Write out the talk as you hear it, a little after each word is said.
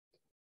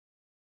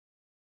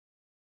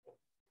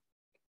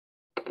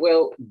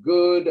Well,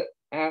 good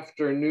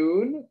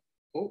afternoon.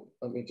 Oh,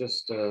 let me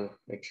just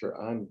make sure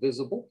I'm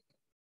visible.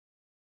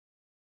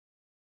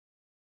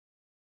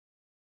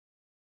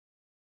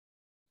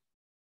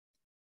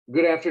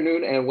 Good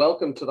afternoon and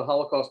welcome to the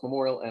Holocaust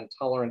Memorial and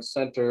Tolerance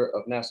Center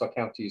of Nassau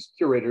County's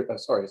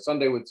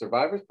Sunday with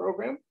Survivors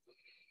program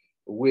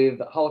with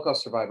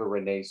Holocaust survivor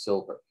Renée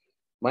Silver.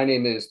 My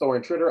name is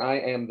Thorin Tritter. I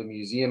am the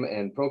Museum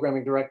and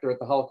Programming Director at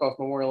the Holocaust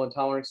Memorial and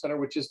Tolerance Center,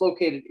 which is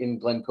located in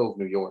Glen Cove,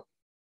 New York.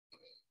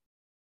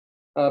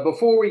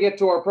 Before we get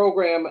to our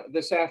program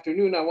this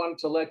afternoon, I wanted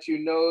to let you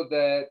know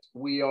that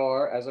we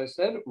are, as I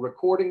said,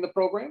 recording the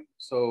program.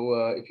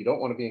 So if you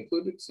don't want to be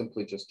included,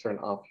 simply just turn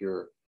off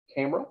your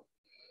camera.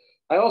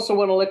 I also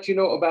want to let you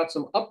know about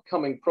some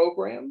upcoming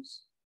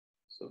programs.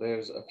 So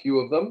there's a few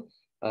of them.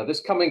 This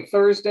coming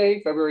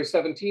Thursday, February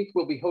 17th,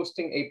 we'll be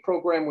hosting a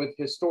program with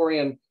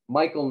historian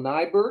Michael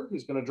Nyberg,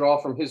 who's going to draw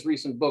from his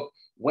recent book,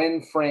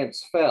 When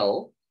France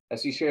Fell,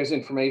 as he shares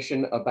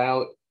information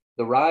about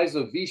the rise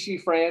of Vichy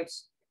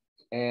France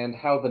and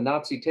how the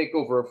Nazi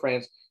takeover of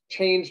France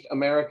changed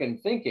American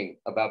thinking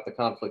about the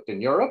conflict in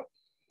Europe.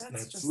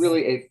 It's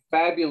really a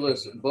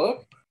fabulous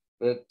book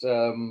that,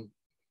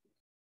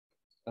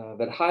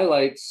 that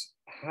highlights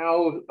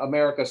how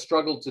America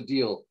struggled to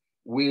deal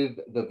with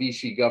the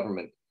Vichy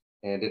government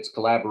and its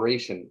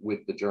collaboration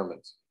with the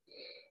Germans.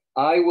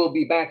 I will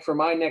be back for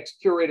my next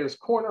Curator's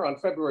Corner on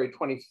February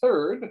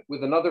 23rd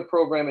with another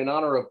program in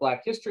honor of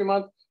Black History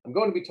Month. I'm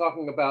going to be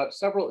talking about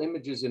several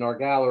images in our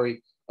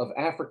gallery of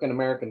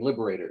African-American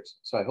liberators.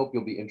 So I hope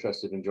you'll be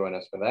interested in joining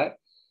us for that.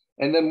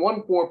 And then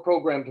one more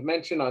program to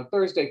mention on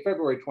Thursday,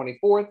 February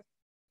 24th,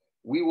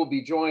 we will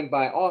be joined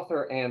by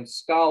author and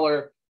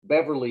scholar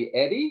Beverly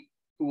Eddy,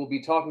 who will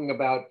be talking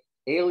about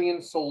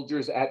alien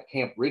soldiers at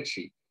Camp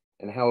Ritchie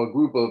and how a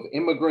group of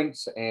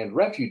immigrants and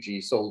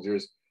refugee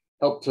soldiers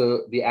helped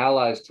the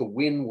Allies to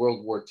win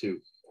World War II.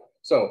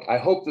 So I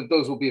hope that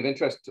those will be of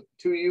interest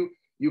to you.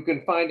 You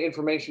can find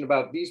information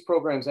about these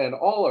programs and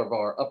all of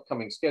our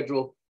upcoming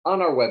schedule on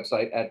our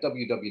website at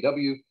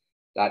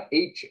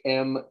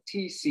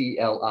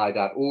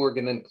www.hmtcli.org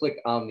and then click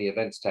on the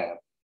events tab.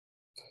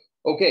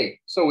 Okay,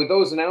 so with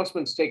those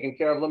announcements taken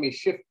care of, let me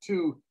shift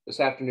to this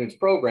afternoon's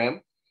program.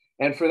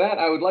 And for that,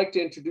 I would like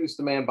to introduce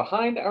the man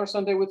behind our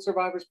Sunday with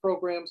Survivors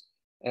programs,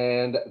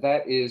 and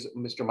that is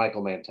Mr.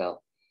 Michael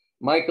Mantell.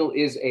 Michael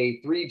is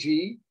a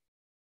 3G.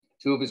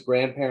 Two of his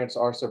grandparents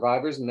are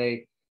survivors, and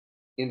they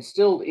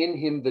instilled in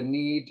him the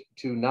need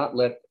to not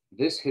let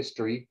this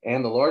history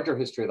and the larger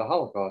history of the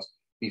Holocaust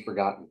be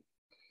forgotten.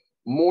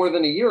 More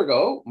than a year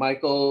ago,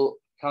 Michael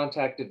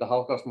contacted the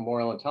Holocaust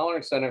Memorial and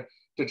Tolerance Center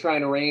to try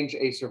and arrange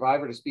a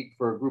survivor to speak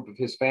for a group of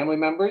his family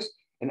members.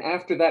 And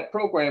after that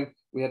program,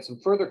 we had some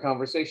further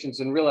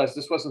conversations and realized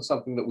this wasn't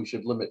something that we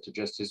should limit to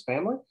just his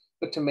family,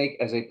 but to make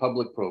as a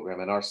public program.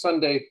 And our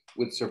Sunday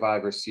with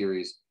Survivors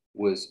series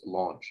was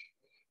launched.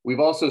 We've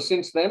also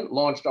since then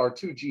launched our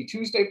 2G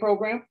Tuesday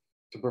program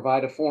to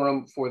provide a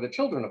forum for the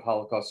children of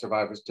Holocaust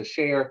survivors to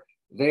share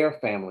their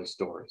family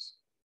stories.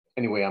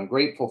 Anyway, I'm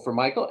grateful for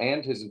Michael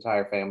and his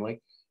entire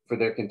family for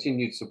their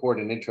continued support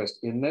and interest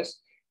in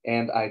this.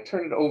 And I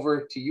turn it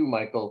over to you,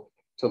 Michael,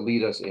 to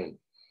lead us in.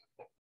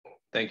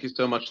 Thank you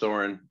so much,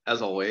 Thorin.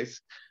 As always,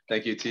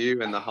 thank you to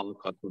you and the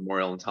Holocaust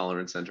Memorial and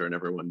Tolerance Center and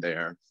everyone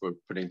there for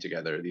putting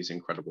together these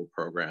incredible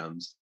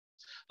programs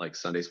like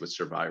Sundays with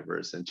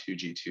Survivors and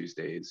 2G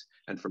Tuesdays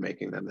and for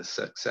making them the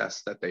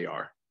success that they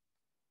are.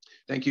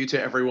 Thank you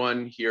to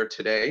everyone here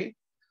today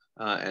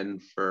and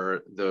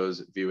for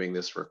those viewing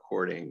this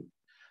recording.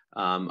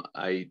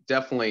 I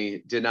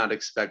definitely did not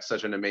expect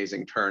such an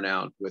amazing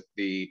turnout with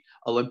the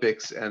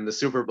Olympics and the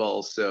Super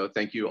Bowl, so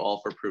thank you all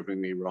for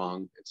proving me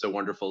wrong. It's so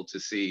wonderful to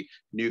see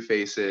new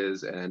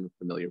faces and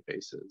familiar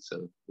faces,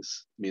 so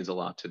this means a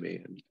lot to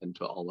me and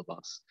to all of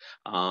us.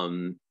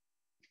 And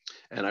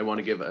I want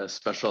to give a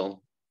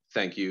special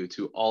thank you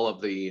to all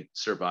of the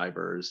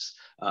survivors,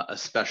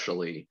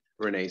 especially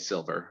Renée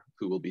Silver,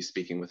 who will be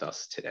speaking with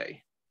us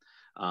today.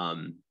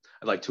 I'd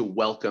like to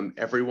welcome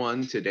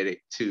everyone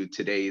to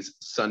today's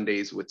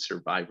Sundays with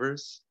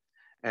Survivors.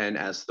 And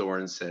as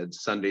Thorin said,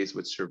 Sundays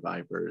with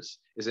Survivors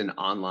is an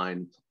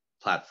online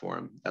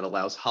platform that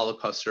allows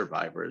Holocaust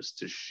survivors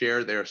to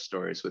share their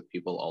stories with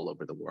people all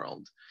over the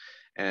world.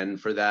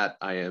 And for that,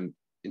 I am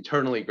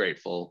eternally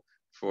grateful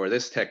for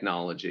this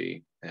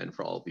technology and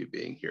for all of you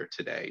being here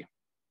today.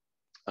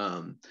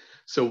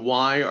 So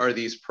why are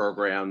these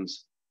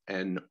programs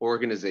and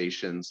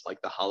organizations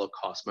like the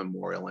Holocaust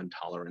Memorial and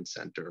Tolerance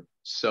Center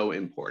so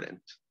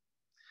important?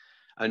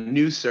 A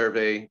new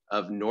survey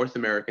of North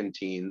American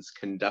teens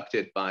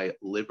conducted by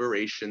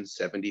Liberation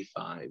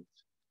 75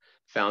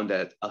 found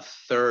that a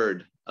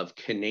third of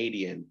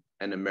Canadian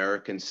and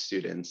American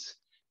students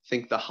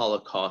think the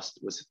Holocaust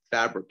was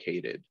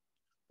fabricated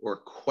or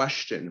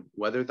question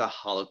whether the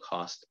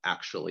Holocaust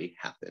actually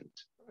happened.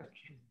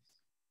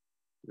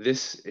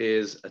 This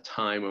is a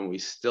time when we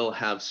still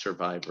have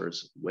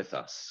survivors with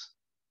us.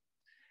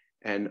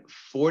 And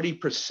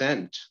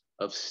 40%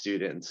 of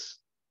students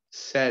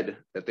said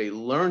that they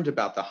learned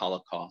about the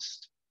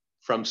Holocaust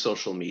from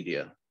social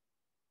media.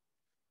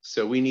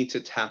 So we need to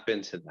tap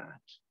into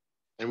that.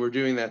 And we're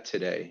doing that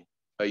today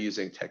by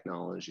using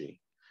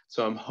technology.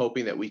 So I'm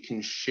hoping that we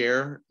can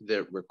share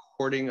the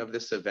recording of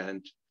this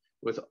event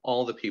with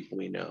all the people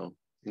we know,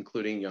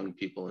 including young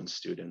people and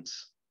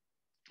students.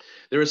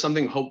 There is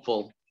something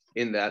hopeful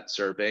in that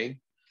survey.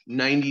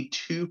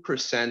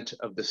 92%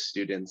 of the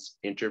students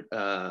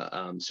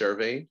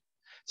surveyed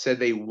said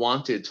they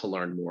wanted to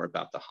learn more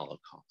about the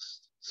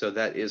Holocaust. So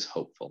that is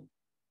hopeful.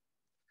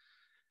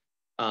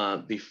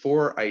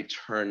 Before I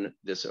turn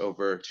this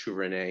over to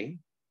Renee,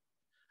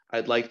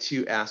 I'd like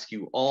to ask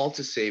you all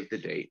to save the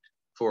date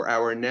for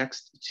our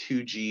next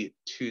 2G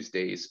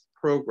Tuesdays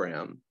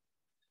program,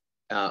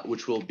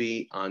 which will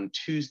be on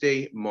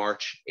Tuesday,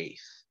 March 8th.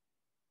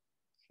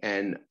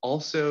 And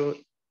also,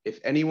 if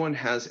anyone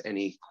has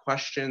any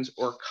questions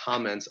or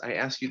comments, I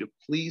ask you to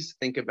please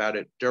think about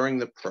it during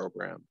the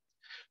program.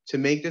 To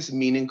make this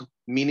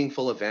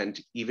meaningful event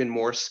even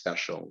more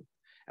special,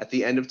 at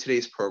the end of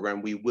today's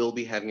program, we will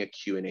be having a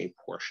Q&A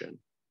portion.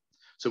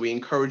 So we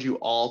encourage you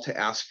all to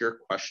ask your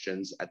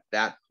questions at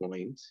that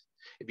point.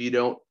 If you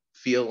don't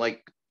feel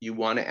like you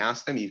want to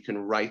ask them, you can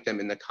write them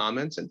in the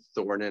comments and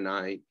Thorne and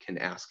I can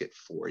ask it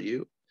for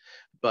you.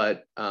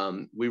 But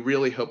we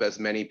really hope as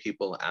many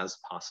people as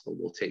possible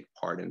will take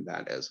part in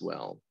that as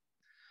well.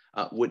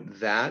 With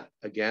that,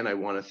 again, I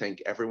want to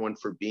thank everyone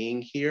for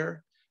being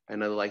here,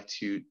 and I'd like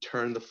to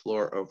turn the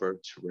floor over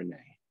to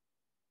Renee.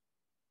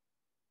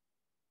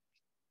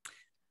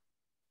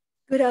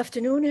 Good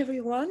afternoon,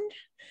 everyone.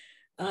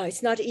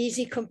 It's not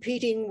easy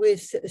competing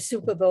with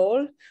Super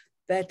Bowl,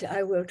 but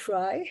I will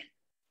try.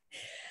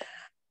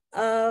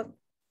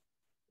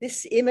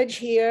 This image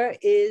here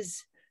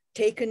is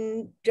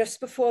taken just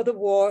before the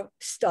war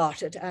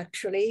started,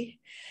 actually.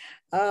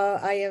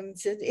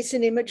 It's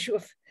an image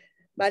of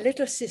my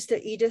little sister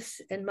Edith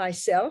and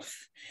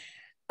myself,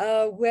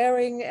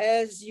 wearing,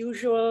 as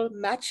usual,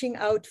 matching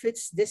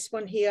outfits. This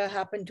one here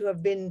happened to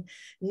have been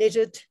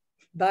knitted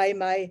by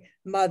my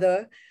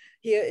mother.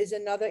 Here is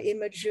another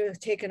image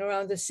taken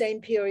around the same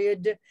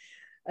period,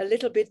 a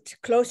little bit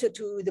closer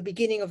to the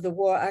beginning of the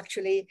war,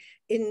 actually,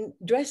 in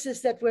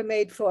dresses that were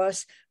made for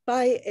us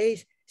by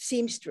a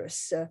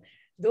seamstress.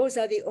 Those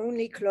are the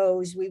only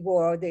clothes we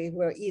wore. They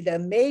were either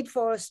made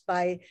for us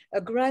by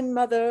a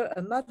grandmother,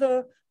 a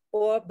mother,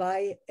 or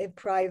by a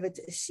private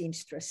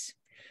seamstress.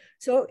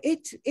 So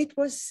it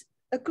was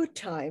a good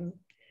time.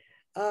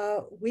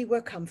 We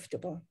were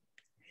comfortable.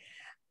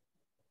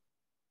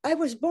 I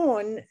was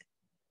born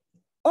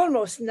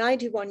almost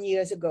 91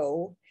 years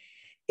ago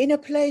in a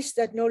place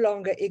that no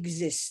longer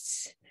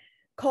exists,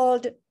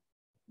 called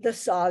the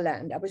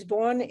Saarland. I was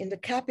born in the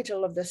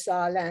capital of the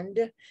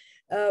Saarland,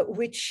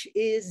 which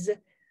is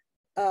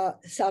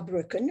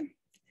Saarbrücken.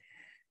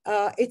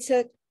 It's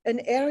an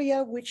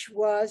area which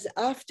was,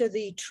 after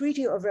the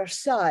Treaty of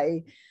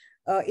Versailles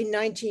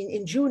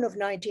in June of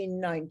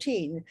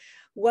 1919,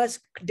 was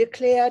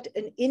declared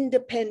an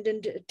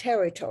independent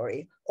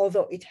territory,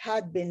 although it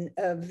had been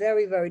a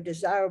very, very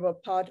desirable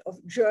part of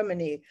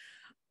Germany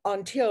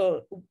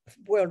until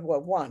World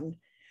War I.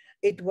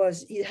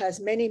 It has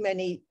many,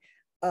 many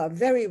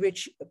very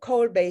rich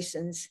coal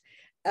basins,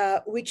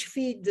 which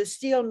feed the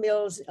steel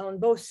mills on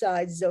both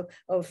sides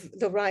of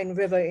the Rhine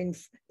River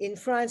in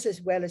France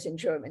as well as in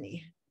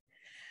Germany.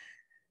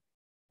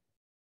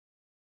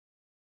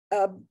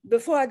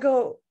 Before I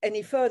go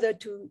any further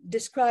to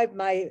describe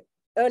my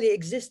early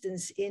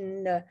existence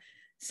in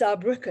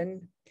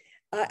Saarbrücken,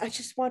 I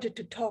just wanted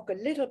to talk a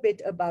little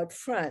bit about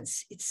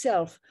France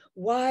itself,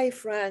 why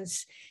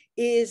France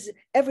is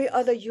every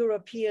other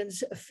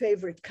European's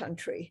favorite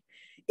country.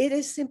 It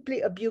is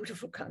simply a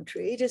beautiful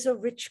country. It is a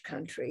rich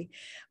country.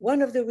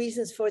 One of the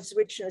reasons for its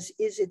richness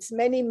is its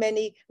many,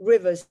 many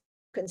rivers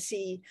you can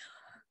see,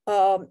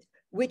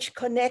 which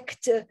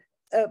connect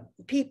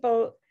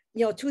people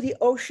to the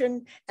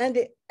ocean, and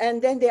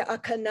then there are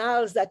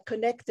canals that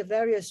connect the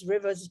various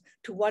rivers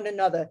to one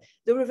another.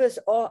 The rivers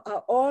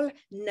are all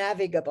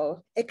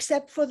navigable,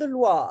 except for the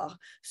Loire.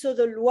 So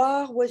the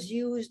Loire was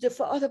used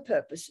for other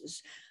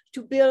purposes,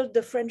 to build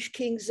the French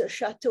king's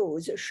chateaux,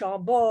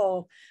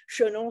 Chambon,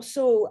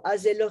 Chenonceau,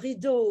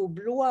 Azay-le-Rideau,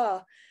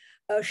 Blois,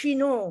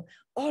 Chinon.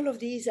 All of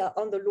these are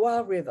on the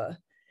Loire River.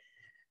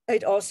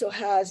 It also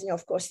has,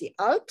 of course, the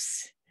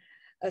Alps,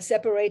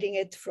 separating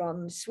it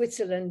from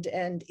Switzerland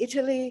and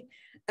Italy,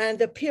 and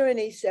the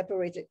Pyrenees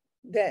separated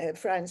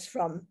France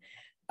from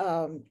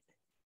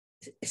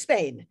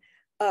Spain.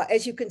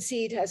 As you can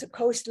see, it has a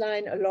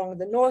coastline along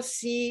the North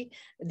Sea,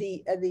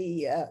 the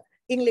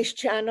English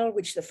Channel,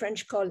 which the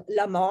French call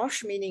La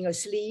Manche, meaning a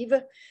sleeve,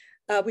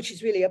 which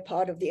is really a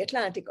part of the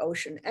Atlantic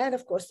Ocean, and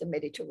of course the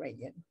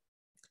Mediterranean.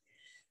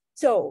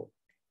 So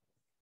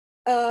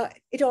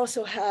it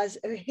also has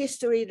a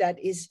history that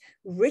is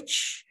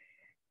rich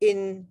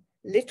in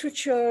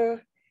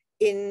literature,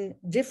 in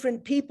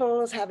different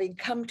peoples having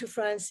come to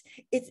France.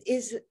 It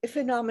is a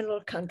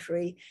phenomenal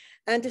country.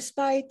 And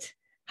despite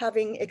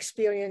having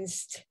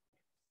experienced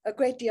a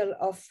great deal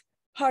of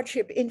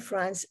hardship in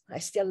France, I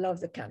still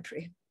love the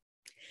country.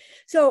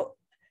 So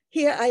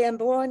here I am,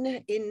 born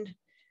in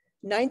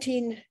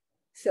 19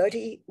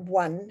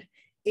 1931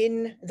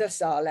 in the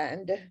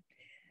Saarland.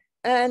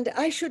 And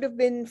I should have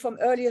been from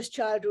earliest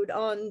childhood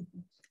on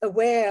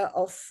aware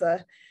of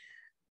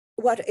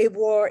what a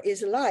war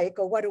is like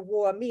or what a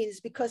war means,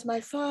 because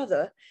my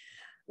father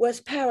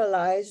was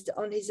paralyzed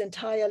on his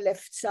entire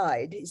left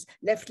side. His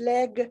left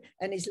leg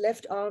and his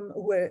left arm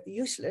were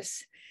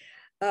useless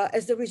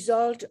as the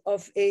result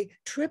of a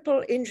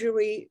triple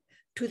injury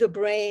to the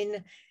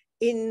brain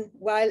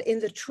while in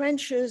the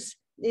trenches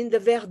in the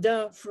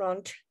Verdun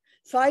front,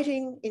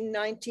 fighting in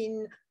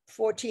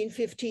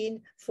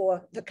 1914-15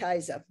 for the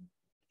Kaiser.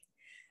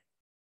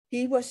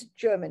 He was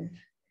German.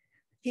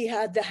 He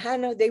had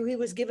he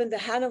was given the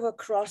Hanover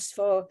Cross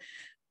for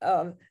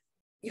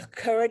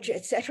courage,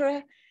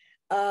 etc.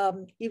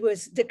 He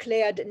was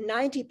declared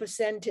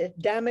 90%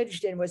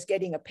 damaged and was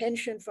getting a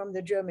pension from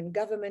the German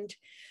government.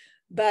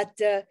 But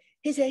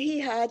he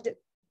had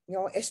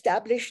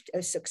established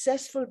a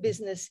successful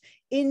business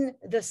in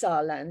the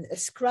Saarland, a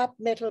scrap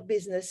metal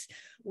business,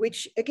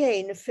 which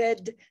again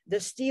fed the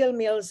steel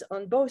mills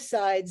on both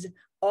sides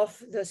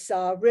of the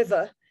Saar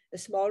River, a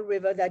small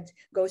river that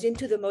goes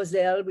into the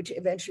Moselle, which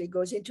eventually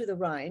goes into the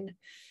Rhine,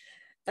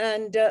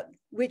 and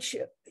which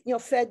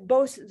fed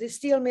both the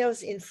steel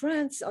mills in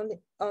France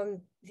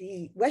on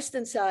the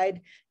western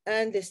side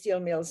and the steel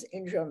mills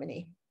in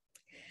Germany.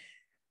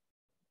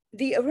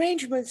 The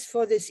arrangements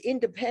for this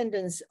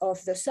independence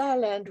of the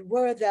Saarland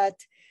were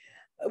that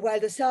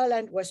while the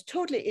Saarland was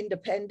totally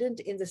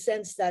independent in the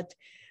sense that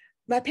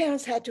my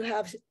parents had to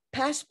have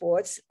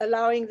passports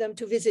allowing them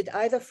to visit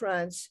either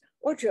France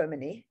or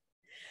Germany.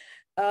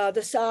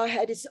 The Saar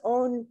had its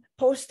own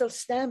postal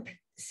stamp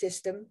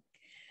system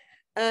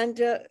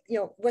and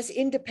was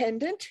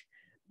independent,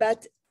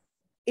 but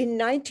in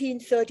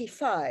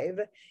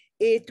 1935,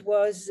 there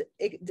was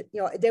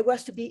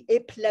to be a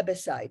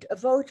plebiscite, a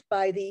vote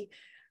by the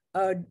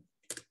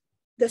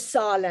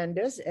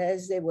Saarlanders,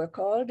 as they were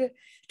called,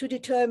 to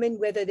determine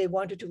whether they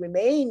wanted to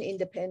remain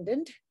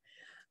independent,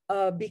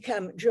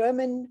 become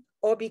German,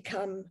 or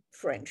become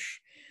French.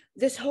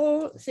 This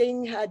whole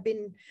thing had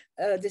been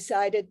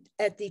decided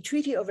at the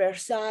Treaty of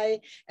Versailles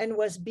and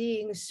was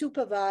being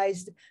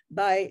supervised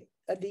by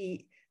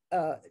the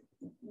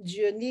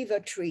Geneva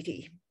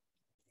Treaty.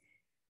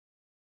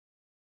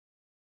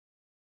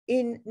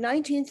 In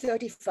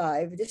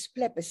 1935, this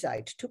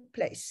plebiscite took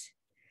place.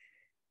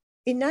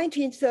 In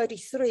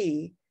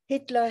 1933,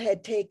 Hitler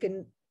had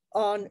taken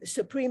on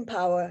supreme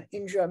power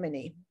in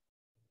Germany.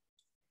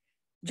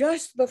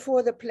 Just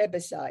before the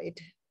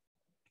plebiscite,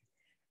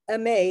 a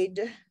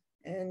maid,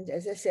 and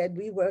as I said,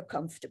 we were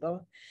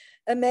comfortable,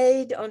 a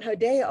maid on her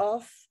day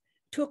off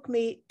took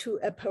me to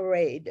a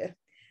parade,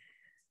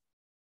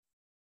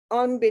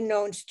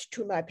 unbeknownst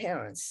to my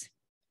parents.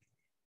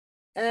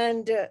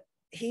 And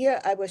here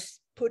I was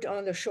put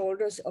on the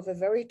shoulders of a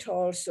very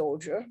tall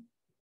soldier,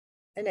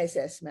 an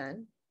SS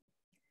man.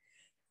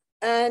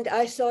 And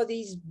I saw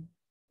these,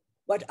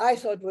 what I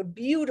thought were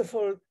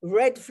beautiful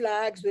red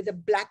flags with a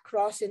black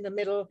cross in the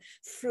middle,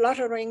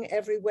 fluttering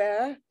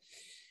everywhere.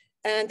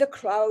 And the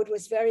crowd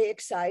was very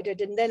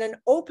excited. And then an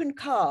open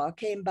car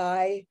came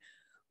by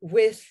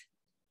with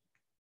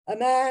a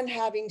man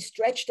having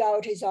stretched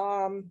out his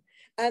arm,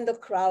 and the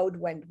crowd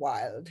went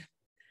wild.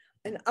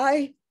 And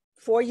I,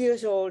 4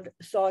 years old,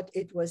 thought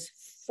it was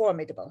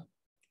formidable.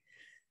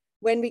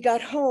 When we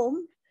got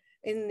home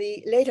in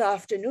the late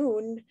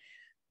afternoon,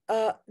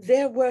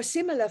 there were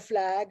similar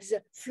flags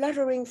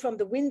fluttering from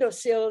the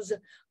windowsills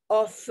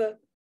of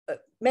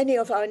many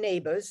of our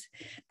neighbors,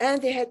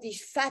 and they had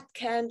these fat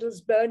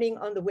candles burning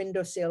on the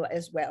windowsill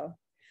as well.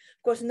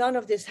 Of course, none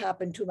of this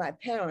happened to my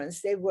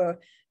parents. They were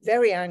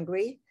very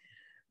angry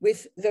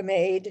with the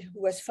maid,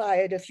 who was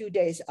fired a few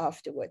days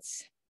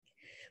afterwards.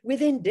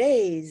 Within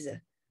days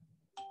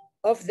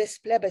of this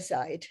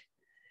plebiscite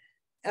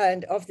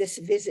and of this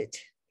visit,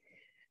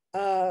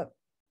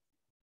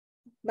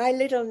 my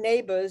little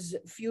neighbors,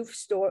 few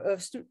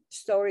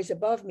stories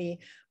above me,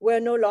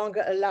 were no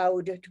longer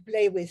allowed to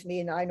play with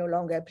me, and I no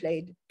longer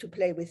played to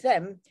play with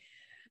them.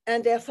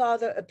 And their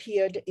father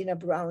appeared in a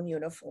brown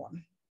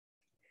uniform.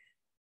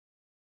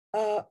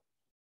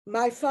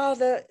 My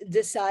father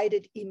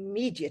decided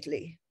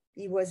immediately,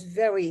 he was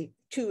very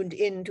tuned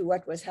in to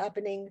what was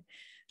happening,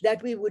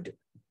 that we would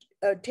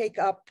take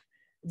up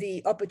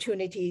the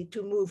opportunity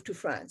to move to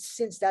France,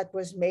 since that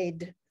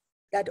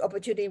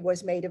opportunity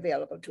was made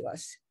available to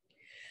us.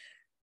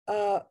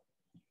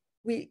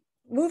 We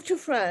moved to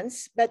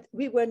France, but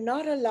we were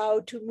not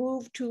allowed to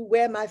move to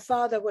where my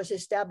father was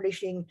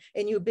establishing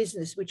a new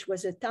business, which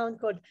was a town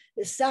called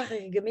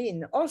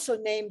Saargemien, also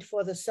named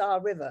for the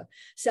Saar River,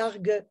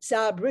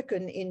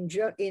 Saarbrücken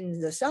in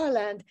the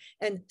Saarland,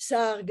 and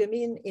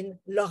Saargemien in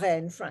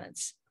Lorraine,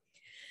 France.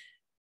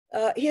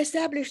 He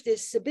established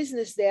this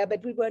business there,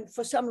 but we weren't,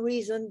 for some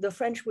reason, the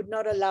French would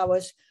not allow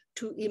us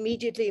to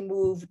immediately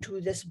move to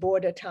this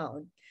border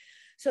town.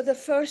 So the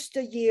first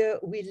year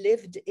we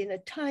lived in a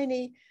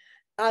tiny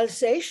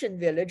Alsatian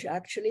village,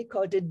 actually,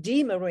 called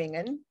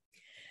Diemeringen.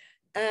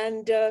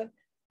 And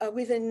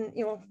within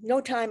no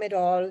time at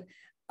all,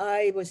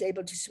 I was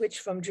able to switch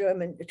from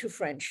German to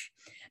French.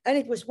 And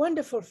it was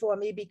wonderful for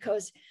me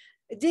because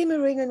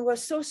Diemeringen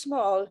was so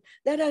small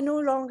that I no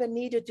longer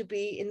needed to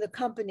be in the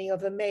company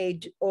of a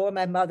maid or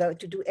my mother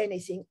to do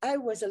anything. I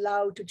was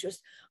allowed to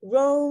just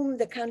roam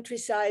the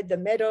countryside, the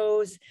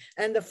meadows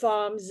and the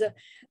farms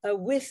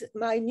with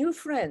my new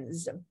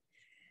friends.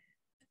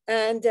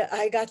 And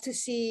I got to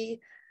see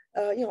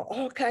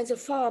all kinds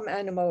of farm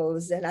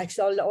animals, and I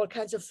saw all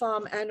kinds of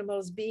farm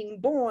animals being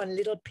born,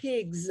 little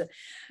pigs,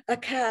 a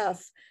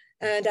calf,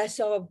 and I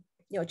saw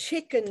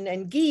chicken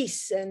and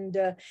geese, and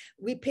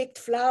we picked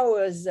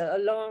flowers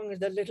along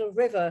the little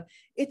river.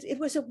 It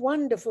was a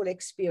wonderful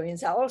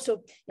experience. I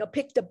also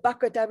picked a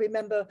bucket, I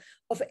remember,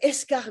 of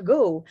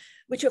escargot,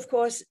 which of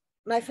course,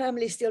 my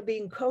family still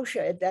being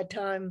kosher at that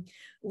time,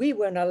 we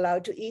weren't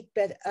allowed to eat,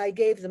 but I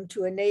gave them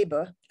to a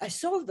neighbor. I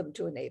sold them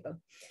to a neighbor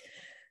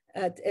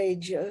at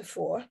age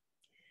 4.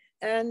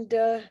 And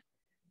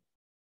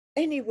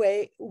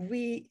anyway,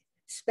 we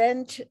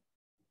spent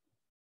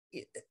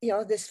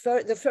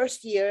the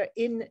first year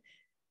in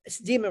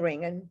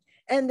Diemeringen,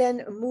 and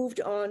then moved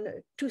on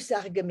to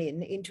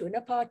Sarreguemines, into an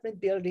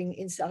apartment building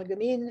in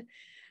Sarreguemines.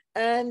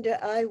 And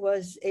I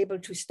was able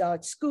to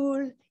start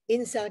school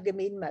in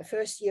Sarreguemines, my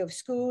first year of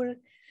school.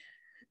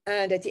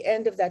 And at the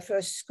end of that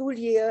first school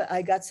year,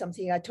 I got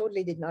something I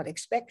totally did not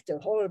expect, a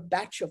whole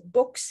batch of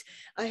books.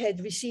 I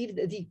had received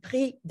the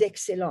Prix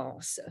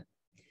d'Excellence.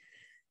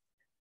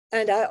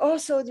 And I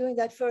also, during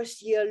that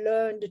first year,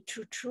 learned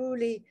to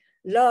truly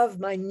love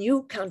my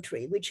new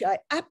country, which I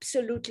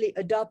absolutely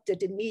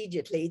adopted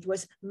immediately. It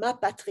was ma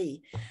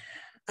patrie.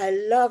 I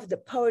love the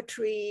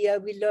poetry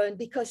we learned,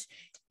 because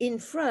in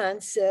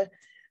France,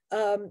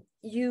 one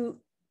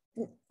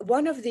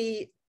of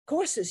the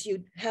courses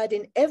you had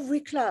in every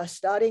class,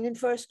 starting in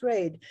first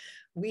grade,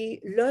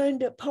 we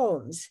learned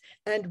poems.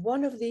 And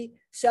one of the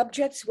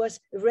subjects was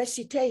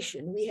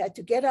recitation. We had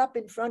to get up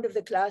in front of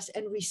the class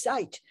and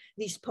recite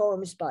these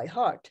poems by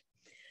heart.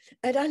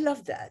 And I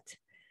loved that.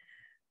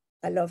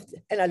 I loved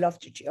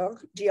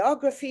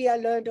geography. I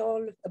learned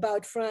all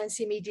about France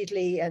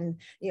immediately, and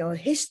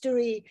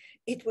history.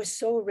 It was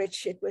so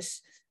rich.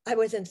 I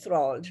was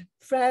enthralled.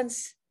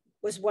 France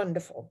was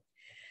wonderful.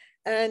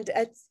 And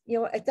at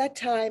that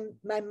time,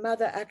 my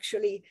mother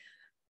actually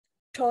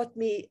taught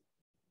me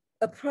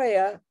a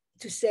prayer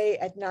to say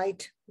at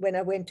night when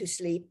I went to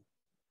sleep.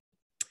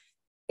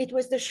 It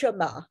was the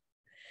Shema.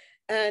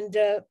 And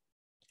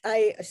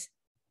I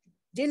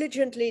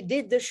diligently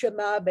did the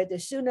Shema, but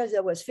as soon as I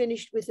was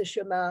finished with the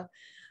Shema,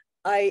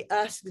 I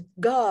asked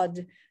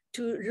God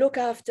to look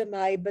after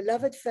my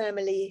beloved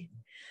family,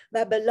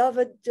 my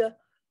beloved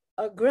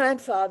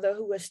grandfather,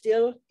 who was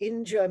still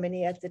in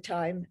Germany at the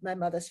time, my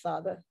mother's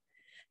father,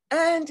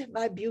 and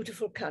my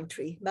beautiful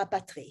country, ma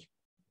patrie.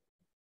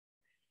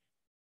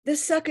 The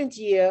second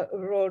year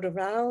rolled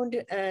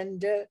around,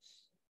 and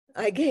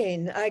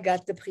again, I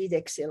got the Prix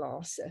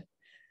d'Excellence.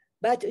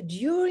 But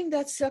during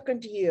that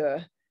second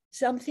year,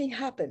 something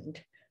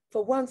happened.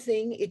 For one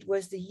thing, it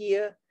was the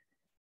year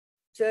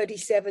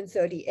 37,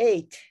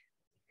 38.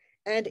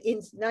 And in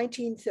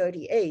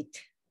 1938,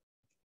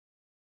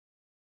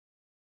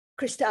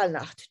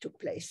 Kristallnacht took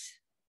place.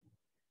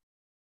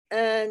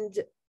 And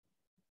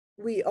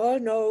we all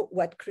know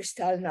what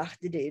Kristallnacht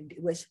did.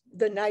 It was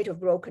the night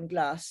of broken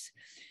glass.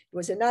 It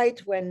was a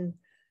night when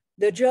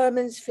the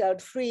Germans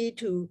felt free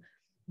to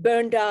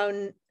burn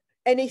down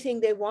anything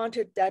they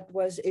wanted that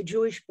was a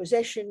Jewish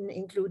possession,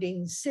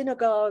 including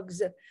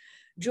synagogues,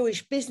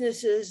 Jewish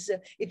businesses.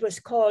 It was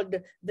called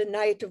the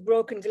Night of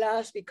Broken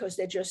Glass because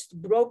they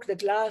just broke the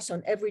glass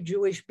on every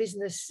Jewish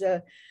business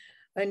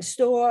and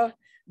store.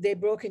 They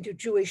broke into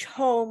Jewish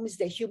homes.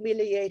 They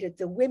humiliated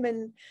the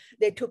women.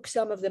 They took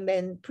some of the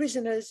men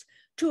prisoners.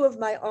 2 of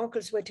my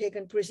uncles were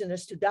taken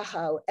prisoners to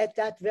Dachau at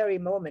that very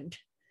moment.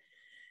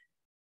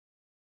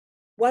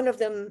 One of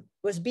them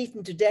was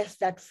beaten to death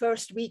that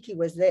first week he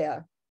was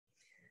there.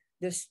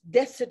 This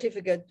death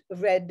certificate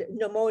read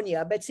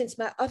pneumonia, but since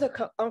my other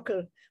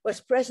uncle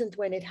was present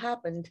when it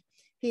happened,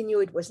 he knew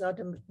it was not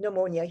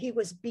pneumonia. He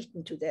was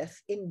beaten to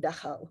death in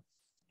Dachau.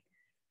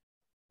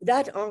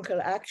 That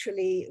uncle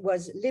actually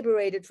was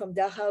liberated from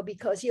Dachau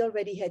because he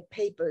already had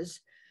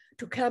papers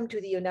to come to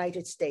the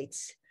United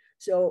States.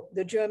 So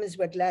the Germans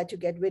were glad to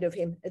get rid of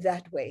him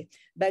that way.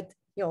 But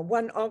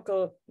one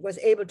uncle was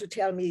able to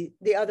tell me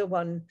the other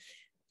one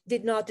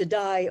did not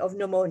die of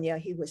pneumonia.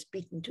 He was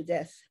beaten to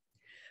death.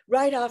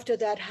 Right after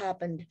that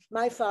happened,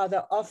 my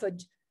father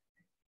offered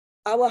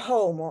our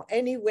home, or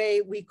any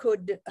way we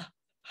could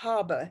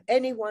harbor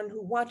anyone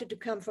who wanted to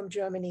come from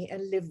Germany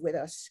and live with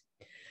us.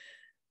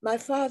 My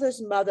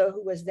father's mother,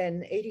 who was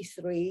then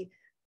 83,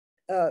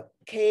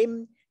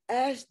 came,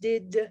 as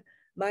did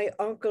my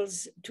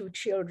uncle's 2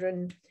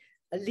 children,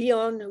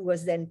 Leon, who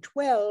was then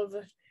 12,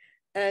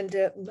 and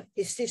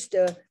his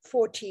sister,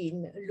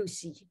 14,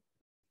 Lucy.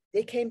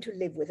 They came to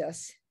live with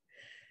us.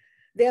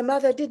 Their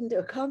mother didn't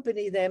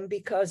accompany them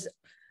because,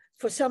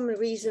 for some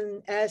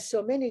reason, as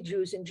so many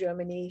Jews in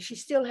Germany, she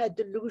still had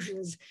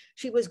delusions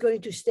she was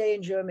going to stay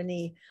in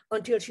Germany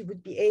until she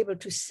would be able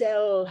to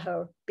sell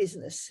her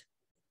business.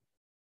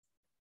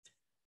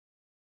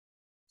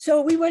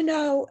 So we were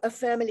now a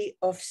family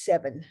of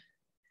 7.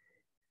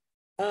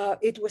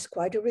 It was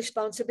quite a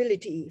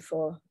responsibility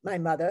for my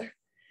mother,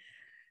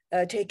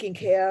 taking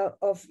care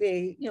of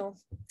a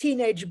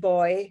teenage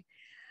boy,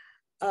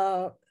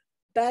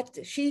 but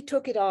she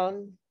took it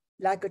on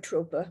like a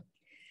trooper.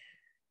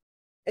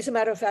 As a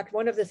matter of fact,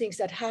 one of the things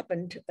that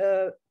happened,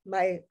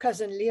 my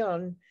cousin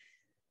Leon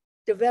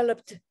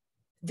developed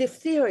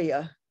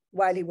diphtheria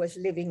while he was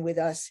living with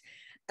us.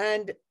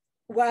 And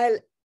while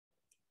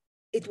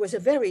it was a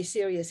very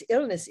serious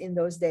illness in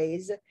those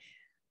days,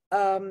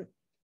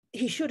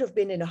 he should have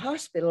been in a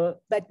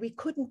hospital, but we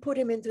couldn't put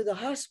him into the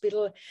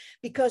hospital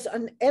because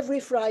on every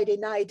Friday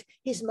night,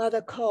 his mother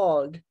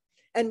called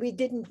and we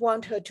didn't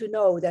want her to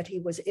know that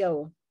he was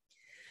ill.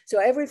 So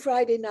every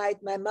Friday night,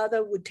 my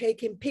mother would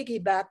take him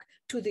piggyback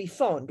to the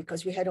phone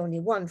because we had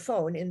only one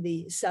phone in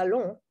the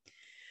salon.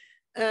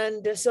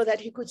 And so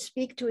that he could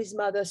speak to his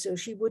mother so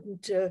she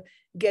wouldn't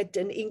get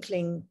an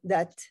inkling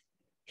that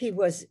he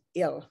was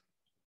ill.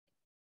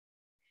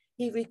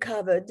 He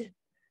recovered,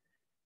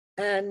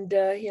 and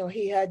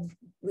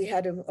we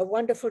had a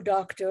wonderful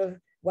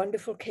doctor,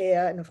 wonderful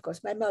care, and of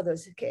course my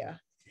mother's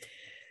care.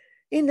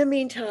 In the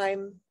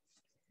meantime,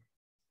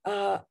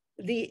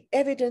 the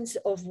evidence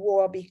of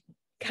war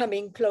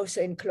coming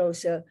closer and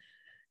closer,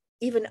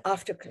 even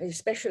after,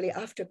 especially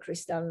after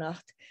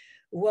Kristallnacht,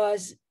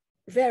 was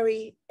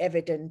very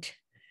evident.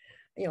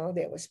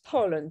 There was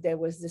Poland, there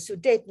was the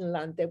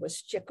Sudetenland, there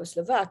was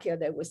Czechoslovakia,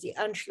 there was the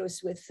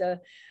Anschluss with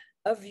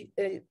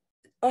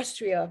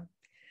Austria.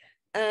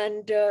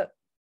 And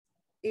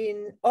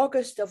in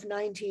August of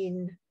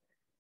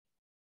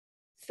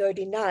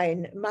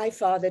 1939, my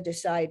father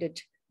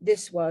decided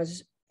this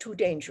was too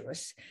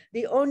dangerous.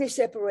 The only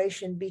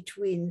separation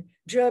between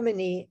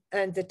Germany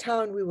and the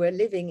town we were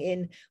living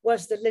in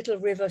was the little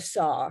river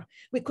Saar.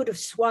 We could have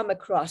swum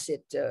across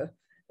it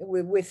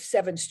with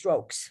 7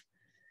 strokes.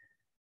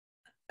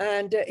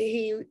 And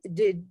he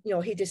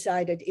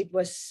decided it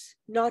was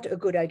not a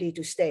good idea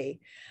to stay.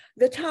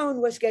 The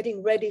town was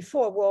getting ready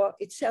for war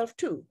itself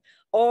too.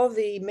 All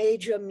the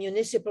major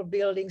municipal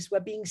buildings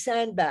were being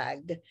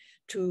sandbagged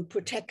to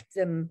protect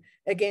them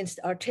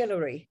against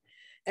artillery.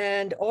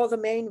 And all the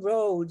main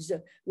roads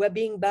were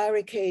being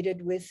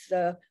barricaded with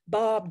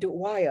barbed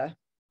wire.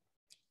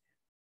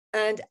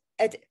 And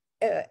at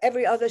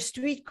every other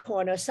street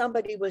corner,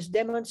 somebody was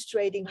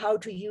demonstrating how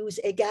to use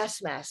a gas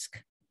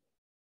mask.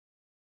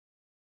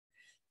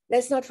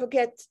 Let's not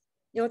forget,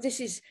 this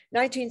is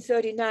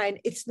 1939.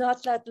 It's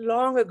not that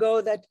long ago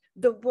that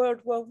the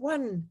World War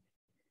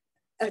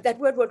I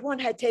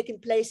had taken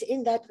place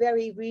in that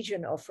very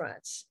region of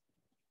France.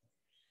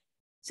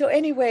 So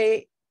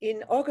anyway,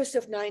 in August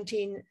of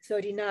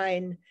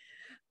 1939,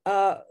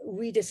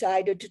 we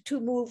decided to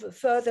move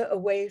further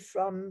away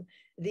from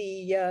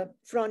the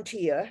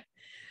frontier.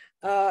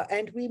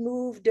 And we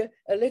moved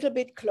a little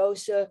bit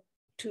closer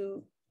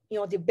to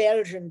the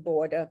Belgian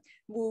border,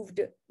 moved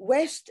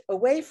west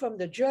away from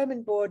the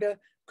German border,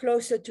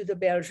 closer to the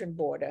Belgian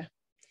border.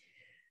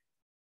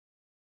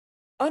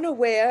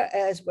 Unaware,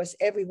 as was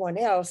everyone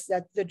else,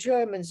 that the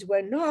Germans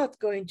were not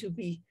going to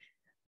be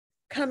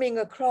coming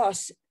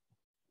across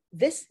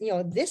this,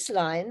 this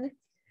line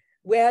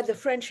where the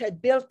French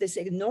had built this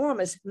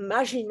enormous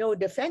Maginot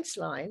defense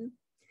line,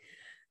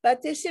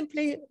 but they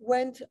simply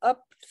went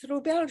up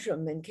through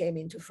Belgium and came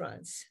into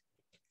France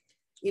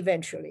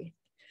eventually.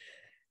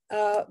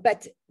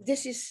 But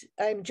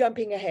I'm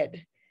jumping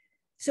ahead.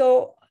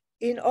 So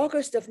in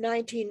August of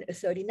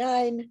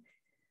 1939,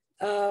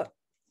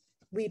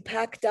 we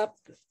packed up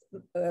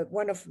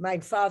one of my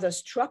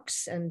father's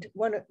trucks, and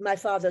one of my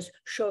father's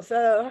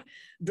chauffeur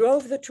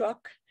drove the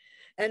truck,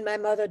 and my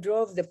mother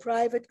drove the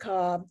private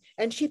car,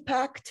 and she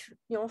packed,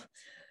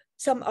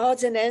 some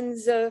odds and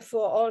ends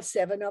for all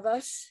 7 of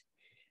us,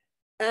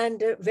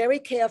 and very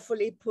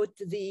carefully put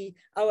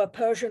our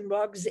Persian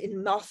rugs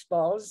in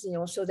mothballs,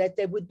 so that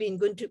they would be in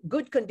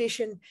good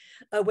condition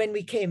when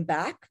we came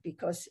back,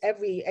 because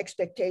every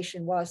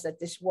expectation was that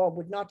this war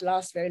would not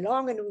last very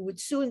long and we would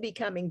soon be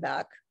coming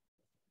back.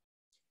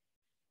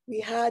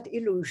 We had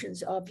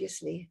illusions,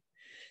 obviously.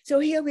 So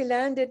here we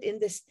landed in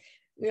this,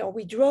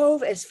 we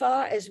drove as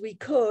far as we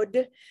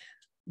could,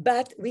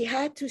 but we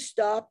had to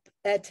stop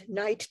at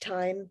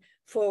nighttime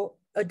for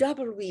a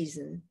double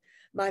reason.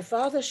 My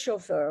father's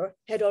chauffeur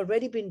had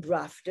already been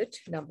drafted,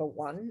 number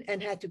 1,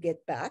 and had to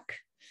get back.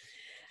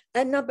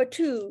 And number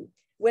 2,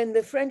 when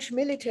the French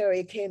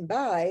military came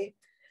by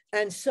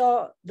and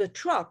saw the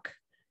truck,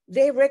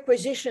 they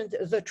requisitioned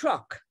the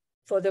truck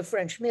for the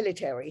French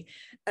military.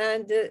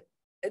 And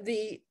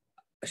the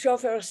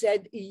chauffeur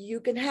said, you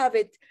can have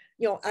it,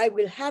 I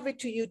will have it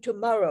to you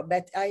tomorrow,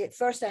 but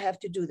first I have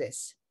to do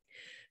this.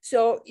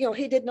 So,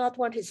 he did not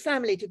want his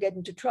family to get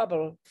into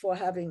trouble for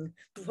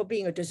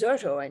being a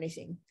deserter or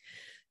anything.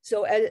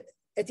 So at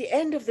the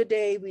end of the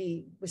day,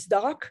 it was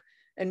dark,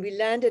 and we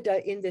landed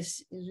in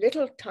this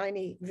little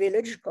tiny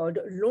village called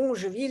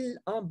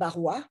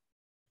Longeville-en-Barrois.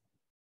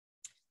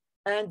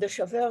 And the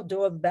chauffeur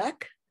drove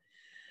back.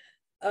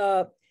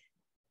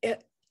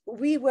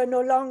 we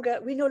no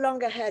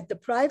longer had the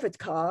private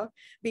car,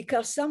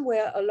 because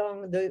somewhere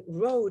along the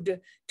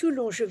road to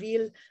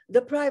Longeville,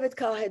 the private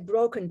car had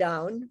broken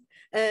down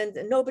and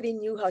nobody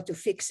knew how to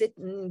fix it,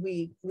 and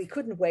we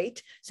couldn't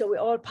wait. So we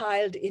all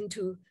piled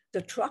into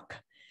the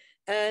truck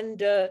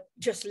and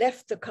just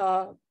left the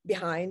car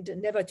behind,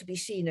 never to be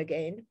seen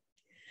again.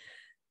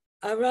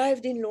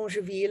 Arrived in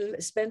Longeville,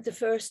 spent the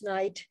first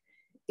night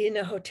in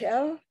a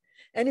hotel,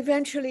 and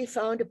eventually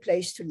found a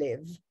place to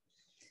live.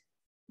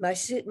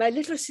 My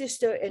little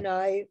sister and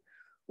I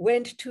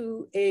went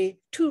to a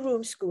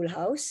two-room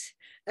schoolhouse,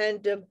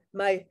 and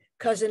my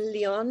cousin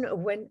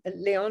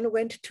Leon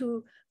went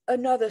to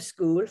another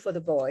school for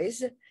the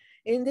boys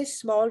in this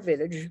small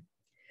village.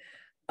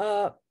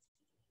 And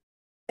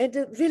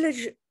the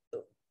village,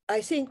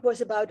 I think, was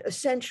about a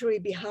century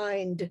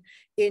behind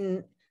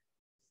in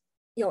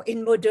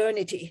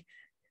modernity.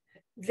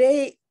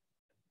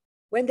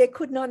 When they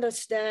couldn't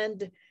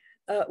understand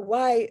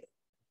why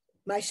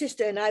my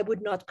sister and I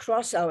would not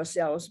cross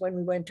ourselves when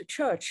we went to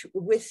church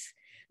with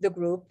the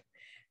group,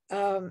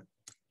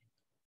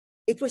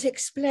 it was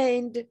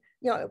explained,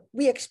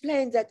 we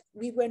explained that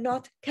we were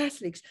not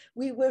Catholics,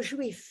 we were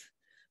Juif.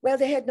 Well,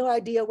 they had no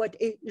idea what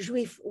a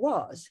Juif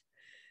was.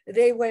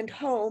 They went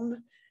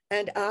home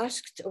and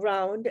asked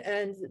around,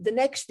 and the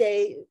next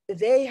day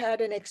they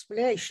had an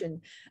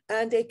explanation,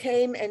 and they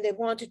came and they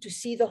wanted to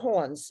see the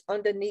horns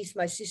underneath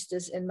my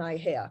sister's and my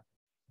hair.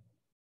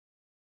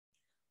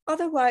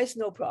 Otherwise,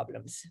 no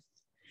problems.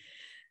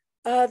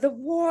 The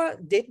war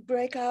did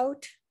break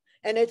out,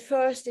 and at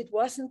first it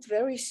wasn't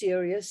very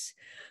serious.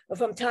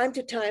 From time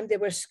to time, there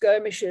were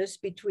skirmishes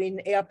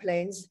between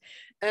airplanes,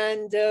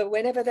 and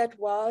whenever that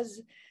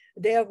was,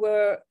 there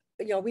was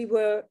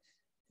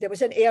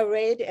an air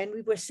raid, and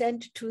we were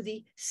sent to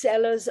the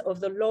cellars of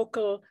the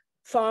local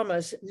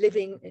farmers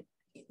living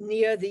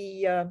near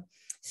the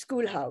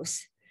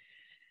schoolhouse.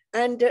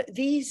 And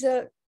these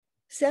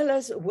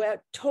cellars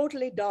were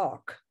totally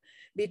dark,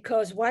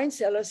 because wine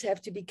cellars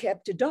have to be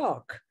kept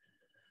dark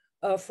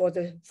for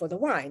the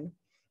wine.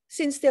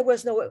 Since there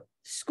was no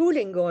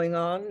schooling going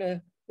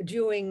on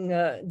during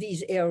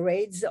these air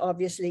raids,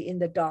 obviously in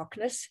the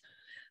darkness,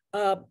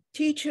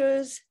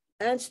 teachers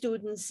and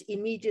students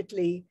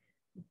immediately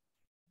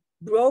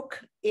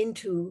broke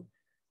into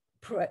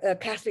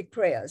Catholic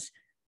prayers.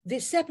 The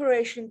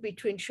separation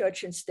between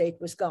church and state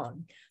was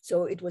gone.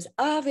 So it was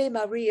Ave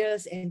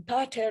Marias and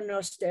Pater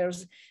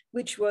Nosters,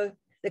 which were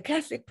the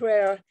Catholic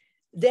prayer,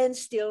 then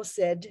still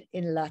said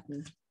in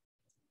Latin.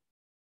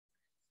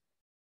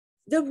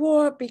 The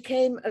war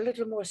became a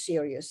little more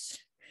serious,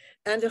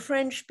 and the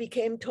French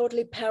became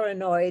totally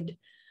paranoid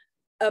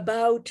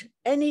about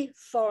any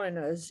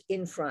foreigners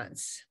in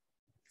France.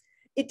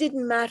 It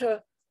didn't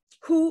matter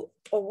who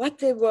or what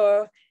they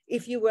were.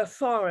 If you were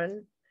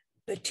foreign,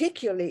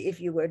 particularly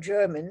if you were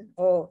German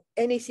or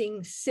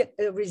anything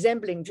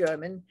resembling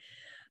German,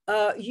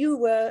 you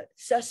were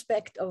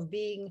suspect of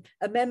being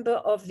a member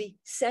of the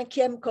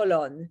cinquième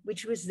colonne,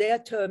 which was their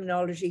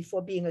terminology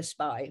for being a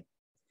spy.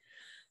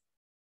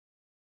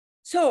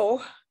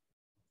 So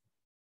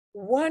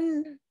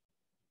one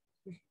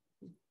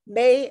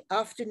May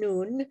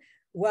afternoon,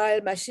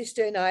 while my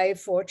sister and I,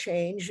 for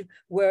change,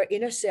 were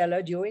in a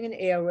cellar during an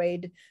air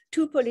raid,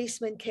 two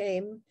policemen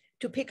came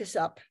to pick us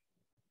up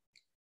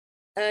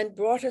and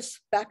brought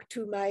us back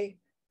to my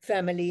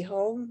family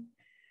home.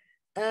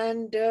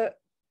 And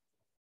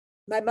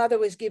my mother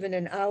was given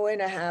an hour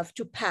and a half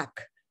to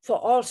pack for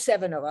all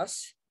 7 of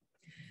us.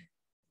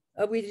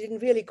 We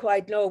didn't really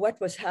quite know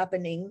what was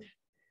happening,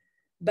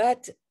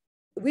 but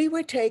we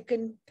were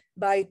taken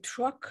by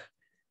truck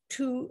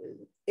to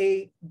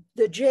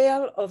the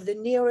jail of the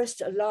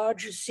nearest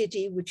large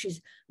city, which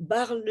is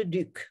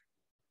Bar-le-Duc,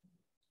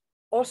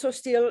 also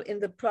still in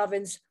the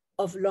province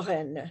of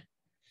Lorraine.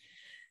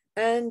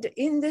 And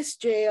in this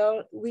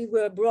jail, we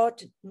were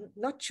brought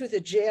not to the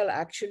jail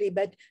actually,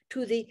 but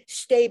to the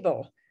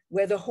stable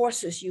where the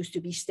horses used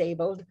to be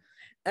stabled.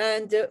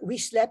 And we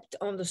slept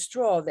on the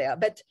straw there.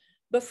 But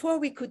before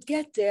we could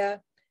get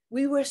there,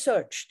 we were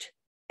searched,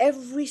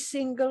 every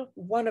single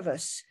one of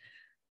us,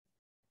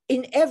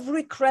 in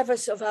every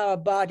crevice of our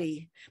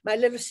body. My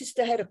little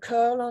sister had a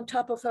curl on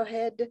top of her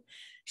head.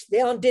 They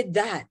undid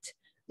that.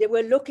 They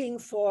were looking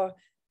for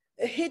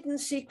hidden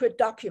secret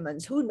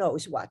documents, who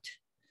knows what.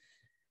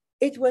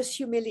 It was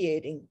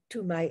humiliating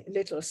to my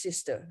little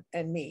sister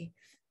and me,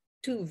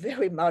 two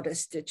very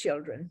modest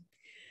children.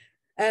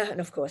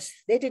 And of course,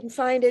 they didn't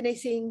find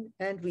anything,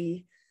 and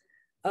we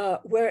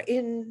were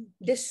in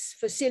this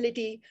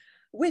facility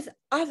with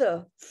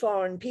other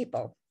foreign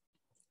people.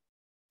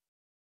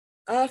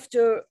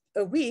 After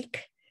a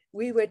week,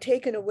 we were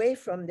taken away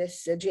from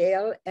this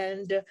jail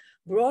and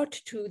brought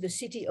to the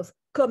city of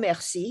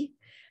Commercy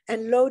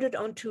and loaded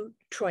onto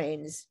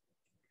trains,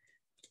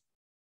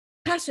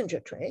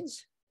 passenger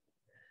trains.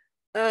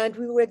 And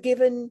we were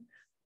given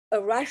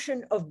a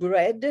ration of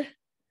bread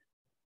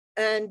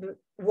and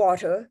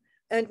water,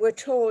 and were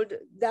told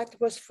that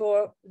was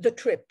for the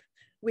trip.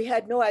 We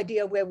had no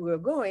idea where we were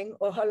going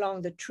or how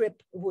long the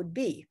trip would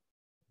be.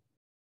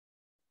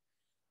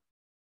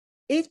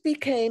 it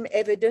became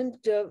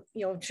evident,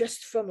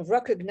 just from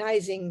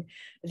recognizing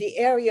the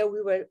area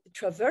we were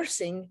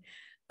traversing,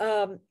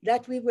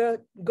 that we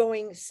were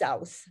going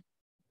south.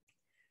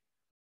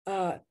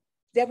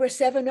 There were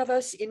 7 of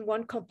us in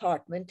one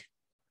compartment.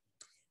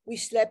 We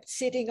slept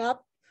sitting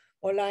up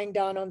or lying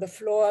down on the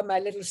floor. My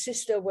little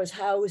sister was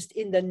housed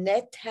in the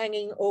net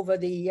hanging over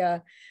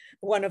the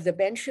one of the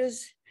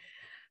benches.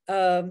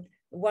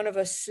 One of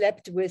us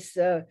slept with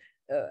a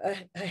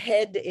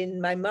head in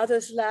my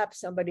mother's lap,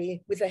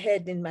 somebody with a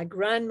head in my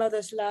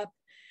grandmother's lap.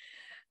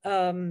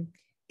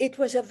 It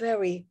was a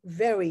very,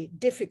 very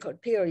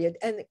difficult period.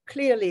 And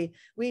clearly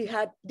we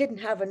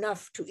didn't have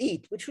enough to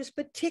eat, which was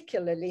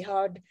particularly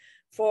hard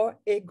for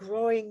a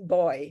growing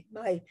boy.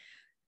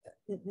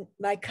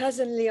 My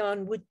cousin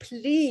Leon would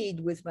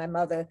plead with my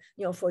mother,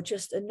 for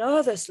just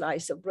another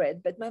slice of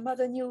bread. But my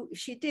mother knew if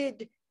she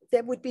did,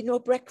 there would be no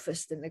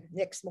breakfast in the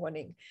next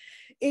morning.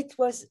 It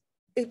was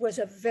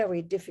a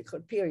very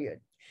difficult period.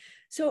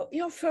 So,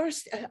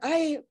 first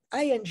I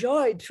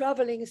enjoyed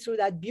traveling through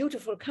that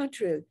beautiful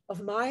country of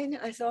mine,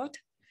 I thought.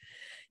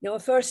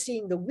 First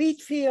seeing the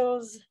wheat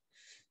fields,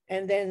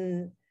 and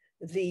then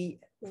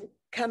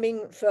coming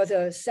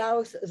further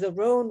south, the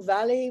Rhone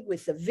Valley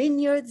with the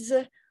vineyards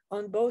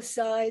on both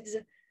sides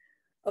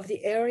of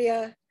the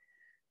area.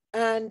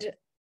 And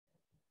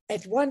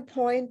at one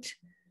point,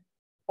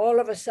 all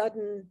of a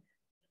sudden,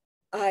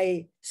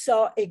 I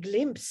saw a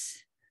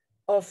glimpse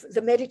of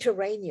the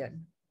Mediterranean,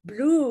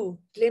 blue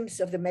glimpse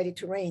of the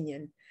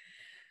Mediterranean,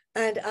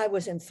 and I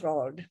was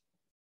enthralled.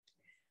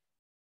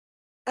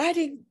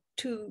 Adding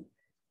to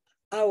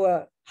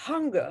our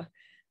hunger,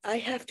 I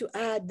have to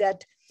add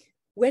that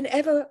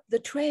whenever the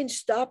train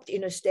stopped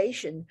in a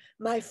station,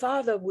 my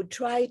father would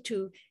try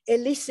to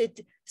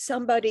elicit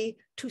somebody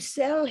to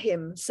sell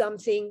him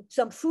something,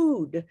 some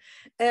food,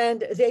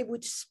 and they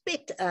would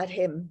spit at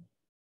him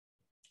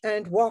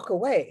and walk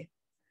away.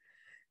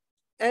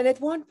 And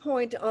at one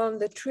point on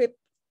the trip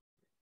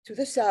to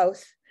the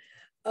south,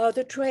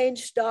 the train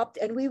stopped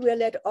and we were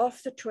let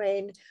off the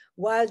train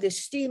while the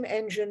steam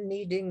engine,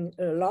 needing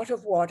a lot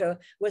of water,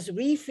 was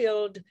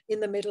refilled in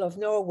the middle of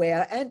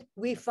nowhere. And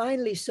we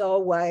finally saw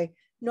why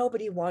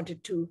nobody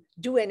wanted to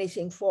do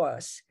anything for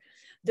us.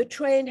 The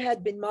train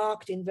had been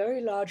marked in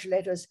very large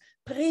letters,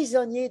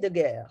 prisonniers de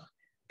guerre,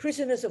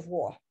 prisoners of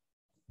war.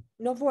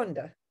 No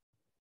wonder.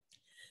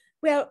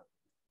 Well,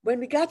 when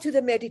we got to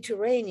the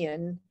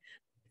Mediterranean,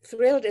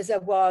 thrilled as I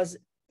was,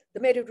 the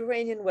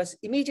Mediterranean was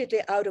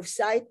immediately out of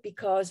sight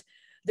because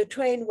the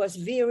train was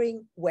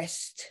veering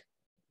west.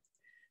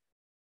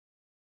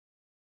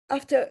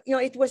 After,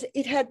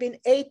 it had been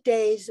 8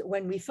 days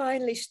when we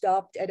finally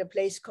stopped at a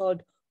place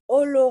called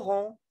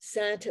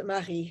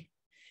Oloron-Sainte-Marie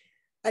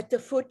at the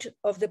foot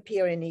of the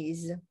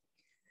Pyrenees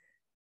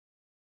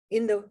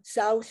in the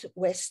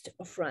southwest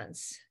of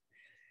France.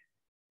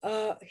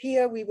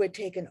 Here we were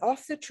taken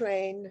off the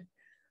train,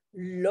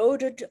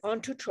 loaded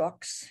onto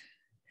trucks.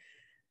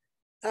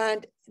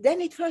 And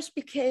then it first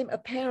became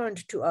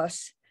apparent to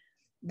us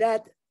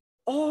that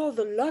all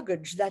the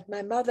luggage that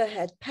my mother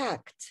had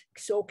packed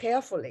so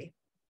carefully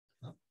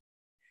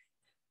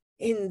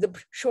in the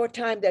short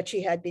time that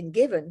she had been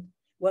given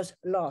was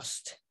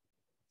lost.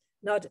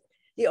 Not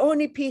the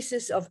only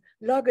pieces of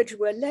luggage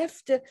were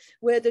left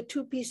were the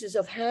 2 pieces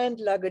of hand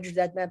luggage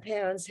that my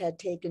parents had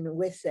taken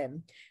with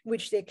them,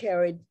 which they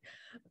carried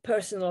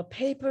personal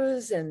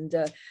papers and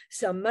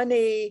some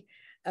money,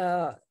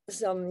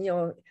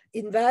 some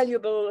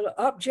invaluable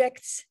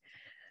objects.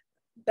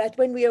 But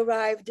when we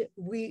arrived,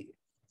 we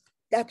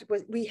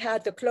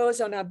had the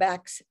clothes on our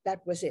backs.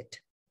 That was it.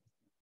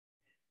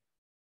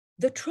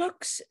 The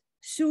trucks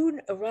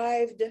soon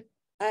arrived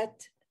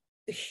at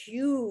a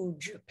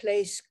huge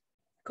place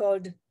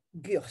called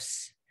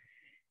Gurs.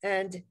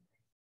 And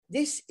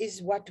this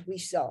is what we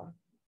saw.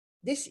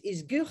 This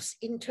is Gurs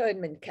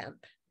internment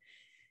camp.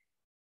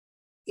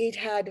 It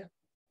had,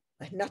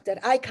 not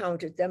that I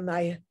counted them,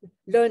 I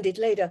learned it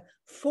later,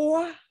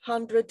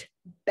 400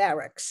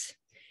 barracks.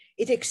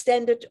 It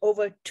extended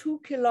over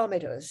 2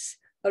 kilometers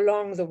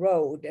along the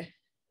road.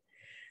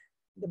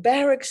 The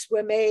barracks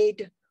were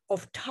made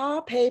of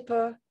tar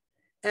paper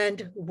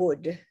and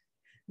wood,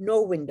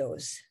 no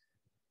windows.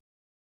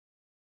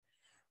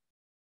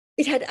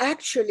 It had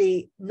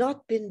actually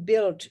not been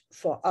built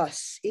for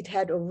us. It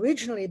had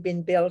originally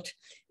been built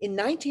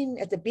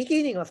at the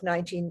beginning of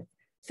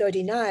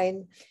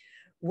 1939,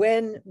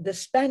 when the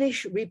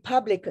Spanish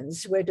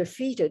Republicans were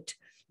defeated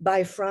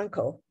by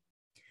Franco.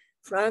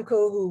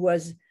 Franco, who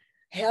was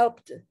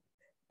helped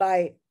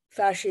by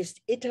fascist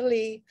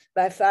Italy,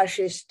 by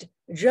fascist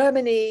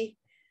Germany,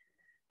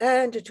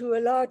 and to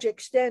a large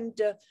extent,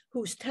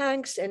 whose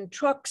tanks and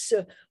trucks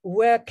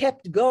were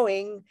kept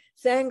going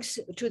thanks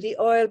to the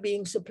oil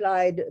being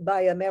supplied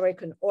by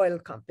American oil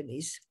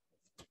companies.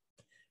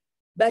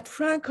 But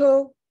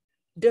Franco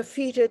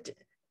defeated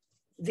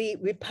the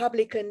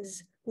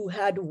Republicans who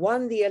had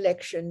won the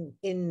election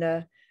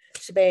in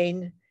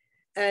Spain,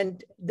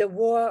 and the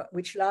war,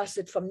 which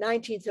lasted from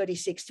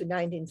 1936 to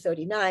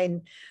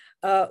 1939,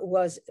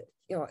 was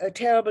a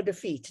terrible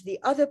defeat. The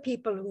other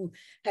people who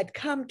had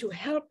come to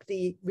help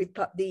the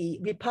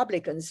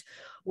Republicans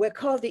were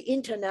called the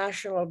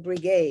International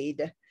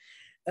Brigade.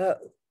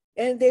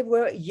 And they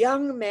were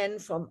young men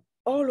from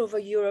all over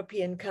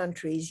European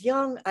countries,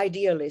 young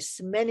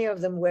idealists. Many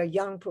of them were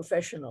young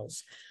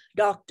professionals,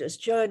 doctors,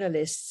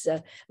 journalists,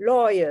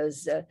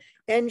 lawyers,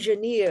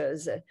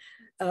 engineers,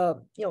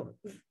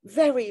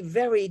 very,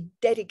 very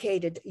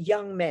dedicated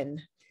young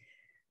men.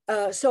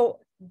 So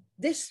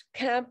this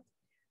camp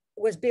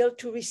was built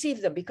to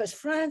receive them because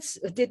France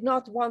did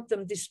not want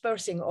them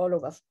dispersing all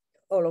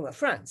over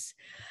France.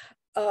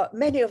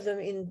 Many of them,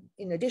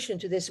 in addition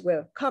to this,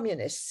 were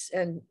communists,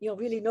 and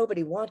really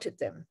nobody wanted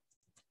them.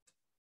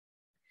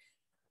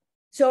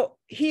 So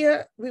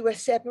here we were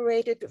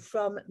separated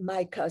from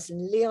my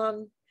cousin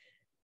Leon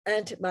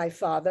and my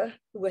father,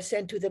 who were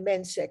sent to the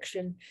men's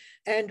section,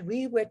 and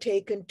we were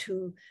taken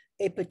to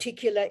a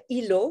particular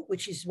îlot,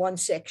 which is one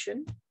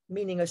section,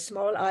 meaning a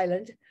small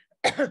island.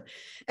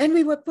 And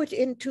we were put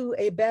into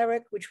a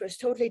barrack which was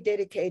totally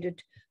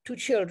dedicated to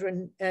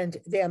children and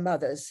their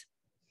mothers.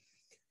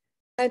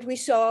 And we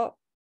saw,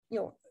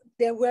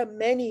 there were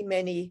many,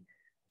 many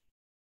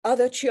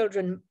other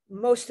children,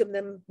 most of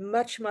them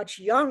much, much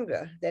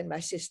younger than my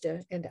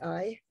sister and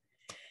I.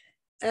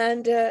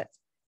 And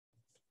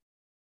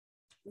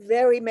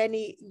very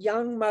many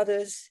young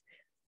mothers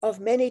of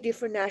many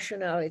different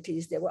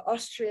nationalities. There were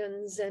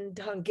Austrians and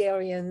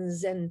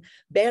Hungarians and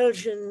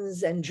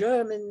Belgians and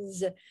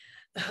Germans,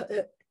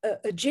 a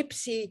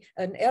gypsy,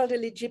 an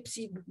elderly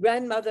gypsy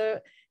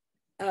grandmother,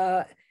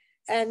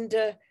 and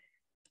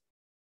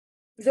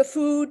the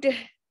food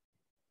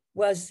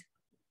was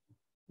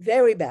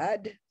very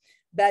bad,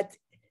 but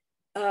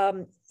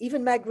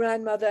even my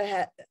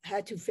grandmother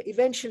had to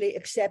eventually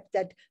accept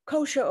that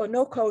kosher or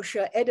no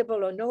kosher,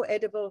 edible or no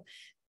edible,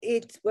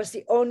 it was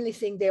the only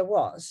thing there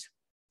was.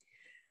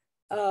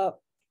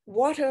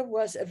 Water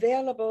was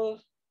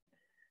available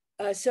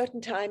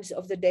certain times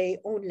of the day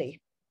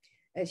only,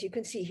 as you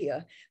can see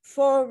here,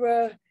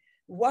 for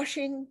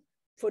washing,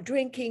 for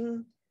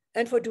drinking,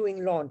 and for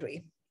doing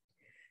laundry.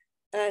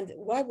 And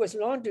why was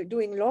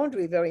doing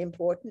laundry very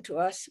important to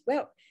us?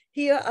 Well,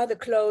 here are the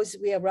clothes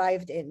we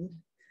arrived in,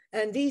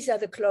 and these are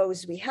the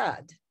clothes we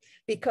had,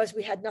 because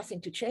we had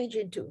nothing to change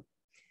into.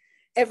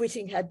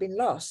 Everything had been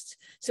lost.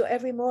 So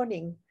every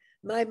morning,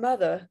 my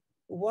mother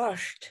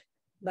washed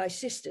my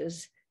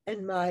sister's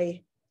and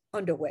my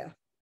underwear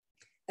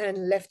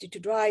and left it to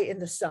dry in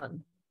the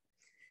sun,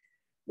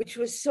 which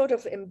was sort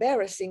of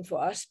embarrassing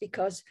for us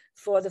because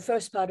for the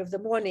first part of the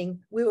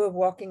morning, we were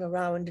walking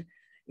around,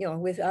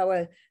 with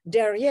our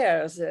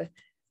derrieres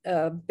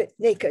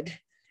naked.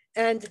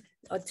 And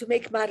to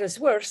make matters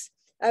worse,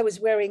 I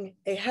was wearing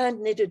a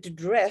hand-knitted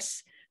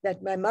dress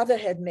that my mother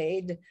had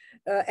made.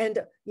 And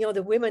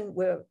the women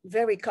were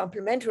very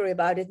complimentary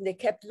about it. And they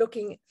kept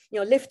looking,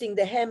 lifting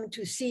the hem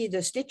to see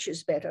the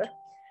stitches better.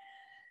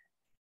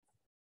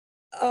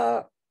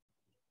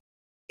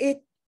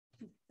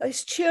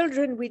 As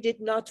children, we did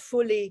not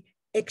fully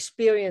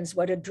experience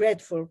what a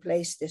dreadful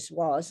place this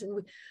was.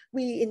 And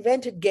we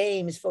invented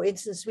games. For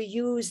instance, we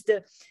used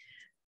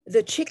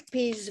the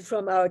chickpeas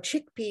from our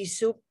chickpea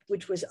soup,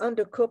 which was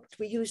undercooked.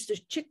 We used the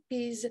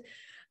chickpeas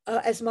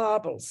as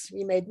marbles.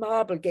 We made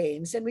marble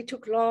games and we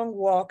took long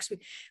walks.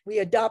 We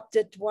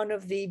adopted one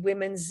of the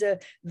women's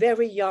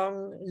very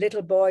young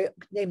little boy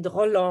named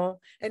Roland,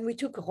 and we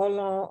took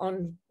Roland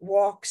on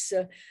walks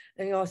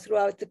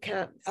throughout the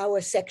camp,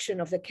 our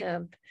section of the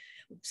camp,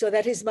 so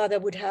that his mother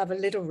would have a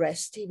little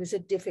rest. He was a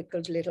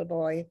difficult little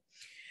boy.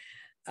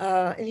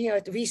 And he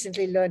had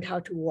recently learned how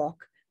to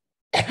walk.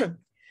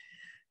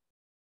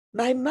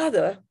 My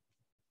mother,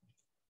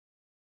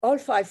 all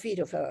 5 feet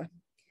of her,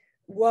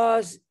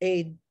 was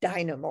a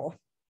dynamo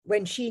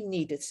when she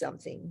needed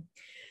something.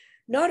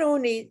 Not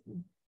only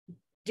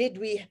did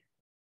we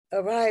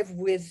arrive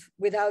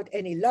without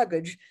any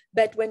luggage,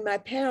 but when my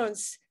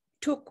parents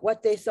took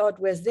what they thought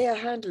was their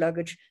hand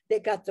luggage, they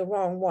got the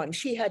wrong one.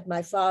 She had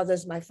my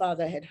father's, my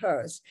father had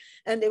hers.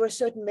 And there were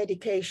certain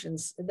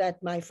medications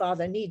that my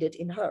father needed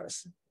in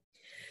hers.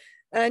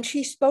 And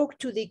she spoke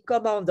to the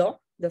commandant,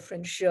 the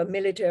French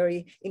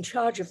military in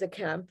charge of the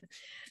camp,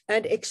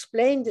 and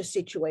explained the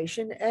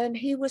situation. And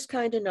he was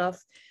kind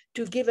enough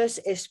to give us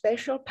a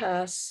special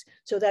pass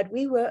so that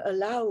we were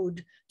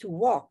allowed to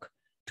walk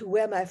to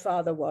where my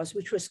father was,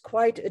 which was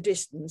quite a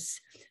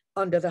distance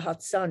under the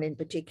hot sun in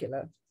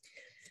particular.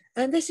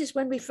 And this is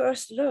when we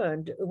first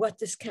learned what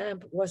this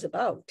camp was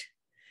about,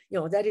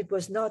 that it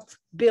was not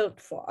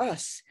built for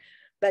us,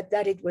 but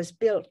that it was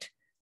built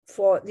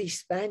for the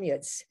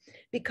Spaniards.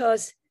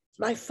 Because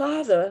my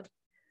father,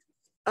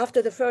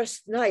 after the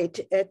first night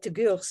at the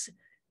Gurs,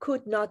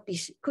 could not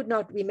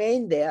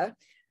remain there.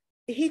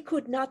 He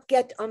could not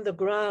get on the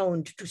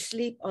ground to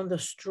sleep on the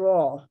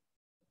straw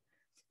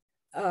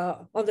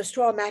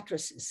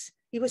mattresses.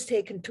 He was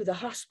taken to the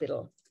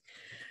hospital.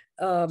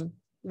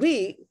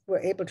 We were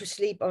able to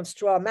sleep on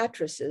straw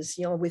mattresses,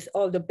 with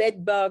all the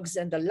bed bugs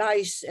and the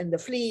lice and the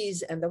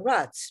fleas and the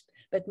rats.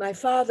 But my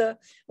father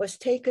was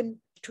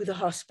taken to the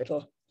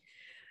hospital.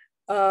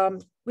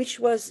 which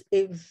was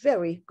a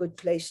very good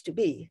place to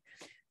be,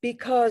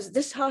 because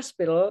this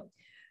hospital,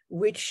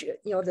 which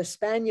the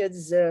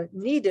Spaniards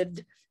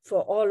needed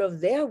for all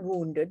of their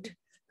wounded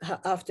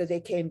after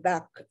they came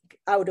back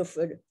out of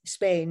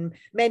Spain,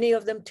 many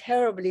of them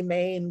terribly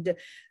maimed,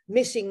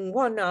 missing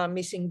one arm,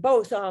 missing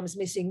both arms,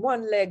 missing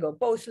one leg or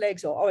both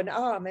legs, or an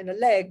arm and a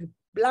leg,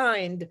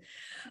 blind,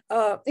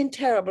 in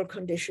terrible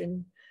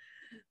condition.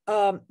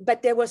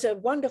 But there was a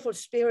wonderful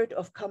spirit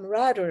of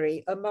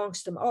camaraderie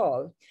amongst them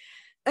all.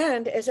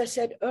 And as I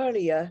said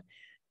earlier,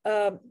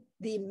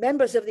 the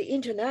members of the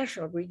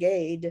International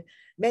Brigade,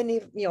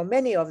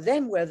 many of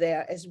them were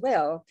there as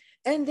well,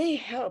 and they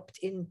helped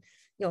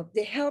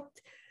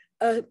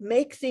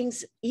make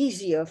things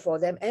easier for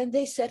them, and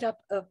they set up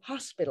a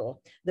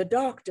hospital. The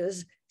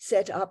doctors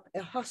set up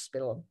a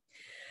hospital.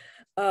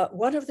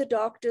 One of the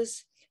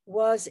doctors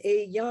was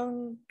a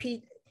young,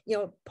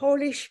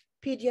 Polish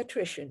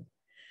pediatrician.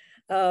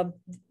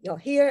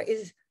 Here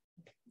is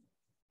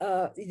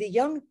the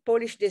young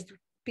Polish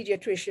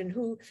pediatrician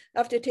who,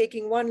 after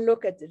taking one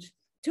look at the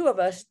two of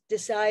us,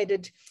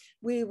 decided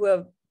we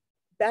were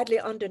badly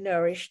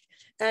undernourished,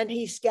 and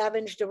he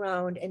scavenged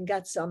around and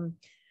got some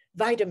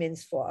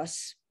vitamins for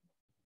us.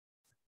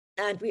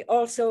 And we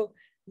also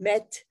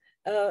met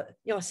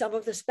some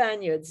of the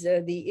Spaniards.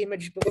 The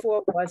image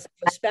before was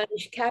a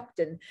Spanish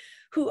captain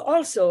who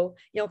also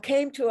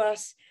came to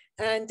us,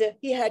 and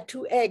he had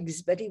 2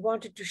 eggs, but he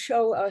wanted to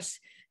show us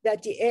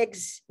that the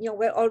eggs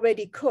were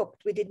already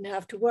cooked. We didn't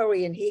have to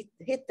worry, and he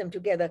hit them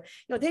together.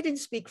 They didn't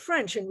speak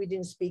French and we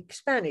didn't speak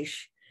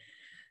Spanish.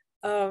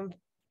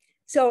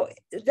 So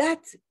that,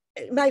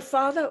 my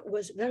father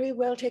was very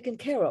well taken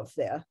care of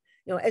there,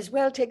 as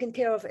well taken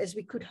care of as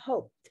we could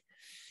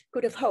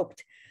have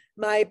hoped.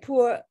 My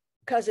poor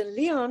cousin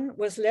Leon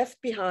was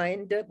left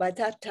behind. By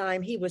that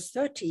time, he was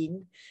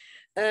 13,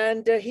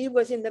 and he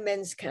was in the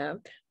men's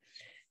camp.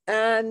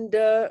 And,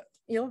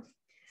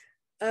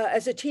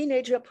 as a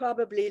teenager,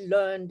 probably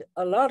learned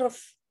a lot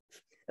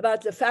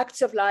about the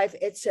facts of life,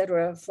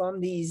 etc., from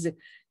these,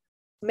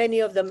 many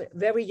of them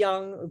very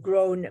young,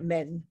 grown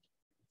men.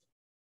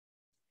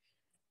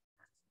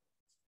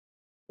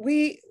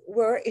 We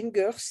were in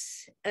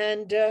Gurs,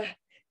 and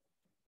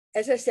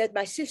as I said,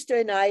 my sister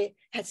and I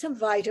had some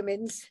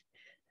vitamins,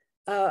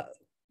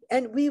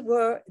 and we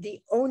were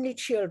the only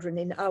children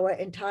in our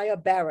entire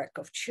barrack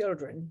of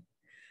children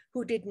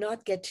who did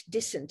not get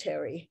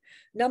dysentery.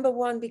 Number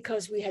one,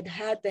 because we had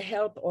had the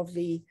help of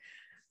the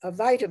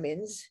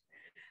vitamins,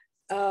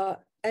 and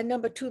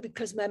number two,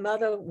 because my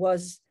mother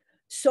was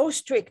so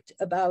strict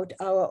about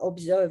our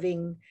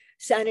observing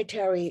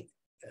sanitary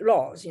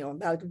laws,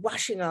 about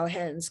washing our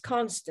hands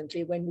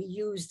constantly when we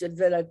used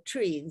the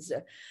latrines.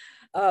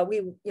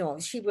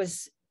 She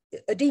was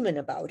a demon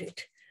about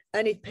it,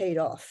 and it paid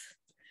off.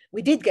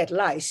 We did get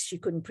lice, she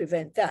couldn't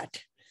prevent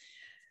that.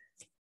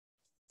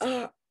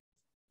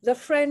 The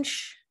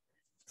French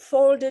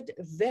folded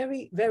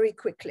very, very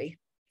quickly.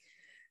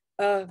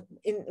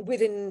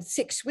 Within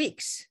 6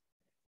 weeks,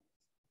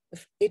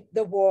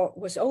 the war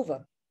was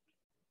over.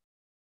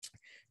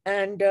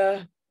 And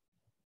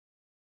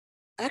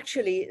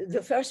actually,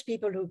 the first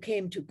people who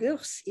came to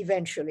Gurs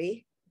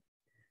eventually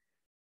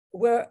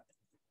were,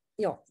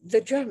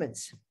 the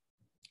Germans.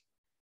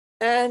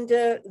 And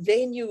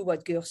they knew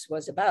what Gurs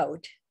was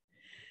about.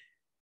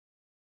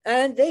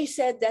 And they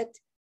said that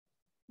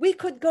we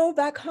could go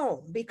back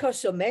home because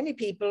so many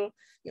people,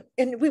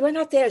 and we were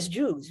not there as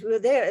Jews, we were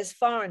there as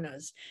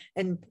foreigners.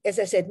 And as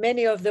I said,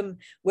 many of them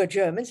were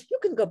Germans. You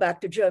can go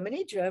back to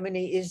Germany.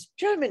 Germany is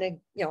Germany.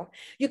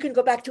 You can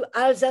go back to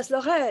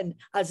Alsace-Lorraine.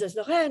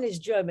 Alsace-Lorraine is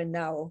German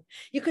now.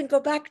 You can go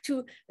back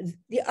to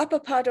the upper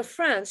part of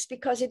France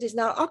because it is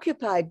now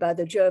occupied by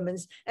the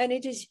Germans and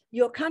it is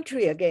your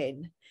country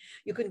again.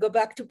 You can go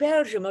back to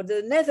Belgium or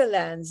the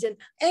Netherlands and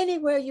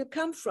anywhere you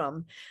come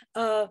from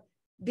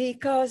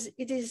because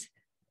it is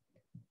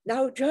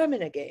now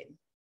German again.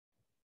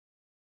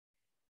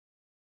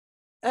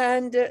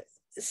 And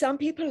some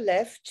people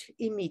left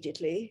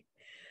immediately.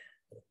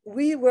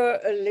 We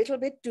were a little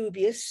bit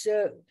dubious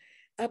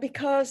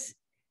because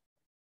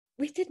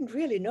we didn't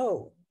really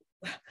know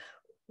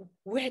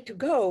where to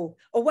go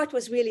or what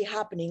was really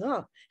happening.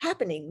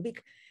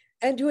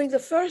 And during the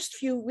first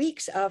few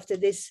weeks after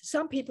this,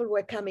 some people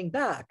were coming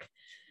back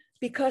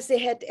because they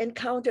had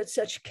encountered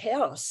such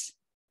chaos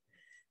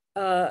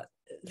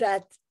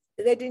that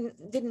they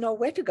didn't know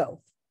where to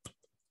go.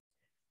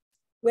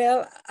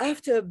 Well,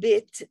 after a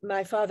bit,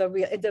 my father,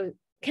 the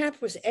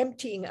camp was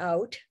emptying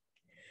out,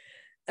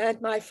 and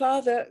my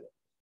father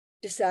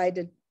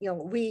decided,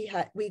 we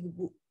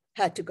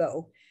had to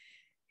go.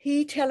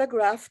 He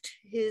telegraphed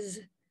his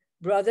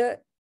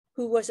brother,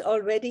 who was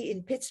already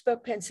in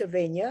Pittsburgh,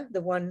 Pennsylvania,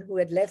 the one who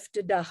had left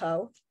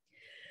Dachau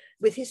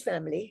with his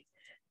family,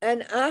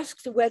 and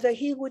asked whether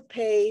he would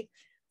pay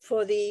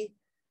for the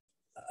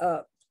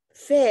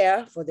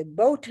fare, for the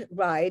boat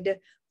ride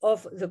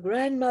of the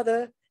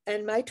grandmother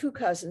and my 2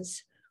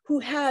 cousins who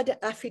had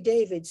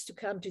affidavits to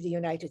come to the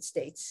United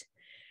States.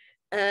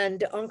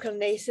 And Uncle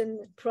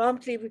Nathan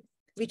promptly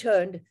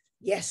returned,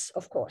 yes,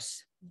 of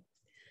course.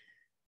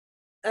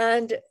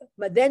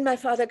 But then my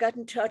father got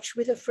in touch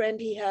with a friend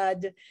he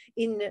had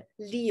in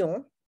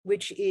Lyon,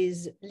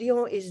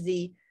 Lyon is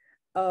the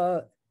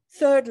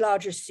third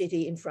largest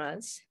city in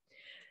France,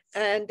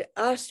 and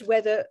asked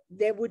whether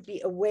there would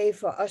be a way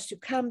for us to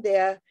come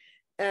there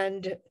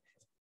and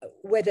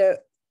whether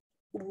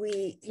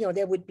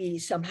there would be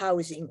some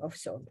housing of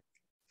some.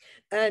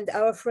 And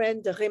our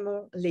friend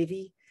Raymond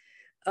Lévy,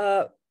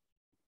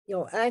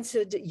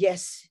 answered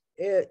yes,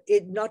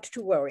 not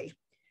to worry,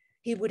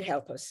 he would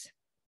help us.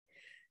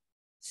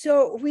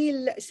 So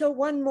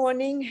one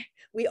morning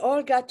we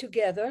all got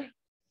together.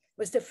 It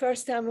was the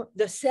first time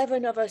the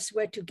 7 of us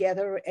were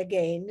together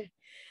again.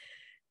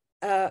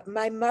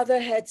 My mother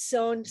had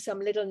sewn some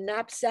little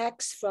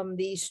knapsacks from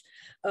these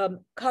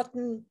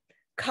cotton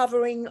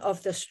covering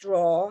of the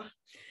straw.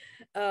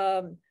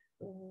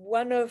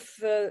 One of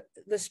the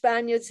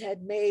Spaniards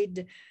had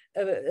made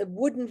a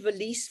wooden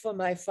valise for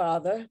my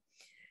father.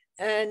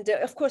 And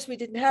of course, we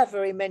didn't have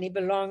very many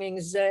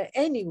belongings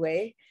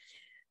anyway.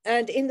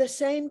 And in the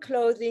same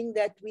clothing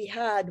that we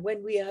had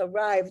when we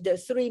arrived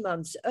 3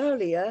 months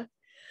earlier,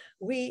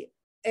 we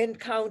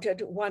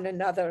encountered one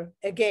another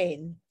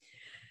again.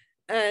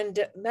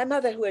 And my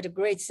mother, who had a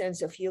great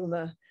sense of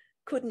humor,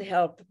 couldn't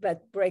help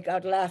but break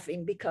out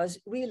laughing because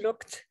we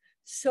looked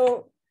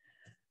so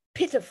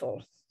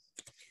pitiful.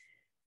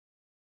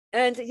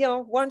 And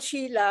once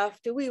she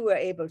laughed, we were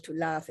able to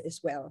laugh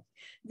as well.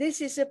 This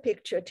is a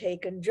picture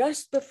taken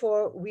just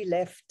before we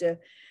left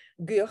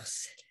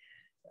Gurs.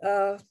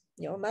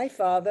 My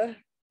father,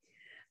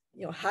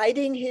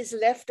 hiding his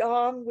left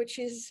arm, which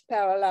is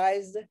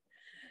paralyzed,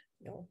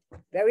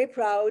 very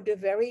proud,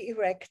 very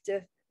erect.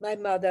 My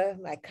mother,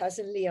 my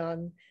cousin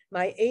Leon,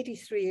 my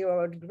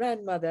 83-year-old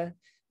grandmother,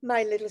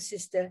 my little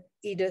sister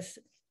Edith,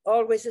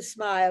 always a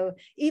smile,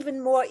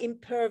 even more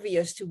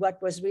impervious to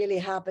what was really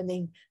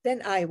happening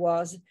than I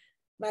was,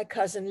 my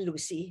cousin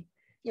Lucy,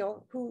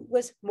 who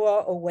was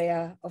more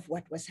aware of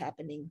what was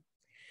happening.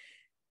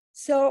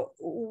 So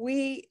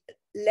we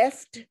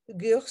left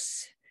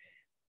Gurs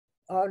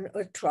on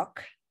a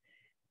truck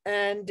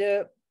and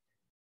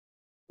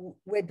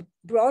were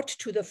brought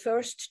to the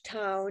first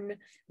town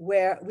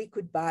where we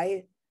could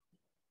buy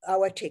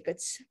our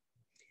tickets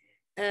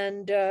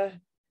and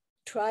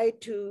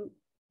tried to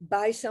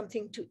buy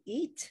something to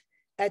eat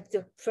at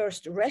the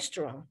first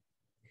restaurant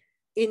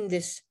in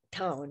this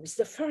town. It's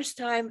the first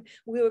time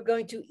we were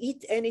going to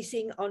eat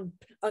anything on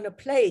a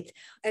plate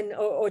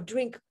or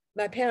drink.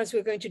 My parents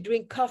were going to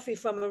drink coffee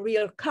from a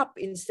real cup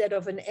instead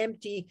of an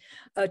empty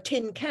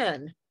tin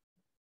can.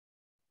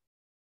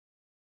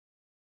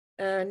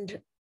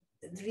 And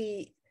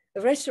the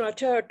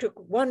restaurateur took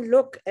one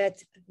look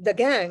at the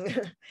gang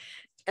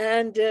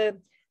and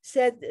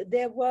said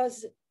there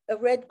was a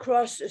Red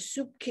Cross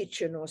soup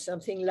kitchen or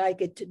something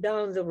like it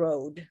down the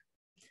road.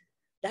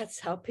 That's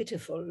how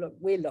pitiful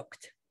we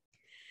looked.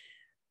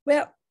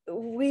 Well,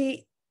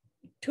 we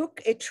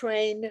took a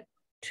train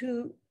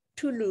to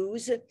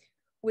Toulouse,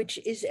 which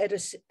is at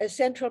a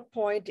central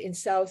point in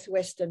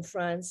southwestern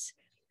France,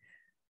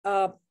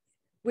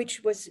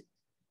 which was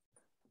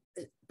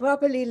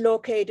properly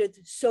located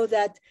so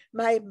that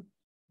my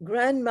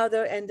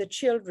grandmother and the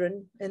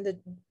children and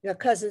the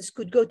cousins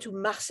could go to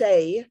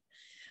Marseille,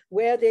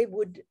 where they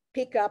would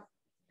pick up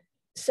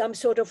some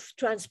sort of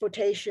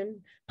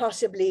transportation,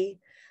 possibly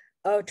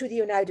to the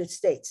United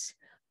States.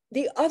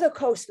 The other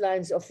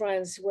coastlines of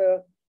France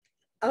were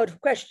out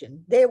of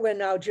question. They were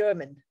now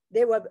German.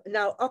 They were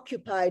now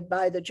occupied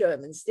by the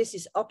Germans. This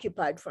is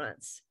occupied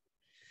France.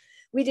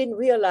 We didn't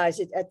realize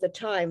it at the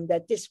time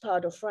that this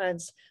part of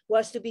France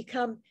was to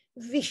become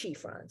Vichy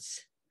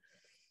France.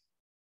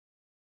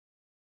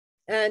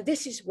 And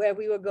this is where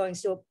we were going.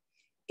 So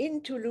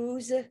in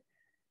Toulouse,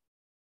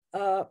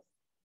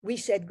 we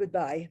said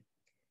goodbye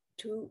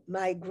to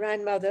my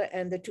grandmother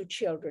and the 2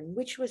 children,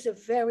 which was a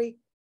very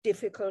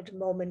difficult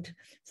moment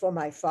for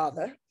my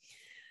father,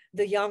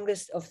 the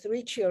youngest of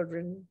 3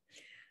 children,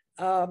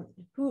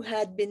 who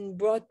had been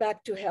brought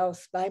back to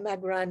health by my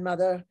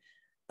grandmother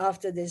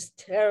after this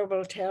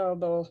terrible,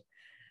 terrible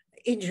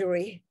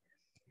injury,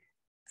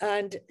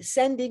 and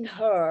sending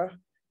her,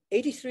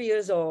 83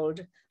 years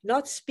old,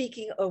 not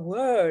speaking a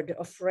word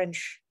of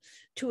French,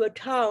 to a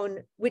town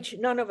which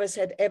none of us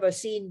had ever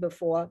seen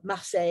before,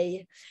 Marseille.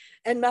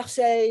 And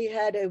Marseille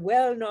had a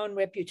well-known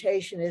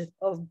reputation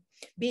of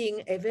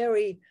being a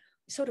very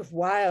sort of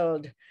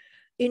wild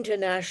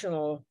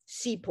international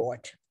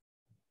seaport.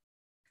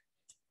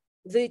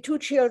 The 2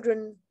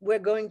 children were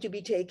going to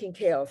be taking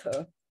care of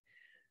her,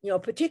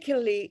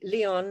 particularly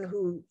Leon,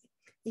 who,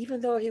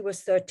 even though he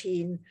was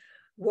 13,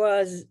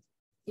 was,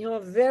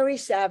 very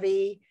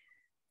savvy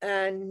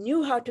and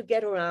knew how to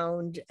get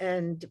around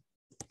and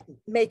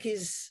make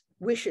his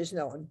wishes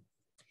known.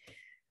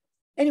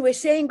 Anyway,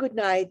 saying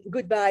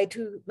goodbye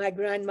to my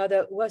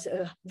grandmother was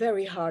a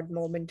very hard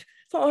moment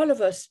for all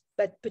of us,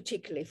 but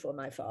particularly for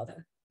my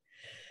father.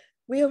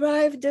 We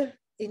arrived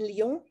in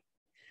Lyon,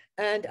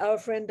 and our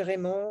friend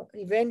Raymond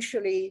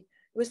eventually,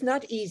 was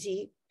not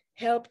easy,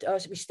 helped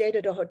us. We stayed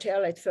at a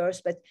hotel at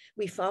first, but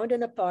we found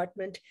an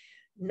apartment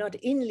not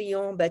in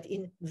Lyon, but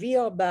in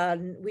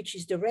Villeurbanne, which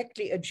is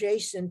directly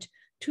adjacent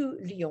to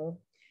Lyon,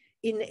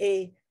 in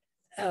a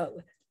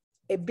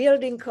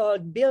building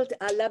called Built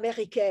à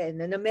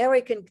l'Américaine, an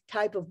American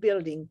type of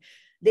building.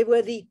 They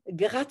were the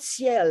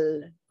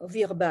gratte-ciel of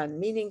Villeurbanne,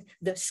 meaning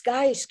the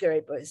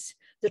skyscrapers,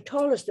 the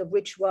tallest of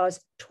which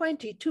was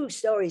 22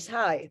 stories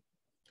high.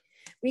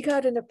 We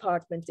got an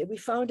apartment, we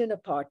found an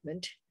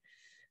apartment.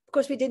 Of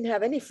course, we didn't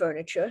have any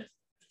furniture,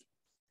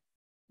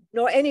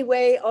 nor any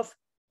way of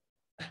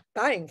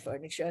buying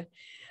furniture.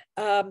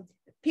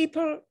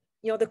 People,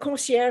 the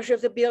concierge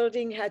of the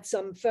building had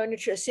some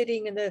furniture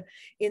sitting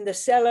in the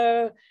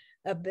cellar,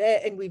 a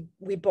bed, and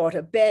we bought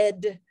a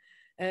bed,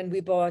 and we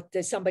bought,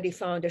 somebody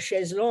found a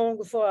chaise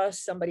longue for us,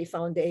 somebody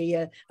found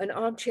an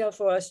armchair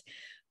for us.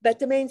 But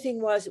the main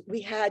thing was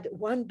we had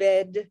one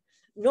bed,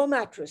 no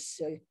mattress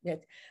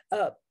yet,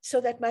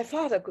 so that my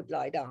father could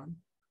lie down.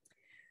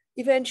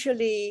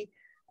 Eventually,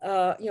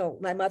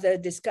 my mother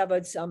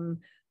discovered some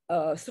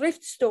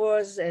thrift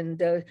stores,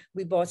 and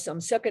we bought some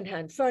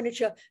secondhand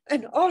furniture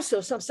and also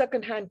some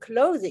secondhand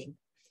clothing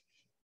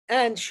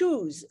and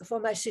shoes for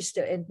my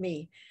sister and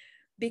me,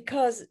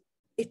 because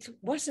it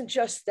wasn't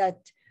just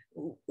that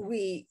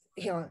we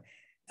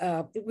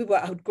were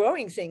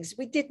outgrowing things.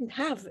 We didn't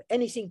have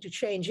anything to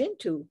change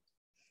into.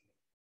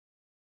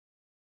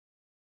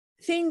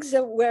 Things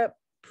that were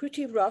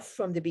pretty rough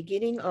from the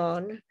beginning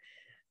on.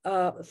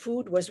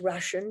 Food was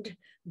rationed,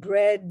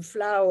 bread,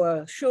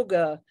 flour,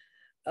 sugar,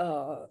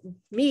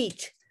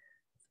 meat.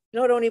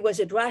 Not only was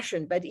it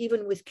rationed, but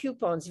even with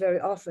coupons, very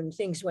often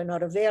things were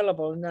not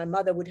available. And my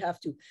mother would have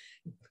to,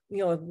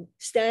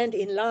 stand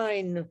in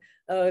line,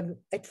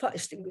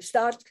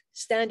 start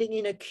standing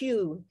in a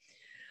queue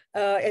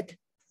at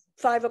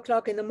 5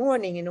 o'clock in the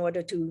morning in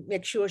order to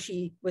make sure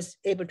she was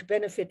able to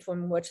benefit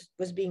from what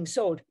was being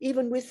sold,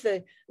 even with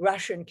the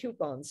ration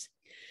coupons.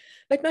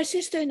 But my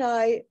sister and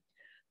I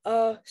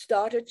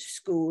started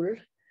school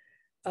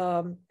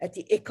at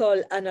the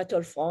École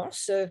Anatole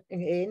France,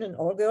 in an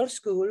all-girls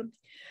school.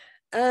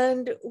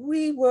 And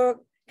we were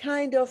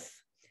kind of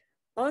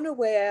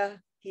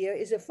unaware. Here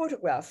is a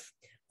photograph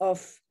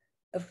of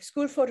a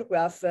school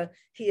photograph.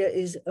 Here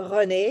is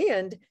Renée,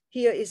 and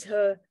here is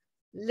her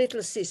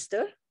little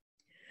sister.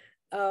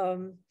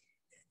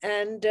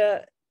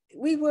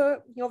 We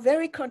were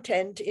very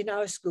content in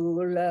our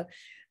school,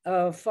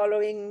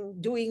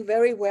 doing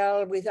very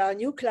well with our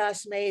new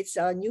classmates,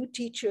 our new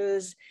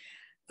teachers.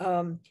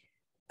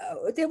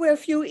 There were a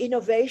few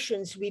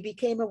innovations we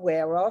became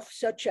aware of,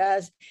 such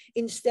as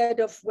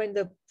instead of, when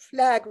the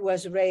flag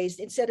was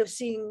raised, instead of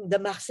singing the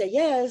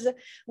Marseillaise,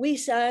 we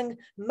sang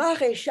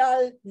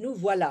Maréchal, nous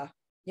voilà,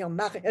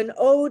 an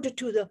ode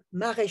to the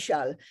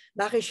Maréchal.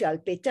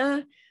 Maréchal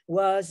Pétain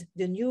was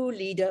the new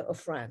leader of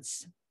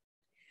France.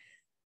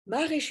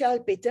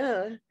 Maréchal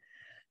Pétain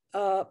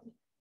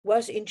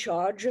was in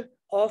charge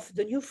of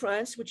the new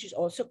France, which is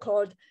also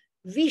called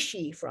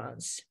Vichy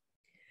France.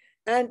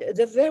 And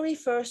the very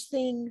first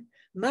thing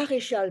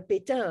Maréchal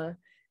Pétain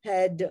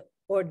had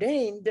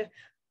ordained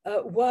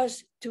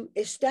was to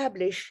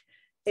establish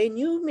a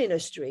new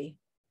ministry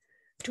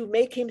to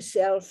make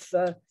himself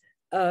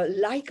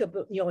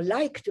likable,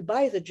 liked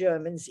by the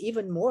Germans,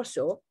 even more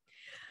so.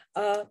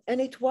 And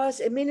it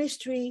was a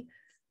ministry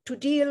to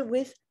deal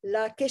with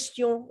la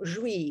question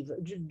juive,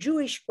 the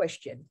Jewish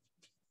question.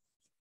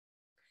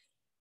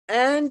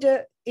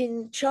 And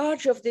in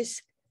charge of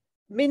this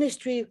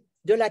ministry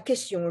de la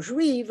question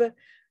juive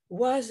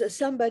was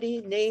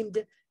somebody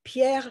named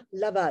Pierre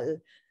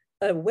Laval,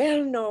 a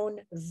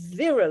well-known,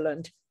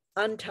 virulent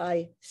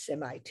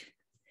anti-Semite.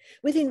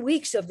 Within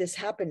weeks of this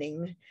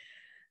happening,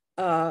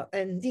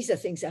 and these are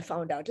things I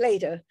found out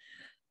later,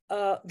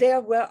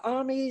 there were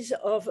armies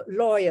of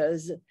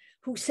lawyers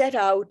who set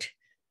out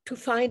to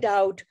find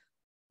out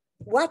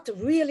what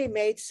really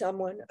made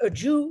someone a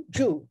Jew.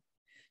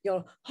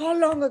 How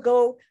long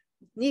ago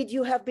need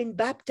you have been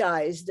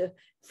baptized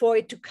for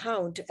it to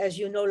count as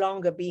you no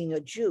longer being a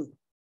Jew?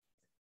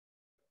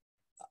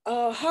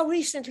 How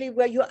recently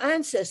were your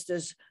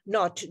ancestors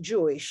not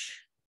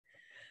Jewish?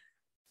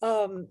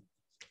 There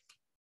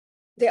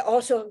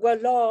also were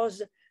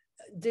laws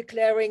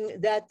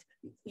declaring that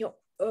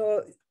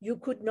you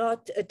could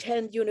not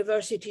attend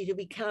university to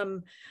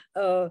become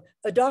a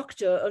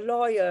doctor, a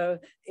lawyer,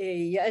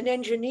 an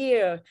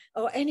engineer,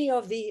 or any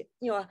of the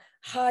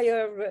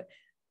higher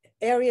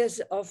areas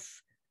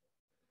of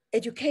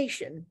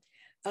education.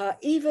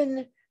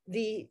 Even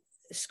the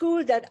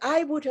school that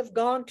I would have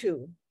gone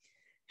to,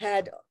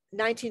 had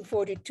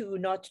 1942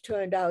 not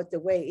turned out the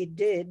way it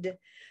did,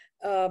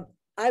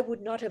 I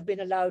would not have been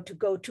allowed to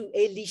go to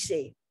a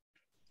lycée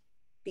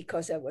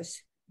because I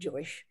was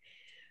Jewish.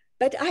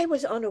 But I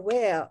was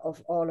unaware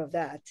of all of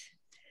that.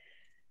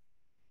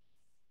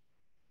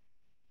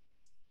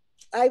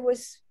 I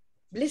was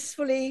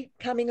blissfully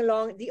coming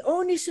along. The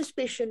only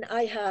suspicion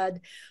I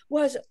had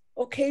was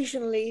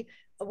occasionally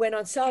when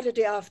on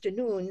Saturday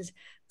afternoons,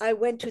 I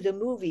went to the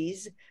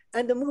movies,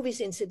 and the movies,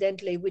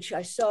 incidentally, which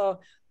I saw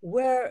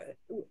were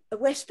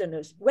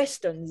westerns.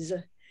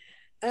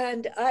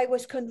 And I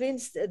was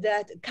convinced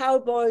that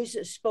cowboys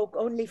spoke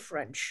only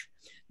French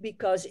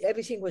because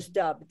everything was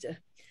dubbed.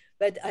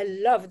 But I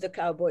loved the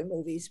cowboy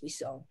movies we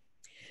saw.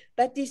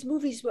 But these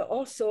movies were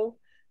also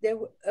they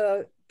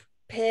were,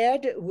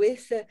 paired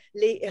with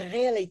les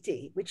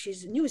réalités, which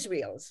is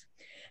newsreels.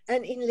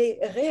 And in les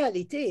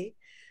réalités,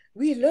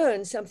 we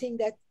learned something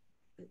that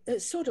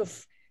sort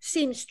of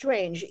seemed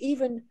strange,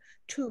 even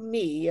to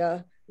me,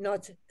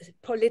 not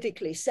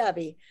politically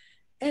savvy.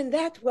 And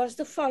that was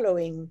the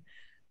following.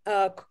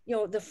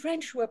 The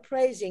French were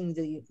praising,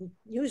 the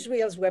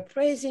newsreels were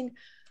praising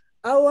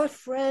our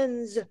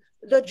friends,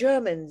 the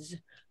Germans,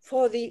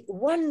 for the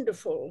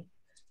wonderful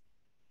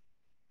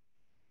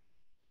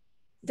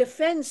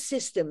defense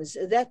systems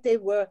that they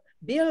were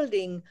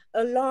building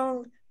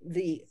along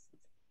the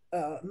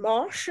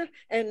marsh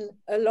and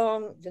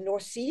along the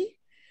North Sea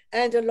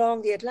and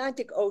along the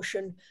Atlantic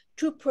Ocean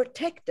to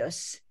protect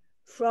us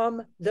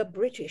from the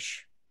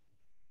British.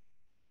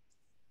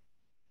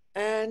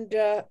 And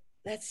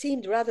that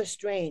seemed rather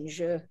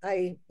strange.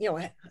 I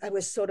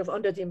was sort of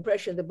under the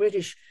impression the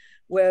British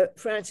were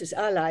France's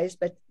allies,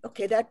 but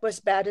okay, that was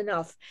bad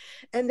enough.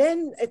 And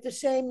then at the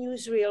same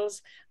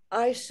newsreels,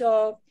 I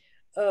saw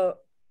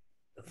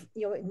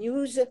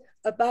news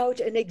about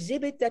an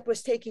exhibit that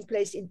was taking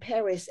place in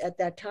Paris at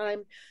that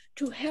time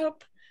to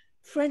help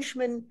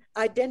Frenchmen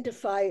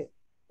identify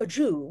a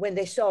Jew when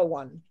they saw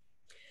one.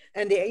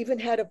 And they even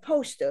had a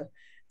poster.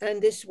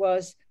 And this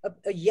was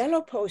a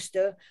yellow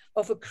poster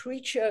of a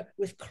creature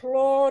with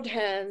clawed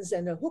hands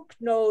and a hooked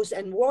nose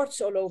and warts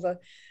all over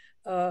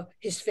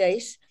his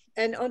face.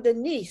 And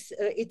underneath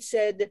it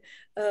said,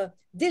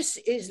 this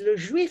is le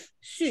juif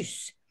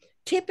sus,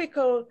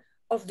 typical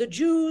of the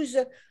Jews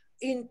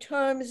in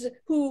terms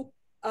who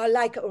are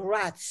like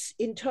rats,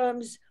 in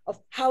terms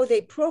of how they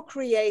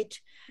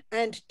procreate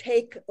and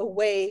take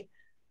away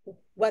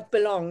what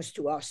belongs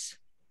to us.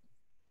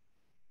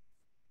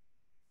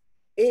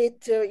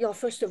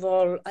 First of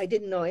all, I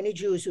didn't know any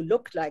Jews who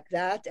looked like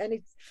that.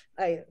 And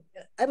I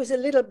was a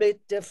little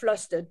bit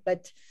flustered,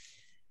 but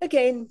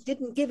again,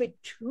 didn't give it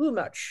too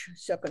much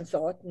second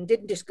thought and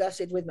didn't discuss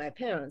it with my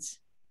parents.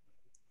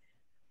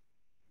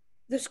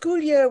 The school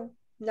year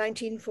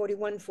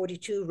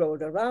 1941-42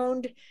 rolled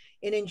around,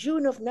 and in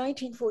June of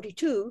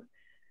 1942,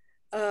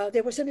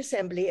 there was an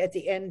assembly at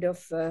the end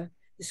of the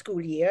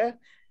school year,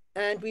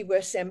 and we were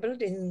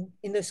assembled in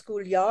the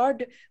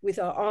schoolyard with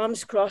our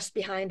arms crossed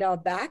behind our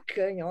back,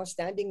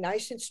 standing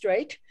nice and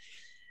straight.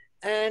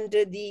 And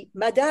the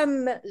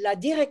Madame la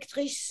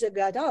Directrice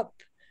got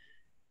up,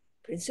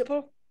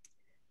 principal,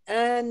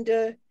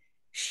 and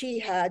she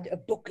had a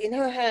book in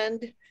her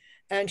hand,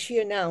 and she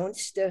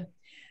announced,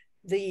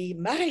 the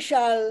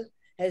Maréchal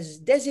has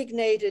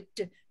designated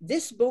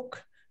this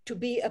book to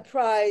be a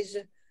prize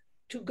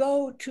to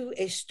go to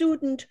a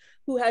student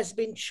who has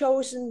been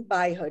chosen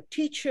by her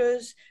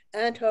teachers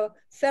and her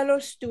fellow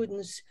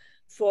students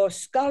for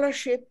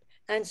scholarship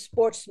and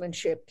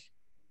sportsmanship.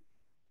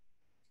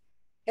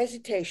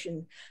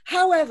 Hesitation.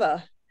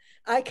 However,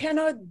 I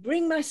cannot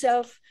bring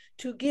myself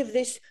to give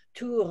this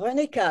to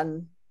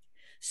Renée,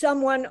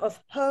 someone of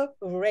her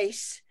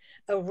race,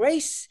 a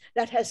race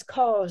that has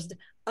caused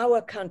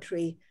our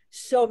country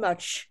so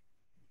much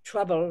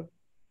trouble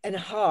and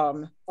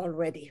harm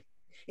already.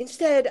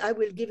 Instead, I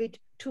will give it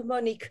to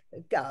Monique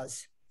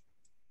Gurs.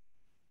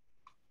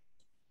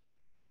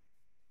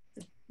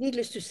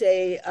 Needless to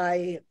say,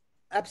 I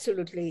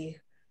absolutely,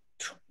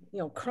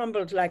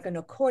 crumbled like an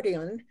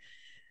accordion,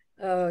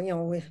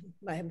 with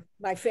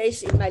my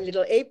face in my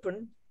little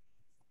apron.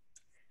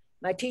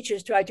 My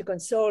teachers tried to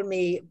console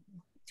me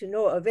to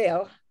no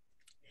avail.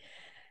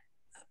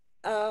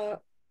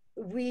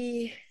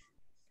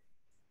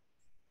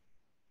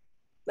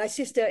 My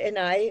sister and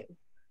I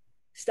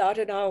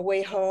started our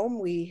way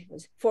home.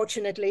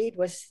 Fortunately,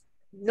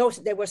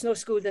 there was no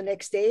school the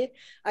next day.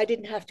 I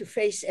didn't have to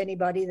face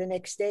anybody the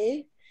next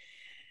day.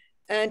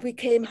 And we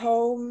came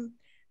home.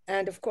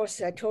 And of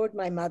course, I told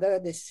my mother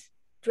this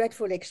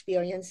dreadful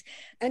experience.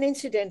 And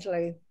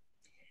incidentally,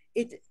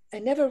 I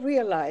never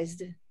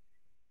realized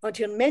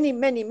until many,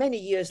 many, many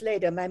years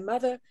later, my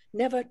mother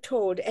never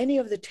told any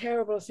of the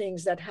terrible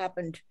things that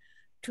happened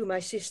to my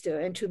sister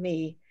and to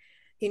me,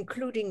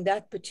 including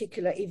that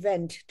particular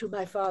event to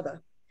my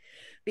father.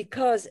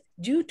 Because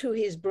due to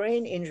his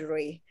brain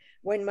injury,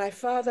 when my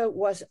father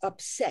was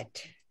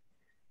upset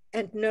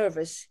and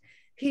nervous,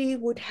 he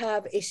would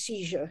have a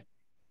seizure,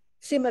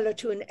 similar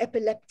to an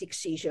epileptic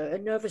seizure, a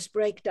nervous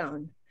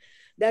breakdown.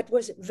 That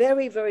was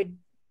very, very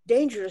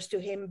dangerous to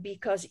him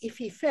because if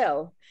he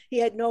fell, he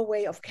had no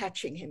way of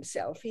catching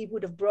himself. He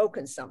would have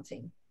broken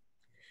something.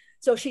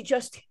 So she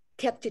just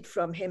kept it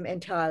from him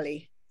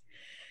entirely.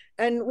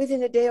 And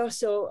within a day or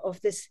so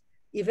of this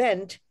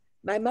event,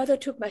 my mother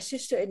took my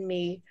sister and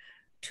me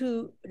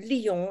to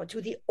Lyon, to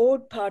the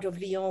old part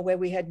of Lyon where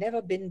we had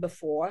never been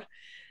before.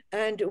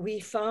 And we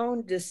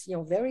found this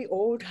very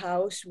old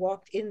house,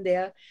 walked in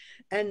there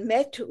and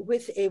met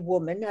with a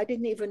woman. I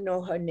didn't even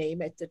know her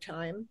name at the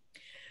time.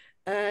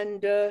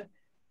 And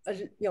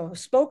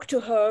spoke to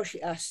her.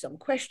 She asked some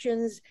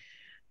questions.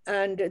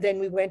 And then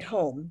we went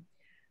home.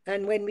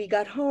 And when we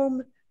got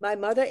home, my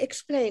mother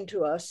explained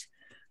to us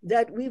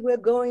that we were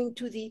going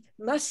to the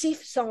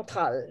Massif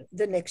Central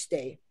the next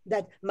day,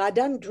 that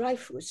Madame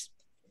Dreyfus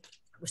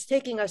was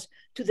taking us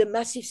to the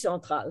Massif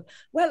Central.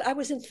 Well, I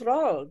was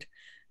enthralled.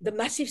 The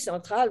Massif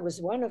Central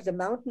was one of the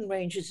mountain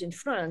ranges in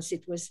France.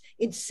 It was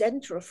in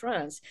central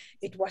France.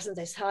 It wasn't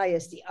as high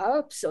as the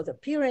Alps or the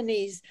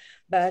Pyrenees,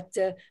 but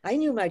I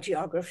knew my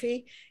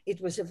geography.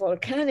 It was a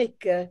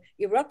volcanic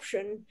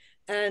eruption.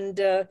 And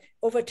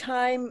over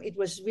time, it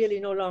was really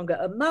no longer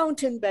a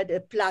mountain, but a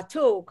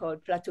plateau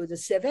called Plateau de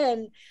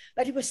Cévennes.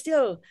 But it was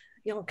still,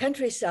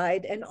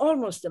 countryside and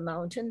almost a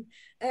mountain.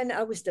 And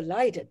I was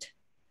delighted.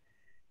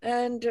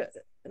 And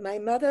my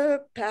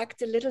mother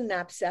packed a little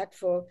knapsack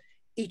for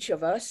each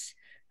of us,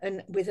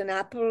 and with an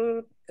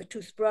apple, a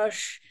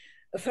toothbrush,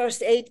 a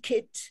first aid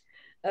kit,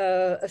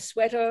 a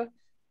sweater,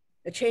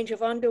 a change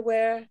of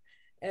underwear,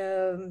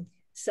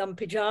 some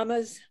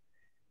pajamas.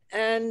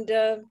 And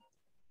the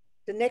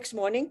next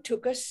morning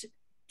took us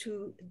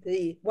to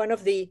one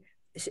of the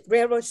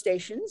railroad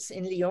stations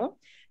in Lyon,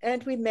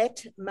 and we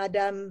met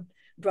Madame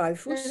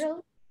Dreyfus.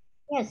 Hello?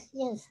 Yes,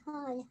 yes.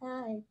 Hi.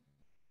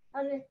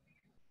 I'm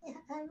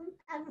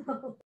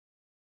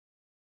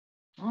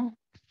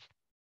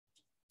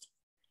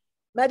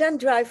Madame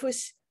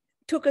Dreyfus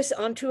took us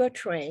onto a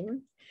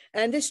train,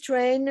 and this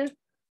train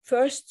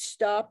first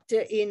stopped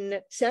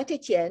in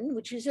Saint-Étienne,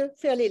 which is a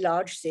fairly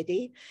large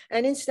city.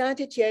 And in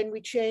Saint-Étienne,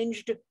 we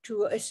changed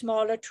to a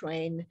smaller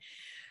train.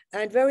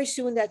 And very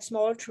soon that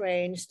small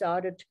train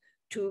started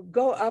to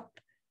go up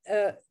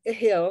a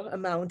hill, a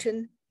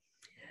mountain.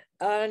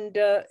 And,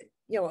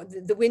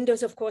 the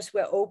windows, of course,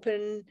 were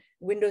open,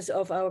 windows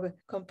of our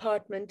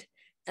compartment.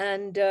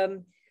 And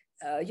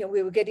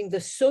we were getting the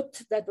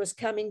soot that was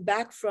coming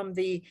back from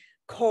the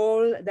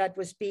coal that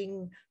was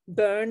being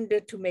burned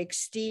to make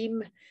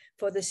steam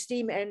for the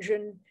steam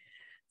engine.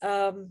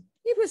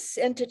 It was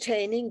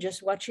entertaining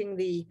just watching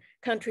the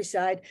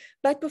countryside.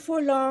 But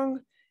before long,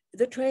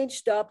 the train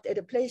stopped at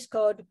a place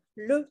called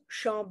Le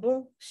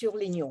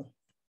Chambon-Sur-Lignon.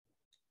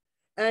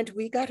 And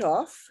we got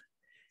off.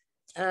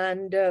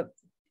 And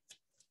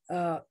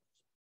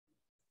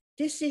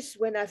this is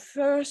when I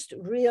first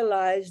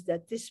realized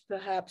that this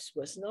perhaps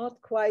was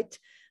not quite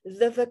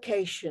the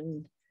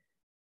vacation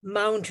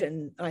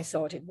mountain I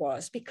thought it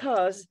was,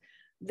 because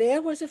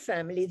there was a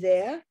family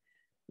there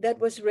that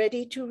was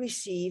ready to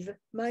receive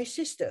my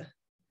sister.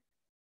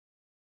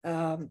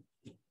 And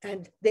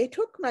they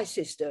took my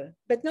sister,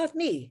 but not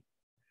me.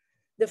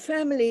 The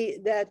family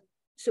that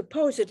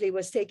supposedly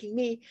was taking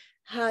me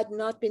had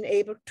not been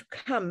able to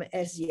come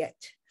as yet.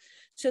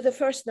 So the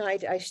first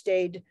night I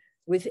stayed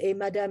with a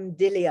Madame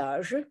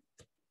Deliage.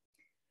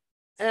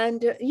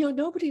 And,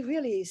 nobody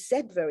really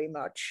said very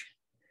much.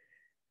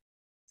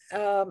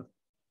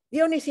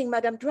 The only thing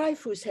Madame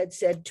Dreyfus had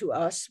said to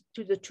us,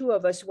 to the two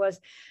of us, was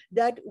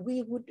that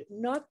we would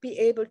not be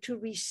able to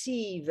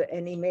receive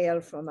any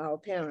mail from our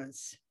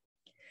parents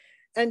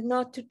and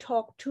not to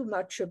talk too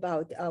much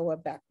about our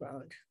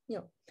background.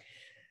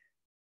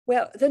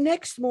 Well, the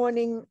next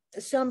morning,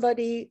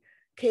 somebody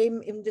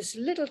came in this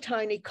little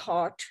tiny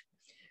cart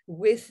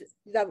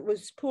that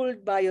was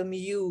pulled by a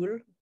mule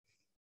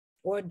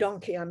or a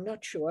donkey, I'm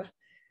not sure,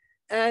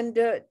 and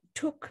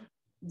took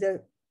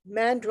the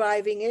man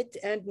driving it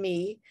and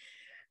me.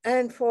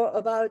 And for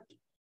about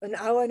an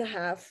hour and a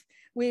half,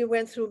 we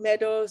went through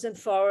meadows and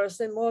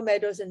forests and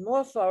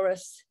more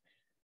forests,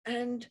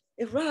 and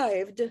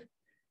arrived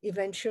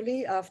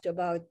eventually, after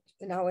about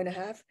an hour and a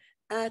half,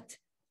 at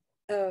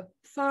a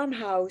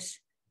farmhouse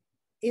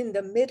in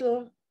the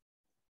middle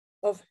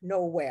of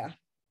nowhere.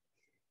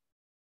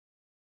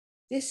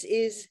 This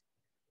is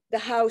the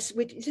house,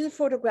 which is a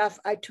photograph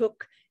I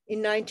took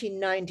in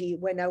 1990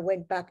 when I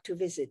went back to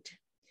visit.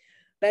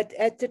 But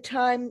at the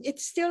time, it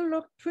still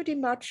looked pretty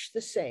much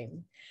the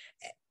same.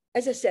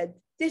 As I said,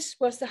 this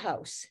was the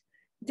house.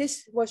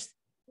 This was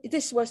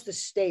the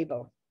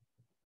stable.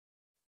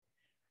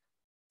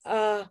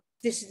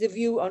 This is the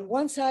view on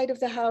one side of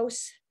the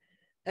house,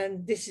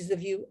 and this is the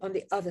view on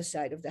the other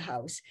side of the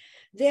house.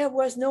 There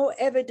was no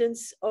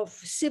evidence of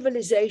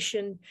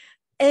civilization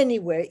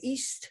anywhere,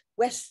 east,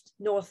 west,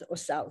 north, or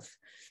south.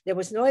 There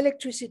was no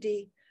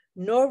electricity,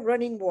 no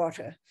running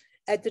water.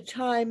 At the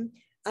time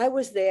I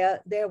was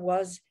there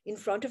was in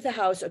front of the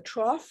house a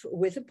trough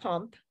with a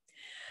pump,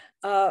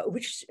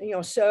 which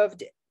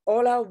served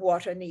all our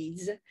water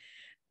needs.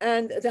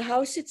 And the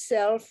house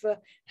itself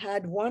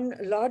had one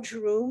large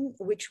room,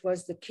 which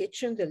was the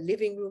kitchen, the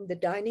living room, the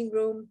dining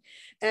room.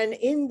 And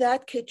in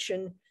that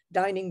kitchen,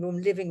 dining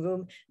room, living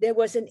room, there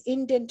was an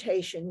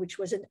indentation, which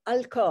was an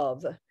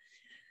alcove.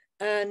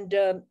 And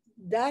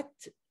that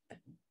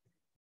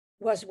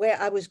was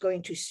where I was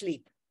going to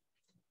sleep.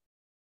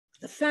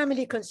 The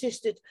family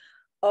consisted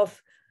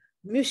of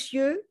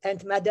Monsieur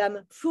and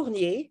Madame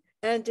Fournier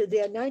and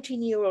their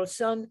 19-year-old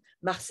son,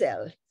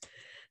 Marcel.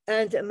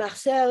 And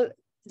Marcel,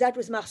 that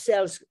was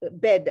Marcel's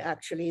bed,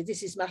 actually.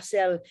 This is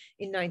Marcel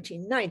in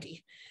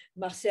 1990.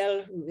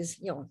 Marcel, who is,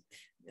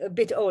 a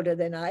bit older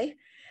than I.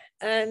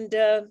 And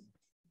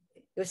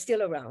he was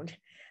still around.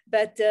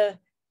 But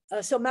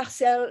so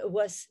Marcel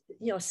was,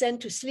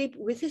 sent to sleep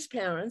with his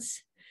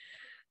parents,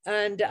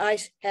 and I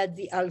had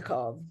the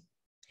alcove.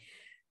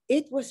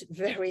 It was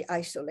very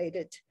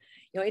isolated.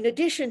 In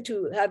addition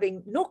to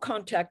having no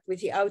contact with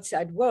the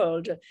outside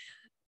world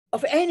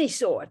of any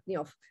sort,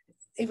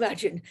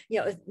 imagine,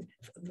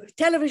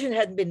 television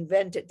hadn't been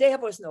invented. There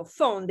was no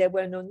phone, there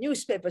were no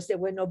newspapers, there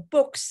were no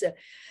books,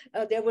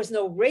 there was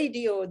no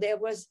radio, there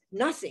was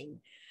nothing.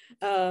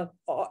 The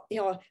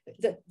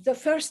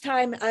first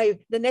time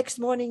the next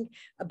morning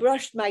I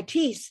brushed my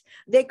teeth,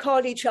 they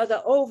called each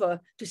other over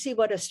to see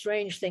what a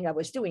strange thing I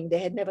was doing. They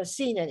had never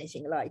seen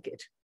anything like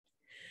it.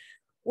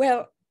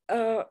 Well,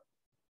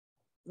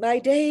 my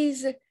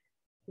days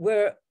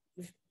were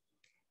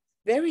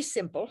very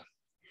simple.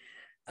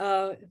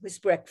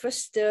 With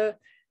breakfast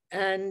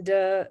and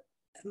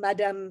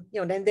Madame,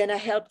 and then I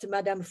helped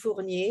Madame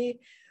Fournier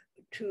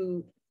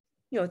to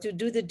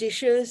do the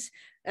dishes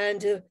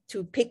and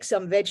to pick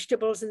some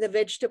vegetables in the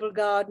vegetable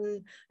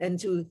garden and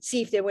to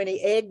see if there were any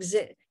eggs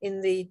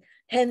in the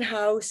hen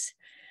house.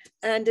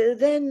 And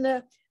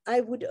then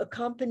I would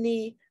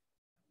accompany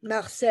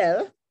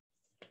Marcel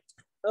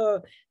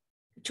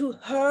to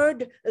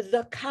herd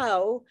the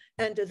cow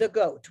and the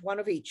goat, one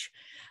of each,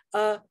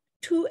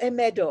 to a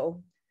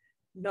meadow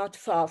not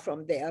far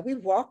from there. We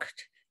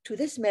walked to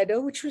this meadow,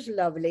 which was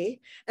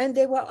lovely, and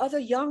there were other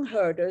young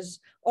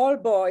herders, all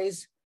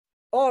boys,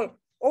 all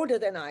older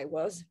than I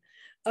was,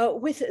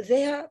 with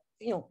their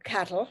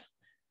cattle.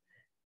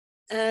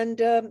 And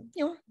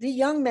the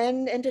young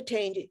men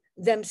entertained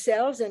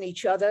themselves and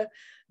each other,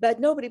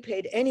 but nobody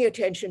paid any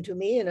attention to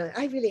me, and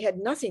I really had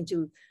nothing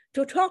to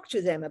talk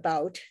to them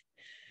about.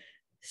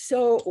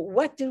 So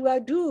what do I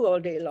do all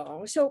day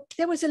long? So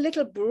there was a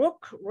little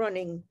brook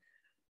running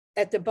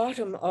at the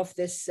bottom of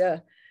this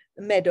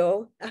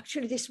meadow.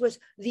 Actually, this was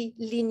the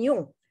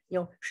Lignon,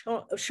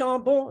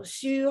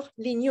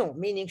 Chambon-Sur-Lignon,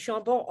 meaning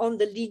Chambon on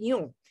the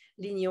Lignon.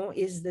 Lignon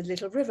is the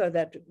little river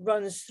that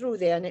runs through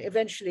there and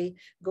eventually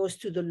goes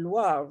to the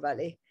Loire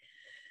Valley.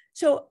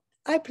 So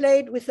I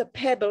played with the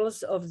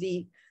pebbles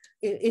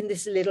in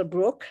this little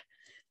brook.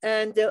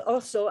 And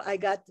also I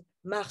got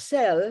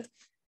Marcel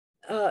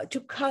to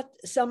cut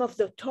some of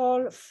the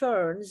tall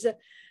ferns,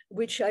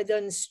 which I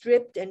then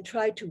stripped and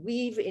tried to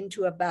weave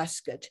into a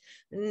basket.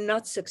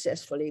 Not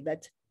successfully,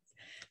 but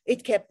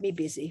it kept me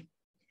busy.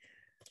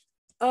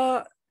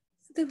 The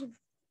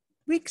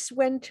weeks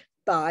went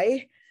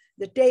by,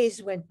 the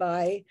days went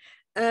by,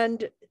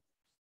 and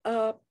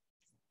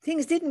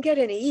things didn't get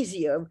any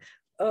easier.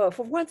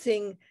 For one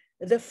thing,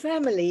 the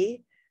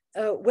family,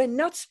 when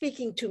not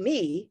speaking to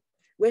me,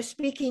 were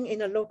speaking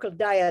in a local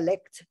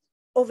dialect,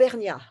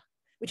 Auvergnat,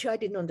 which I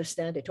didn't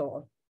understand at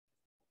all.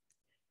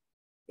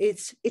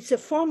 It's a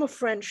form of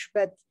French,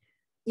 but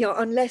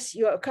unless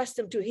you're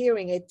accustomed to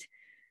hearing it,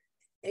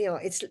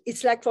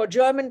 it's like for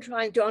German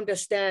trying to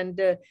understand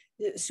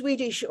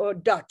Swedish or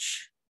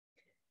Dutch.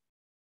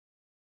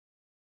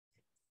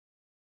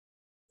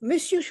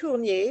 Monsieur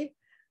Fournier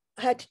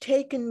had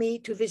taken me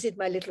to visit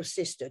my little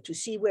sister to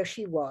see where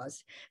she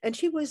was, and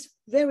she was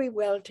very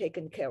well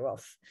taken care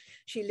of.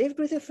 She lived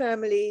with a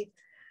family,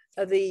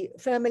 the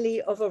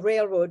family of a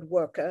railroad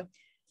worker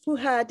who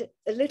had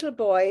a little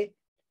boy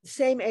the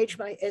same age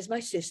as my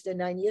sister,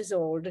 9 years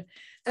old,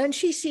 and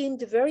she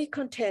seemed very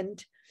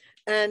content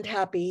and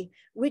happy,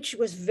 which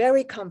was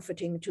very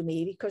comforting to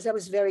me because I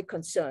was very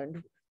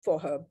concerned for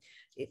her.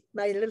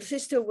 My little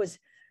sister was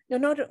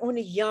not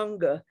only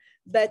younger,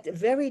 but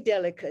very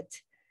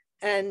delicate,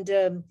 and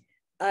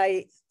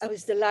I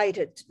was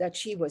delighted that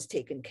she was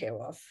taken care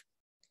of.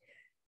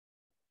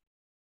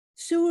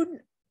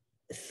 Soon,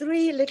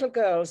 3 little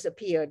girls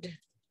appeared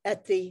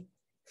at the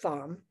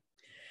farm.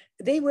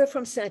 They were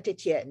from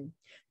Saint-Étienne,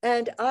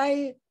 and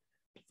I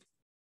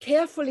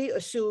carefully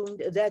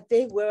assumed that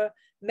they were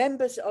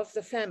members of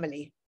the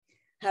family,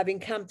 having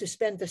come to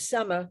spend the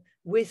summer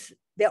with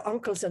their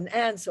uncles and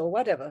aunts or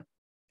whatever.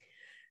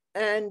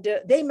 And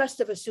they must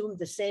have assumed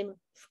the same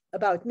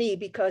about me,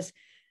 because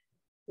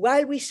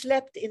while we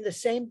slept in the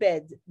same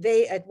bed,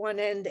 they at one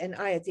end and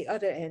I at the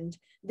other end,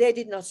 they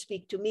did not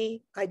speak to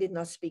me, I did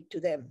not speak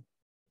to them.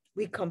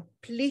 We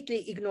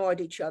completely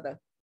ignored each other.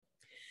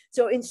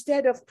 So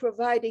instead of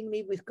providing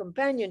me with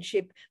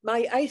companionship,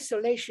 my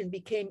isolation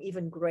became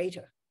even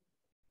greater.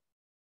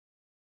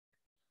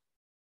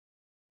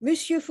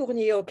 Monsieur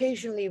Fournier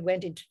occasionally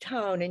went into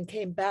town and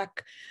came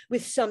back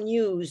with some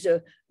news.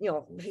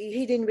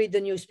 He didn't read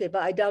the newspaper.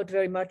 I doubt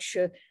very much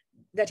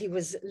that he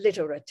was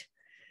literate.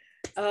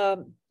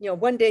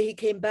 One day he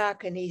came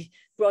back and he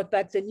brought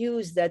back the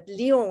news that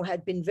Lyon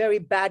had been very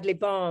badly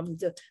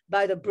bombed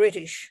by the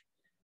British.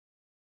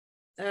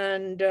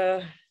 And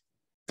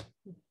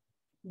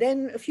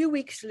then a few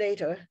weeks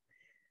later,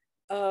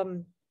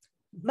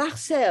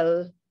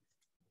 Marcel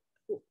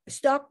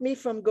stopped me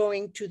from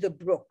going to the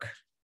brook.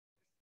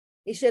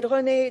 He said,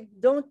 Renée,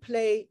 don't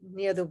play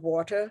near the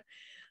water.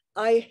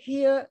 I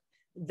hear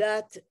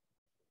that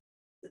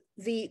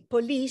the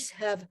police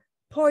have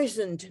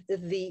poisoned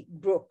the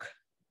brook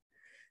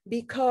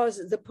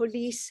because the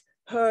police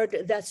heard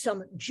that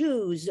some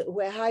Jews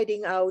were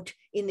hiding out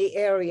in the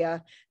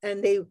area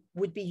and they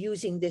would be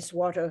using this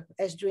water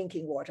as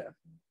drinking water.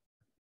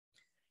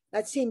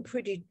 That seemed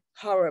pretty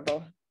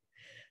horrible.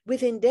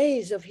 Within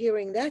days of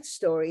hearing that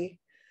story,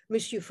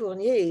 Monsieur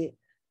Fournier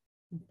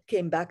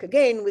came back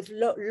again with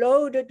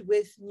loaded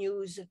with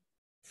news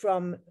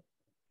from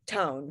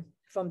town,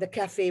 from the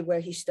cafe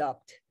where he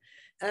stopped.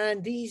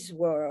 And these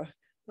were,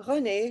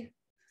 Renée,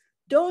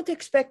 don't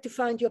expect to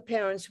find your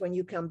parents when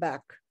you come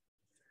back.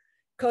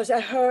 Because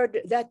I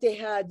heard that they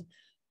had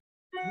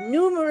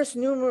numerous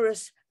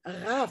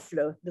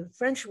rafles, the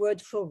French word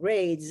for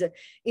raids,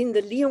 in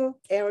the Lyon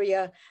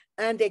area,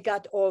 and they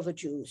got all the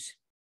Jews.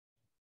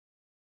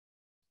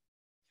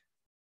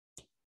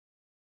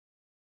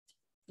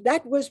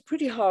 That was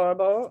pretty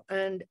horrible,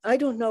 and I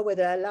don't know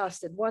whether I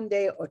lasted 1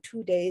 day or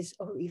 2 days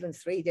or even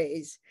 3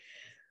 days.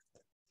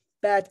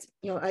 But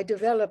I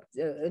developed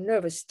a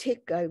nervous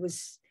tic. I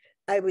was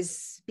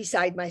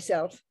beside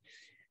myself.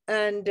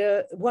 And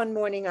one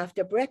morning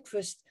after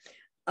breakfast,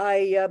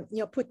 I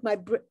put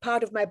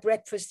part of my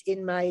breakfast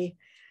in my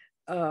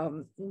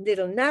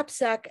little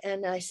knapsack,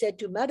 and I said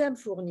to Madame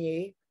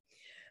Fournier,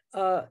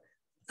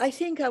 I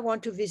think I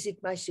want to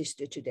visit my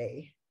sister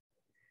today.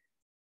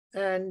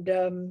 And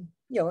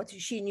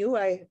she knew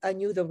I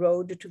knew the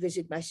road to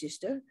visit my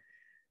sister.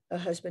 Her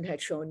husband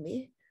had shown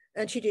me,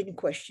 and she didn't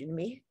question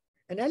me,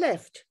 and I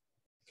left.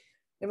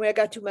 And when I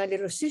got to my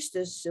little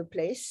sister's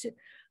place,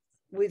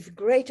 with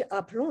great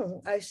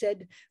aplomb, I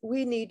said,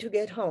 we need to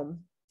get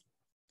home.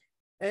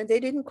 And they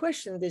didn't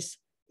question this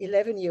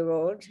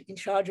 11-year-old in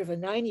charge of a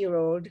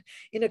 9-year-old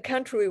in a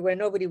country where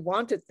nobody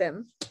wanted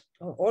them,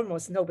 or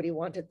almost nobody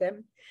wanted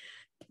them,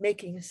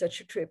 making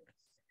such a trip.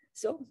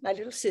 So my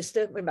little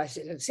sister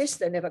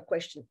never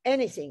questioned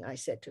anything I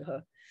said to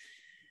her.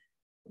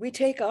 We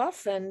take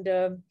off, and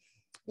the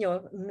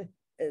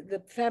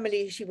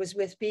family she was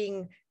with,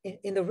 being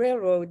in the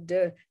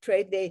railroad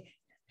trade, they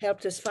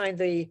helped us find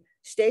the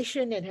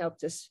station and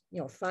helped us,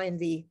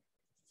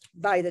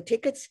 buy the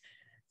tickets.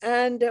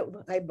 And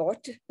I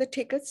bought the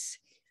tickets.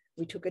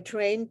 We took a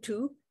train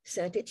to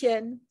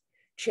Saint-Étienne,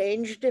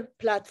 changed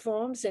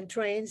platforms and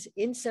trains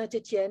in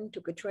Saint-Étienne,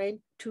 took a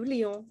train to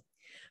Lyon,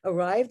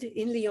 arrived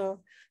in Lyon,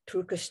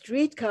 took a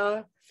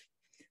streetcar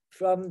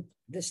from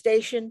the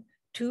station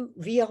to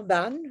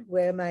Villeurbanne,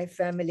 where my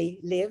family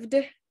lived,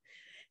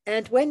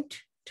 and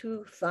went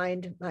to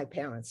find my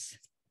parents.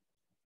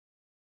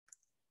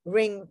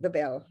 Ring the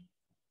bell.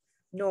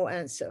 No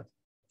answer.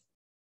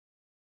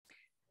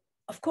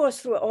 Of course,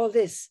 through all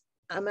this,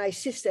 my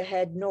sister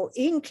had no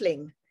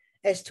inkling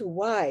as to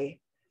why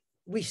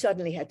we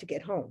suddenly had to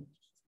get home.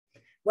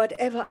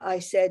 Whatever I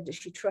said,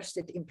 she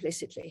trusted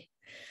implicitly.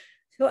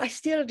 So I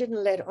still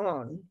didn't let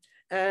on.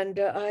 And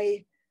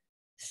I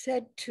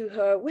said to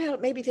her, well,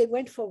 maybe they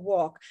went for a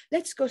walk.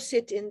 Let's go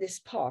sit in this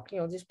park,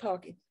 this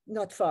park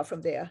not far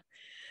from there.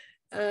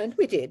 And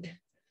we did.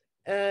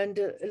 And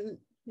a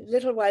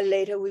little while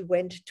later, we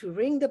went to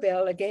ring the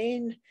bell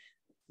again.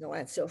 No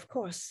answer, of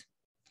course.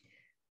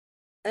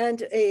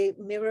 And a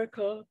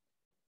miracle,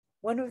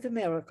 one of the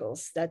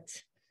miracles that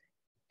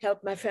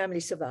helped my family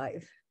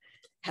survive,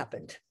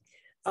 happened.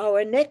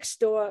 Our next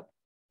door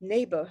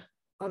neighbor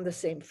on the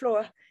same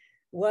floor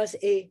was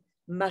a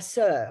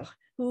masseur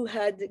who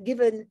had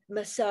given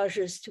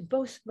massages to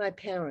both my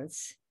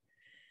parents.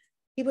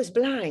 He was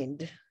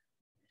blind.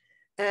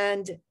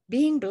 And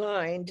being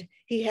blind,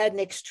 he had an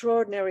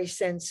extraordinary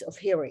sense of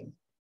hearing.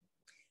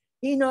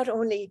 He not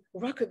only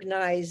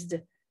recognized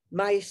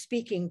my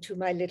speaking to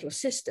my little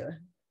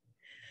sister,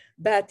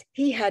 but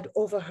he had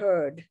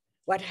overheard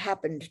what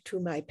happened to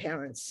my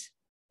parents.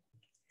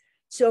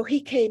 So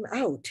he came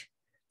out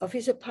of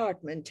his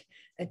apartment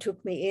and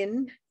took me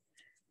in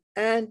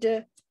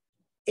and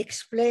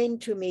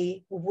explained to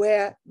me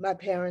where my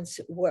parents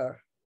were.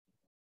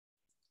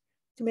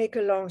 To make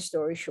a long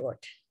story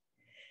short,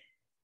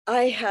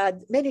 I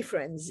had many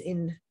friends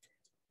in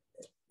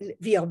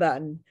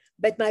Villeurbanne,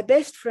 but my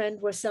best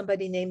friend was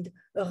somebody named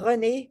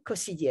Renée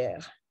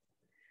Silver.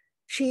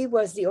 She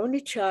was the only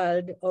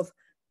child of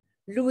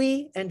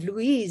Louis and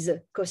Louise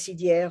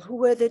Silver, who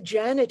were the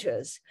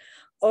janitors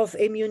of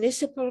a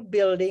municipal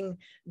building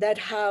that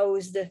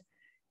housed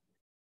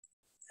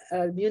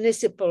a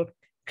municipal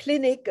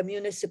clinic, a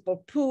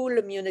municipal pool,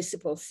 a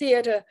municipal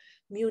theater,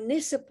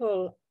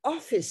 municipal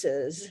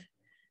offices,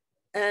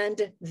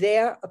 and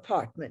their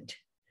apartment.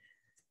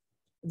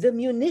 The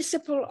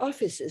municipal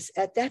offices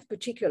at that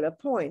particular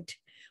point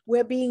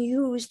were being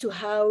used to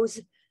house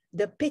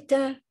the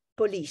Pétain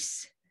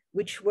police,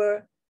 which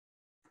were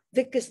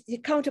the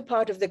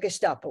counterpart of the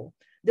Gestapo,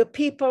 the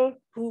people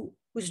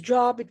whose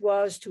job it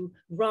was to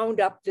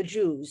round up the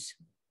Jews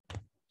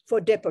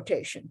for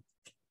deportation.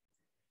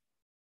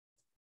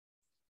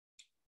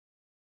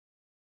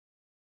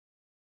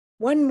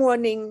 One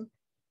morning,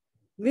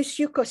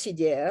 Monsieur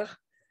Cossidier,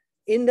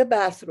 in the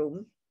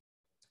bathroom,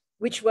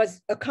 which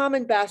was a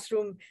common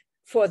bathroom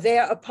for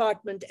their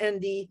apartment and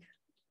the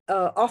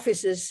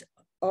offices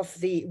of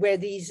where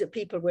these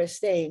people were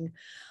staying,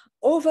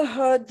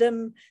 overheard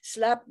them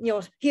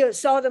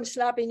saw them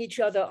slapping each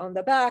other on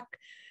the back,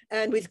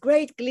 and with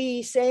great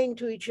glee saying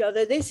to each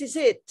other, "This is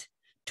it.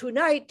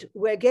 Tonight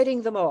we're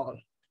getting them all."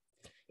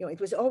 It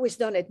was always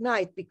done at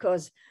night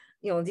because,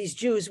 these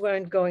Jews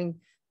weren't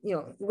going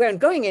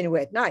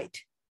anywhere at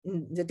night.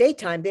 In the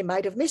daytime, they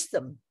might have missed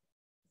them.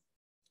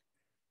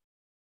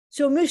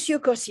 So Monsieur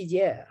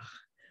Cossidière,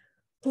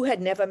 who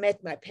had never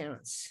met my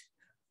parents,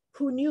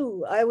 who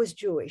knew I was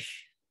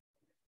Jewish,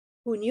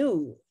 who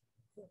knew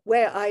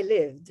where I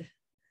lived,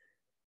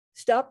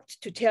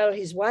 stopped to tell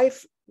his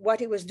wife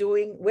what he was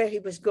doing, where he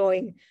was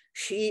going.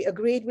 She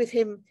agreed with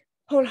him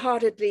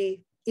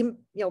wholeheartedly,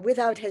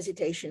 without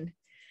hesitation.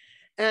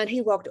 And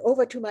he walked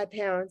over to my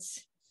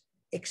parents,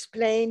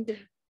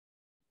 explained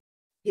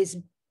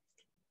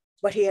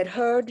what he had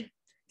heard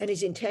and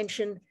his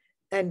intention,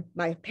 and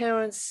my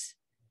parents,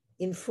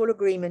 in full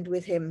agreement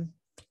with him,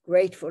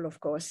 grateful, of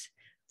course,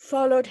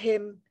 followed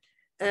him,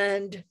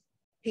 and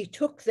he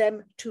took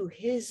them to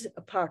his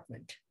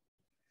apartment,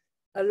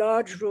 a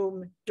large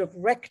room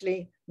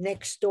directly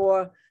next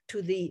door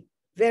to the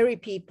very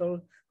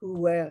people who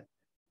were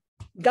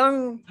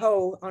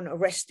gung-ho on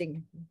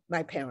arresting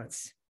my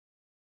parents.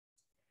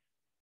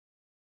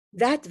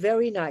 That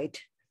very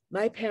night,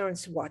 my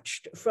parents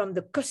watched from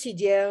the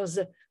Cossidière's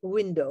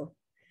window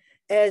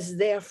as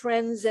their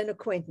friends and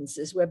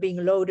acquaintances were being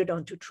loaded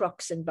onto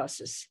trucks and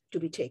buses to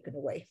be taken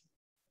away.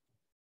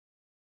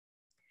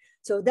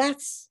 So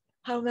that's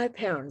how my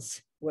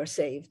parents were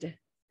saved.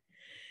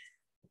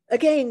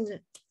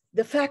 Again,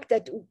 the fact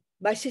that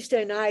my sister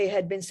and I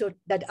had been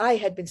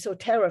so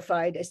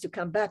terrified as to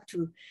come back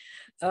to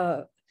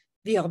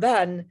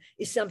Villeurbanne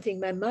is something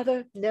my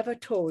mother never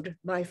told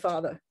my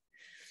father.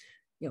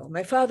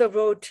 My father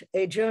wrote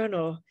a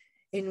journal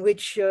in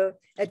which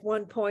at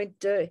one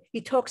point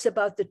he talks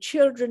about the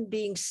children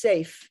being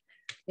safe.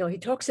 He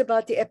talks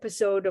about the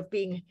episode of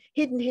being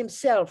hidden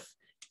himself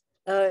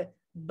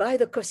by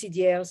the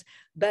Cossidières,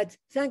 but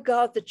thank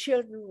God the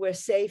children were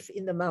safe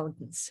in the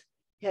mountains.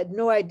 He had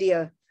no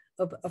idea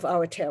of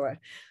our terror.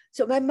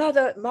 So my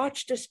mother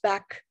marched us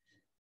back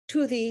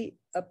to the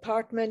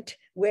apartment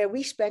where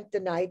we spent the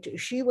night.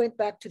 She went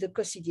back to the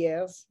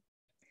Cossidières,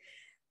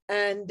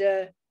 and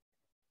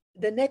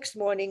the next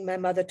morning, my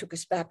mother took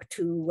us back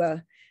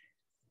to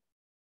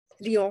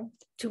Lyon,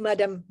 to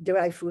Madame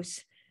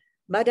Dreyfus.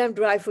 Madame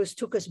Dreyfus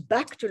took us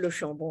back to Le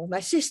Chambon,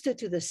 my sister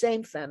to the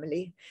same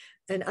family,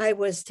 and I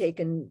was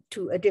taken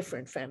to a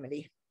different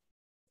family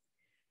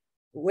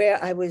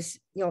where I was,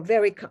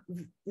 very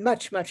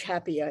much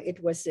happier. It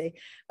was a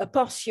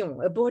pension,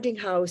 a boarding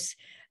house,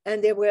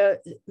 and there were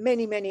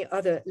many, many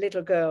other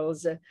little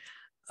girls.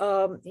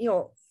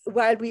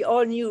 While we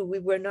all knew we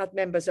were not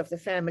members of the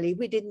family,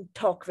 we didn't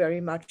talk very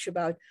much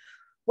about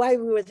why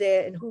we were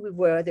there and who we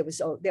were.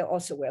 There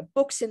also were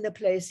books in the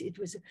place. It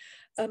was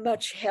a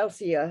much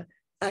healthier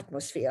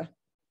atmosphere.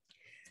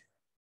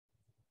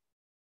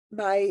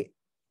 My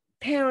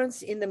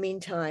parents, in the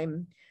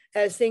meantime,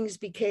 as things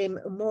became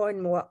more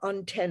and more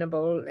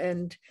untenable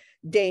and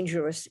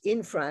dangerous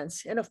in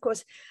France, and of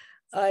course,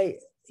 I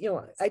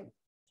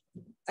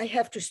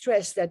have to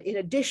stress that in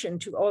addition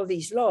to all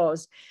these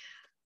laws,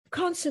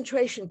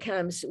 concentration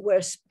camps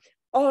were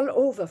all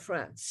over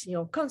France,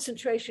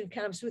 concentration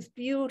camps with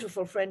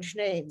beautiful French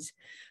names,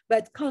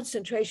 but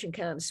concentration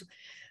camps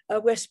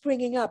were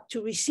springing up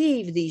to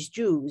receive these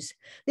Jews.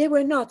 They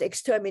were not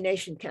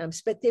extermination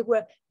camps, but they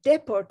were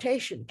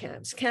deportation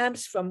camps,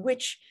 camps from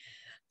which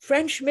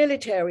French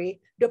military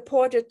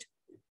deported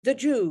the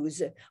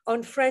Jews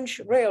on French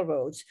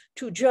railroads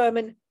to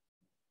German,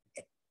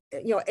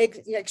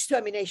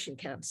 extermination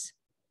camps.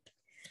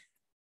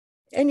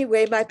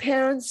 Anyway, my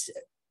parents,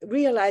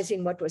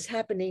 realizing what was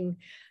happening,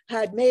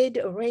 had made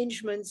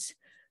arrangements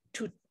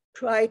to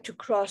try to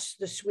cross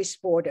the Swiss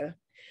border.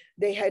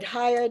 They had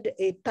hired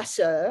a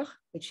passeur,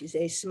 which is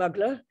a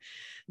smuggler.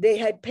 They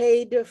had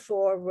paid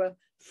for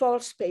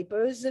false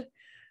papers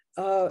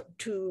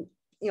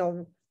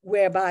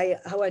whereby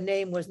our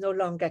name was no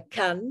longer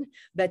Kahn,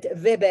 but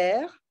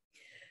Weber.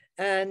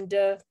 And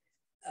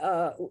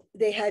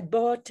they had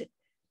bought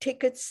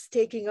tickets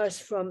taking us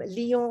from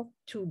Lyon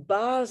to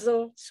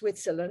Basel,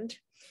 Switzerland,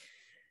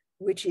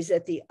 which is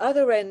at the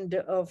other end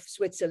of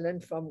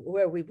Switzerland from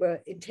where we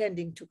were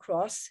intending to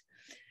cross.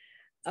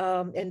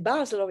 And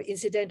Basel,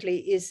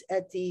 incidentally, is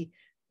at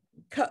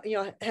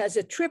has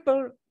a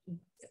triple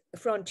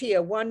frontier,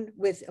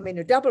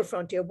 a double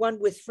frontier, one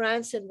with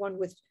France and one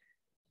with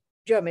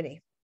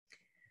Germany.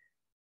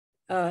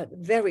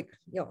 Very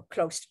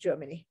close to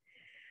Germany.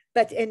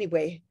 But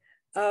anyway,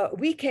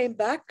 we came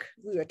back,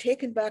 we were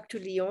taken back to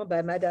Lyon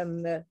by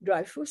Madame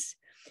Dreyfus,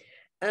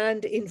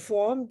 and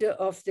informed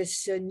of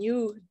this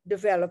new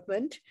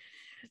development,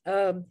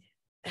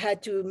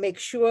 had to make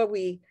sure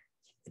we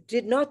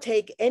did not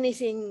take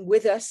anything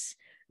with us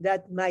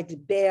that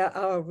might bear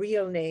our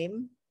real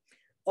name.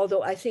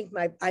 Although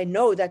I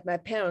know that my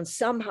parents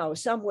somehow,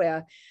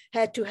 somewhere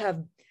had to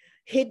have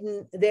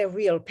hidden their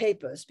real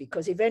papers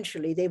because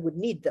eventually they would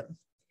need them.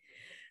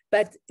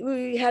 But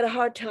we had a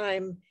hard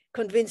time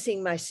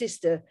convincing my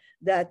sister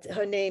that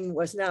her name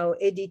was now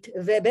Edith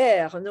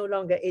Weber, no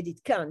longer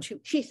Edith Kahn.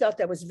 She thought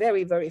that was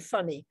very, very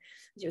funny.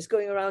 She was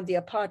going around the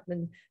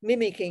apartment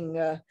mimicking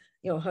her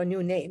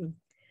new name.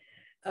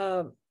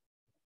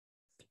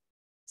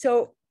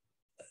 So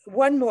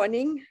one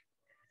morning,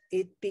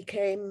 the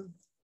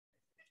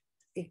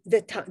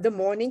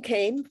morning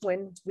came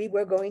when we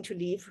were going to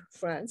leave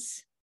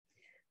France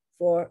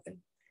for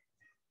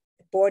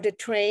board a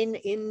train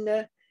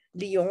in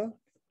Lyon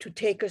to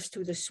take us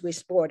to the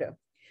Swiss border.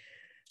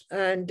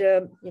 And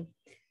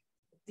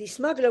the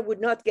smuggler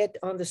would not get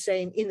in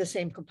the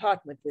same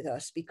compartment with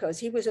us because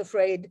he was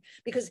afraid,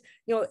 because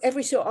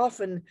every so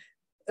often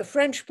a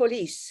French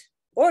police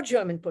or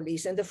German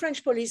police, and the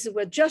French police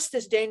were just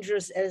as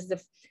dangerous as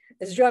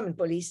German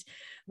police,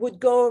 would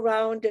go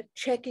around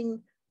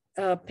checking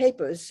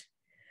papers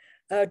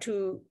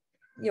to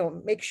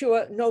make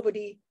sure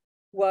nobody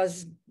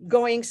was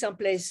going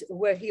someplace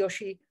where he or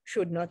she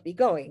should not be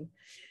going.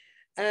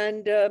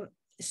 And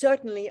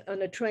certainly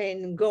on a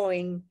train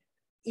going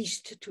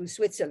east to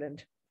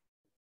Switzerland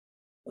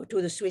or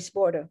to the Swiss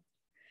border.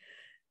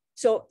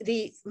 So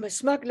the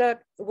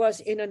smuggler was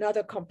in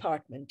another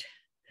compartment.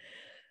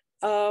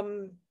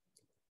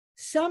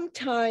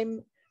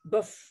 Sometime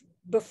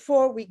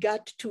before we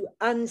got to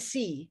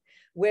Annecy,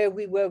 where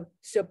we were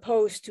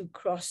supposed to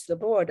cross the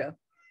border,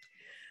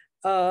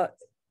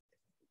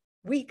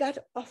 we got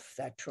off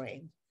that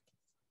train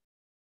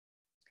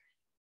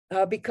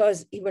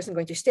because he wasn't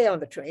going to stay on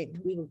the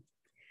train.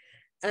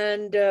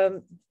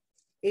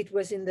 It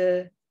was in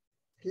the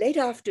late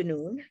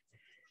afternoon,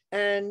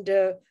 and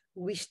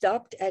we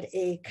stopped at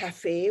a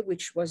cafe,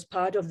 which was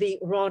part of the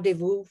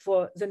rendezvous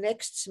for the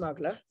next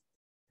smuggler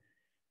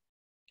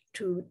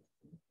to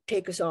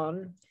take us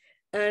on.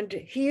 And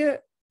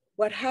here,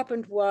 what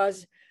happened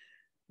was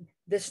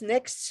this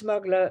next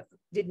smuggler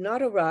did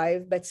not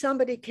arrive, but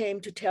somebody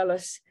came to tell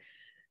us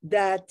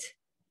that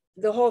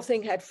the whole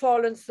thing had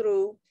fallen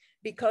through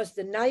because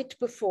the night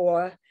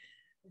before,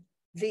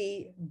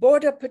 the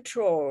border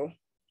patrol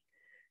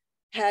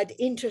had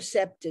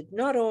intercepted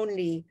not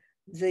only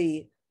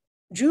the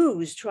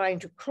Jews trying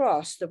to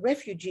cross, the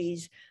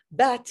refugees,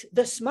 but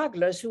the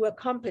smugglers who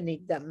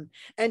accompanied them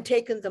and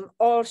taken them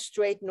all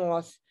straight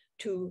north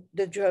to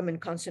the German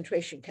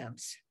concentration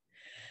camps.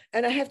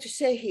 And I have to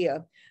say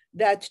here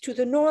that to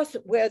the north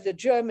were the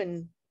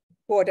German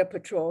border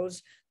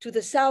patrols, to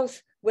the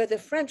south were the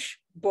French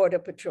border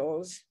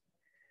patrols,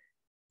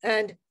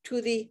 and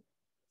to the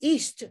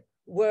east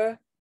were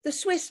the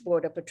Swiss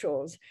border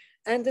patrols.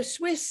 And the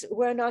Swiss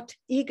were not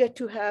eager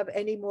to have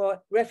any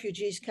more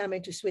refugees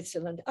coming to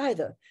Switzerland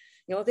either.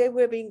 They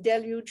were being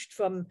deluged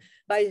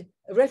by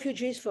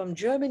refugees from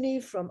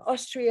Germany, from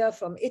Austria,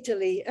 from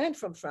Italy, and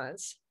from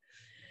France.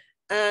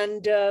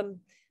 And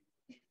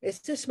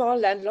it's a small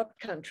landlocked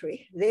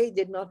country. They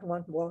did not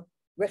want more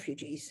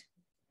refugees.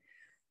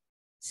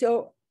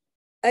 So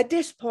at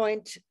this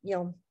point,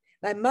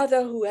 my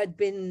mother, who had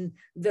been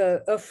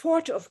a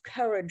fort of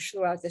courage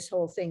throughout this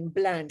whole thing,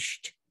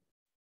 blanched.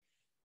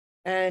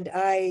 And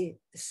I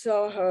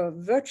saw her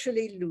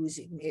virtually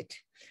losing it.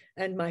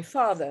 And my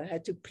father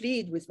had to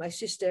plead with my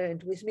sister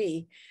and with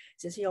me,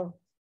 says,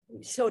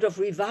 sort of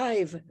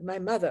revive my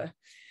mother,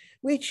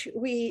 which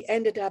we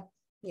ended up,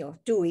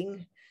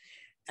 doing.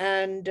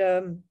 And,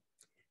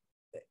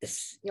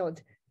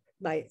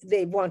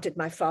 they wanted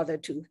my father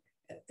to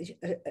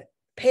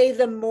pay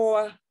them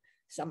more.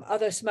 Some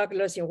other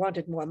smugglers,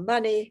 wanted more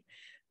money,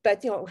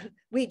 but,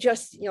 we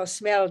just,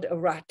 smelled a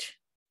rat.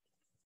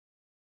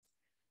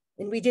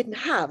 And we didn't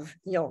have,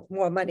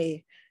 more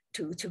money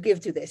to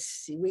give to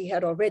this. We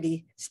had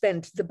already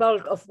spent the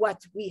bulk of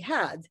what we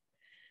had.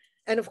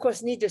 And of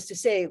course, needless to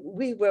say,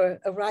 we were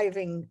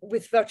arriving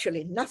with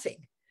virtually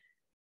nothing.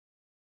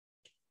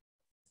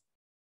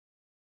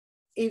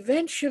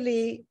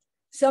 Eventually,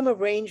 some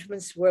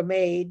arrangements were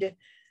made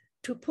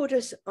to put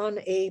us on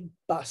a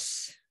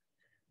bus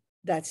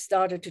that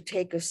started to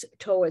take us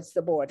towards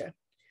the border.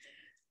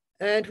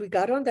 And we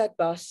got on that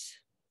bus,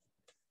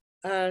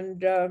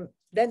 and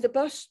then the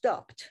bus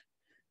stopped,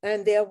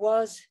 and there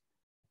was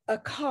a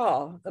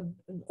car, an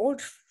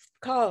old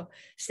car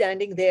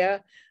standing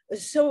there,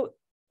 so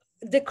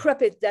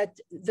decrepit that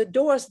the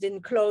doors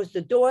didn't close.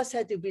 The doors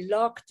had to be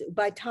locked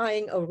by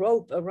tying a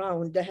rope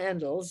around the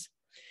handles.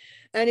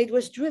 And it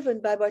was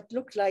driven by what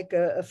looked like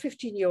a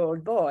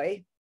 15-year-old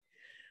boy.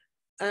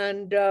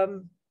 And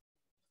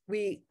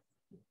we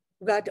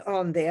got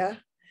on there,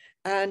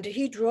 and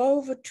he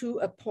drove to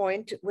a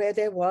point where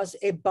there was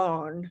a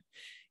barn.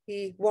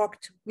 We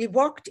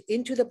walked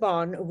into the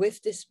barn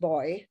with this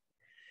boy,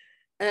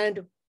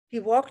 and he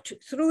walked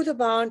through the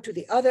barn to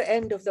the other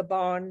end of the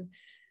barn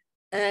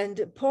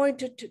and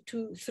pointed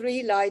to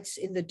 3 lights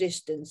in the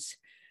distance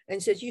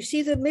and said, "You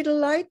see the middle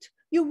light?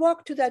 You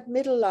walk to that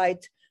middle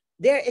light.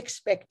 They're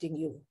expecting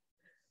you."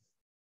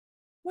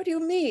 "What do you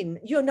mean?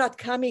 You're not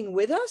coming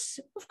with us?"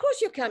 "Of course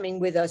you're coming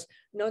with us."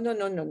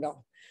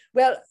 No.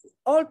 Well,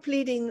 all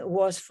pleading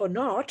was for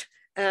naught.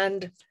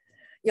 And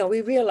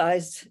we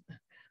realized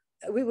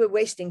we were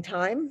wasting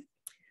time,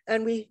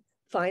 and we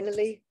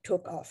finally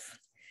took off.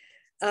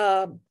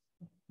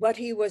 what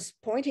he was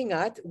pointing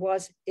at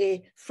was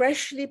a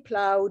freshly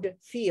plowed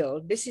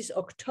field. This is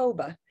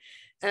October,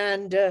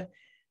 and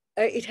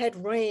it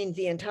had rained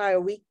the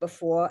entire week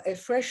before. A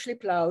freshly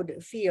plowed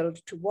field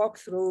to walk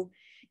through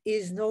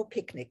is no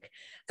picnic.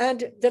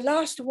 And the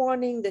last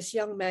warning this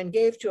young man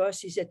gave to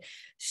us, he said,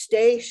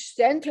 stay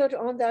centered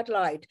on that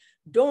light.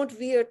 Don't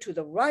veer to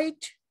the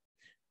right.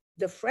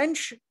 The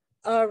French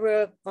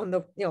are on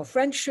the,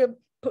 French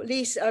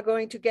police are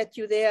going to get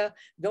you there.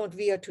 Don't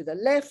veer to the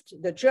left.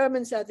 The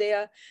Germans are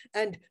there.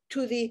 And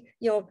to the,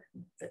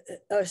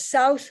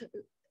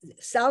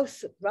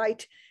 south,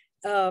 right,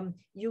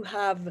 you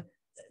have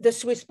the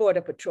Swiss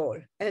border patrol,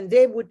 and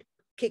they would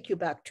kick you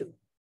back too.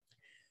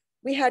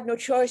 We had no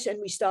choice, and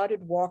we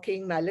started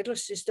walking, my little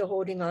sister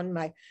holding on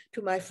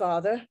to my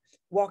father,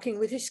 walking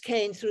with his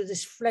cane through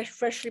this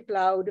freshly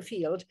plowed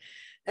field,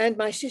 and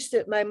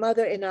my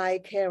mother and I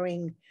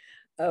carrying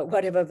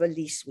whatever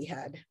valise we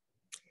had.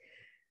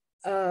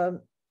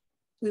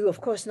 We were,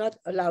 of course, not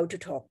allowed to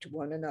talk to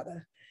one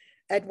another.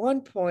 At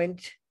one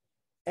point,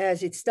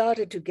 as it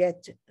started to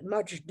get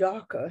much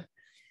darker,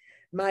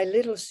 my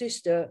little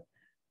sister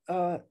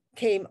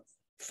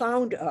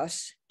found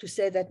us to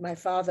say that my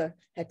father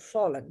had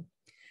fallen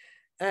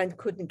and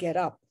couldn't get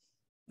up.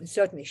 And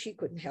certainly she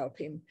couldn't help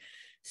him.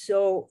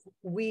 So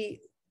we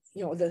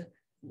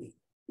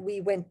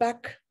went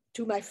back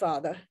to my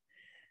father,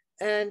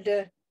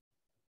 and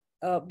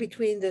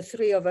between the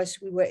three of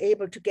us, we were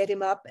able to get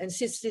him up. And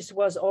since this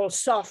was all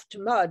soft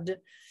mud,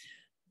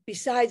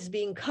 besides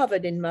being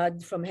covered in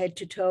mud from head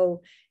to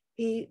toe,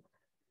 he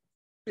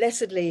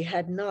blessedly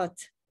had not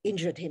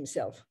injured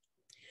himself.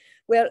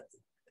 Well,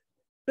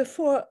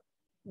 before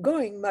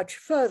going much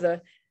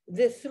further,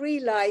 the 3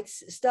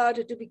 lights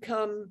started to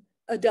become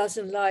a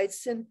dozen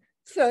lights, and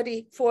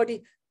 30,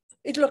 40,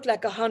 it looked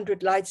like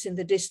 100 lights in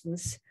the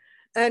distance.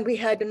 And we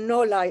had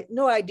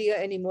no idea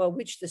anymore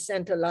which the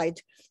center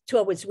light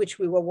towards which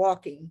we were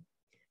walking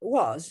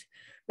was,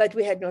 but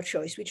we had no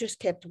choice. We just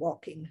kept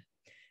walking.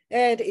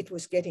 And it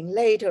was getting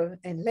later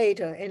and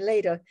later and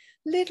later.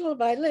 Little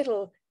by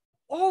little,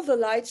 all the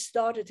lights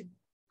started to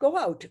go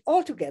out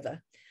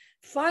altogether.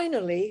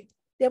 Finally,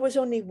 there was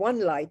only 1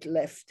 light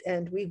left,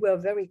 and we were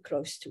very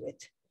close to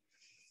it.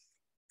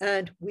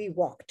 And we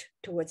walked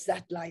towards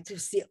that light. It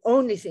was the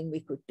only thing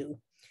we could do.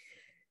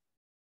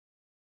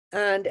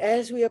 And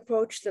as we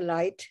approached the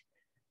light,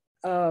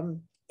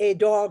 a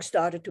dog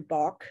started to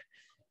bark,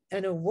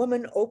 and a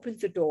woman opened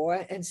the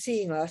door and,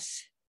 seeing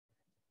us,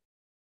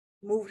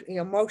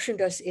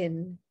 motioned us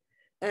in.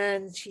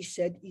 And she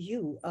said,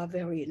 "You are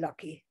very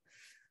lucky.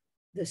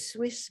 The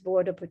Swiss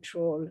border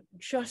patrol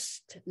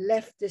just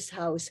left this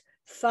house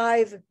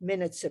 5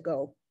 minutes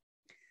ago.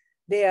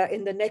 They are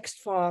in the next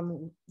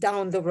farm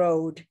down the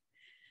road.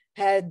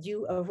 Had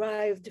you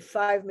arrived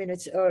 5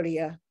 minutes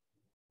earlier,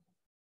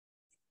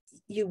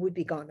 you would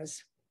be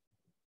goners."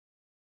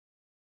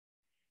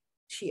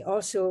 She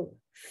also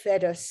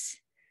fed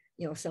us,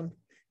 some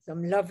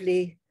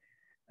lovely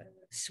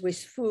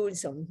Swiss food,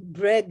 some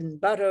bread and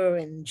butter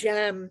and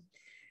jam,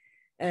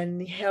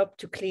 and helped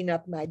to clean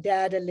up my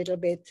dad a little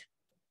bit.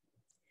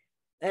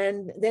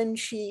 And then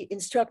she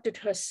instructed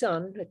her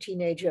son, a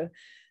teenager,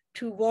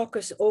 to walk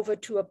us over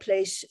to a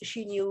place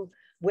she knew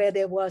where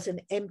there was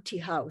an empty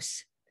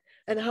house.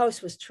 And the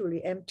house was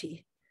truly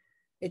empty.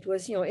 It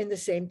was, in the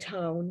same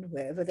town,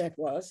 wherever that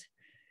was.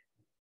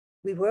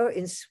 We were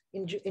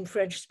in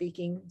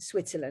French-speaking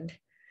Switzerland.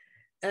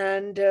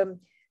 And,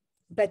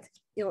 but,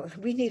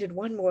 we needed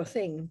one more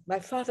thing. My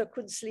father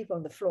couldn't sleep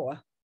on the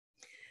floor.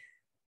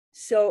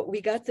 So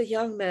we got the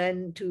young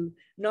man to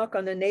knock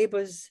on the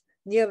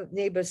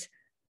neighbor's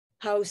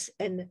house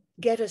and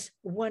get us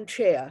 1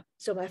 chair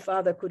so my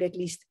father could at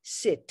least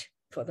sit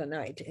for the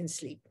night and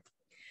sleep.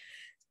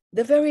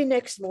 The very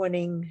next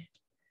morning,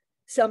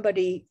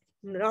 somebody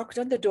knocked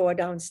on the door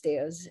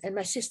downstairs, and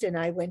my sister and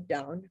I went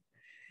down,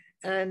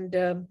 and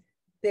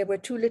there were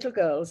 2 little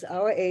girls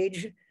our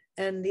age,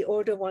 and the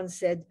older one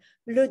said,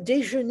 "Le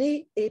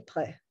déjeuner est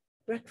prêt."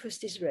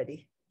 Breakfast is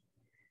ready.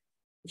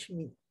 Which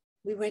means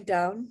we went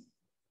down,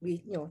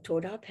 we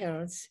told our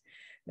parents.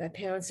 My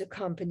parents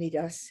accompanied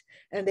us,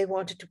 and they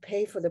wanted to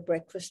pay for the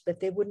breakfast, but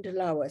they wouldn't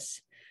allow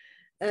us.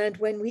 And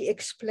when we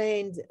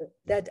explained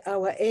that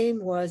our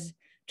aim was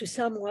to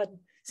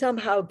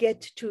somehow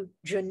get to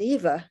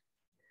Geneva,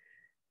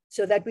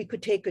 so that we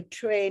could take a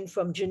train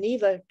from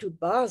Geneva to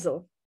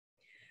Basel,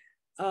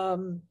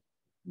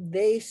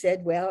 they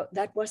said, well,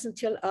 that wasn't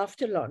till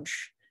after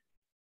lunch.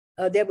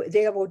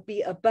 There would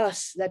be a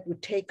bus that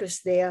would take us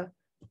there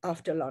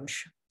after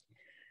lunch.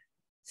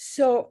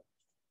 So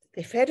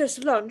they fed us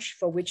lunch,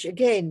 for which,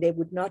 again, they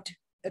would not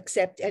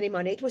accept any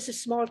money. It was a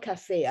small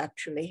cafe,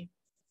 actually.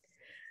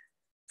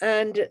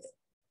 And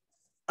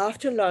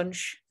after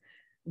lunch,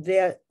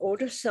 their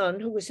older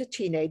son, who was a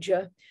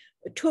teenager,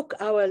 took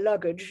our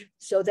luggage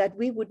so that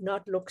we would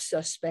not look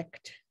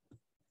suspect,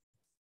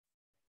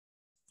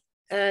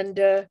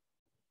 and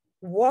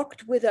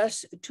walked with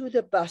us to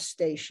the bus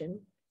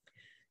station,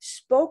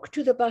 spoke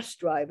to the bus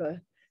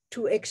driver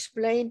to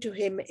explain to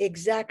him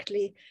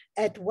exactly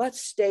at what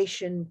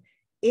station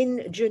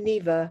in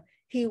Geneva,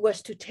 he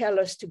was to tell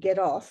us to get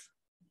off,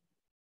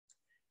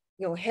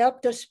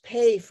 helped us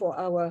pay for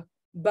our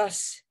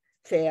bus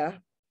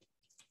fare,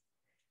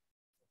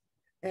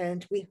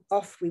 and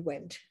off we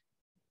went.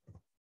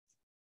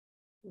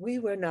 We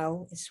were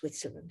now in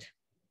Switzerland.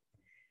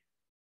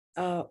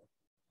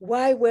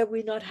 Why were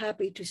we not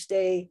happy to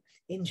stay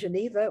in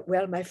Geneva?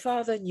 Well, my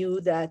father knew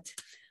that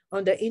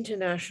under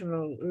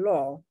international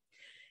law,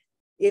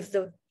 if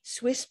the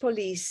Swiss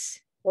police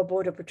or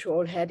border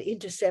patrol had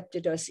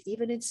intercepted us,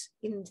 even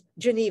in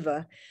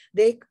Geneva,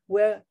 they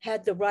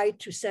had the right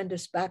to send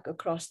us back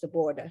across the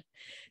border.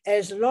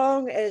 As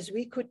long as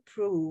we could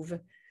prove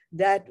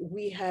that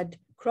we had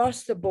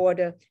crossed the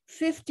border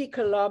 50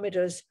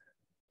 kilometers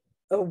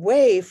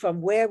away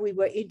from where we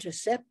were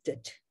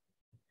intercepted,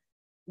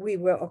 we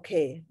were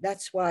okay.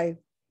 That's why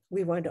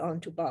we went on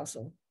to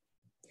Basel.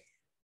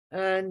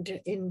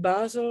 And in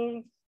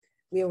Basel,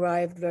 we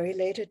arrived very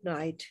late at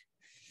night.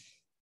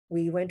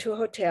 We went to a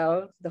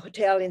hotel. The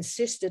hotel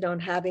insisted on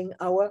having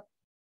our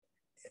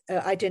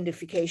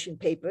identification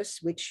papers,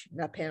 which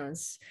my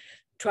parents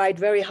tried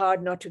very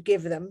hard not to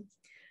give them,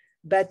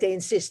 but they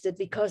insisted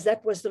because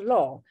that was the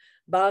law.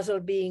 Basel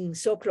being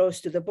so close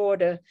to the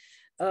border,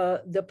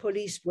 the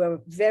police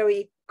were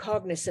very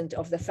cognizant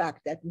of the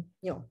fact that,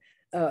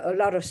 a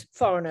lot of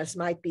foreigners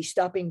might be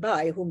stopping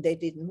by whom they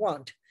didn't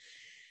want.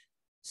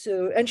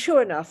 So, and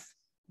sure enough,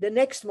 the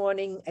next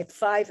morning at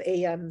 5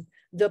 a.m.,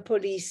 the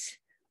police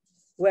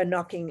were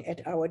knocking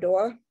at our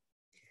door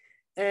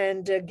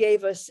and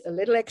gave us a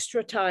little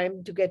extra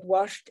time to get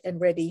washed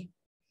and ready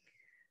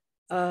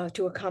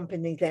to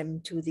accompany them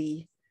to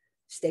the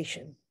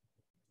station.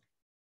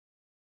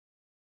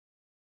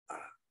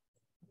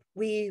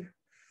 They,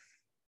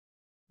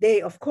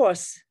 of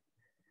course,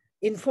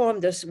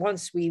 informed us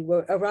once we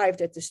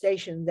arrived at the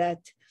station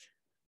that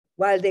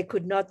while they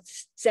could not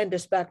send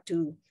us back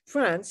to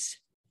France,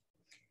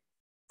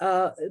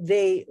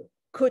 they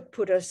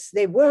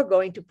were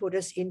going to put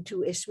us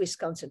into a Swiss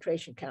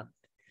concentration camp.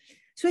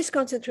 Swiss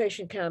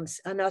concentration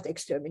camps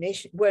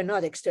were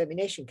not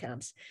extermination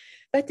camps,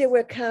 but they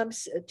were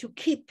camps to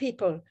keep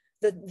people,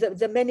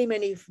 the many,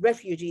 many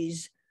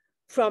refugees,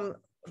 from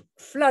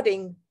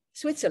flooding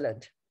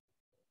Switzerland.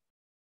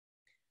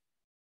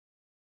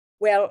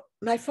 Well,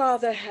 my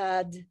father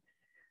had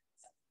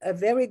a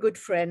very good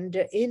friend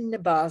in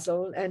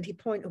Basel, and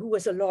who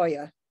was a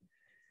lawyer.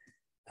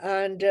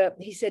 And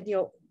he said,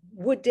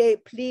 would they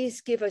please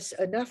give us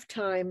enough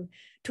time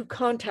to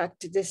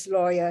contact this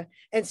lawyer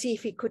and see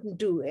if he couldn't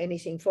do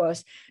anything for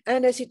us?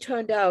 And as it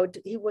turned out,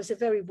 he was a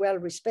very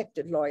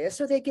well-respected lawyer.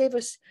 So they gave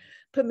us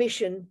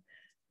permission,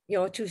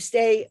 to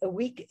stay a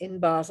week in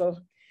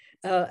Basel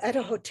at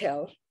a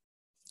hotel,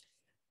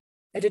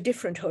 at a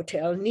different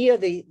hotel,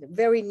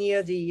 very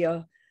near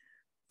the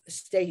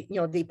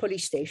the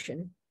police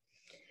station.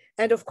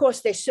 And of course,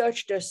 they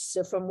searched us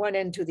from one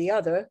end to the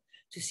other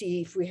to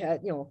see if we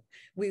had,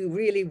 we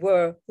really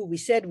were who we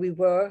said we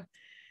were.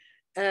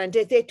 And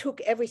they took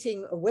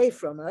everything away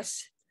from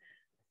us.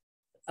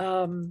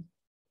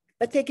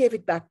 But they gave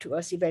it back to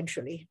us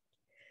eventually.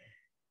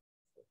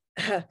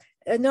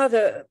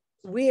 Another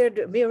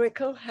weird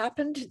miracle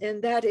happened,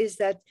 and that is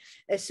that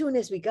as soon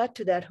as we got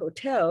to that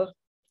hotel,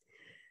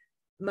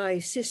 my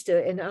sister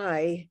and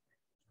I,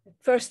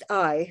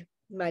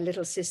 my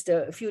little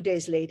sister, a few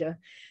days later,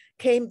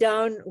 came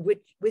down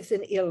with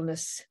an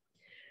illness.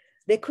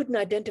 They couldn't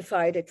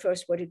identify it at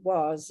first what it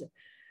was.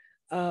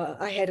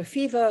 I had a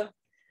fever.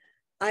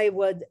 I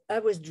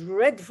was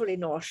dreadfully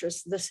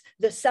nauseous.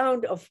 The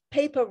sound of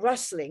paper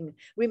rustling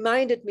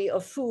reminded me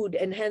of food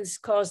and hence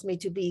caused me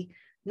to be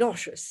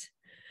nauseous.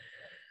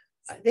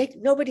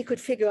 Nobody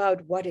could figure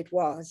out what it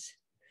was.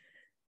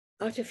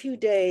 After a few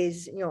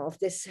days, of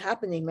this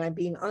happening, my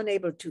being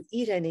unable to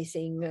eat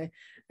anything,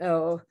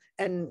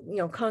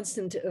 and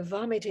constant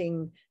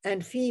vomiting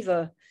and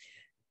fever,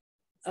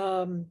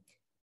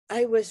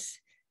 I was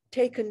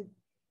taken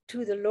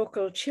to the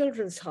local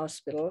children's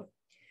hospital.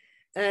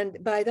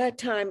 And by that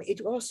time,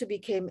 it also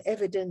became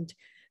evident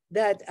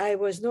that I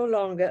was no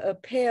longer a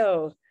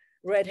pale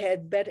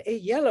redhead, but a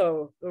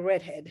yellow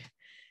redhead,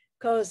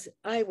 because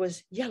I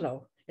was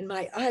yellow and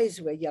my eyes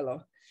were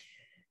yellow.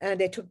 And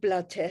they took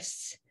blood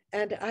tests,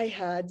 and I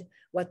had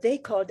what they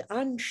called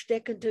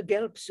ansteckende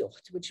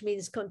Gelbsucht, which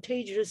means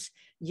contagious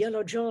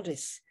yellow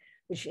jaundice,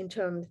 which in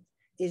turn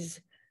is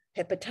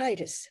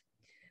hepatitis.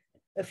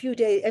 A few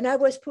days, and I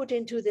was put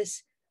into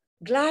this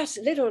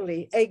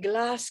literally a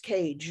glass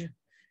cage.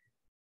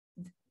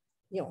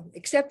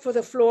 Except for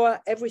the floor,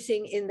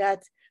 everything in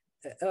that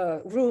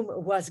room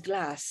was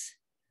glass.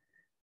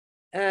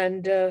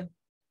 And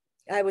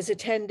I was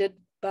attended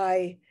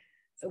by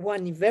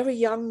one very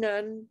young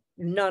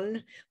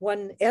nun,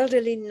 one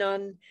elderly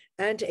nun,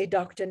 and a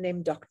doctor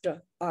named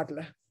Dr.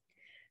 Adler.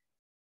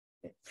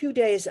 A few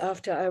days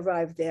after I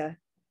arrived there,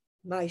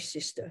 my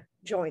sister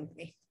joined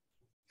me.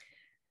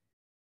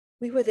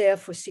 We were there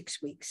for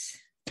 6 weeks,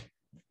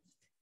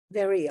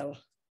 very ill,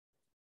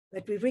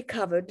 but we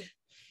recovered.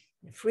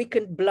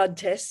 Frequent blood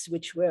tests,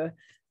 which were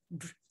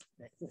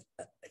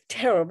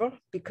terrible,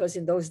 because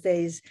in those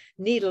days,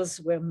 needles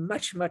were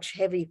much, much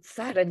heavy,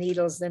 fatter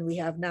needles than we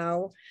have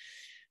now.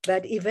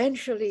 But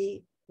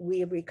eventually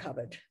we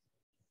recovered.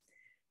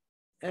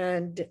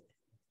 And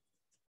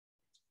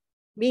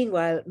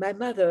meanwhile, my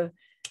mother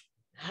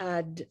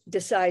had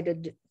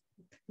decided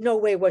no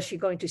way was she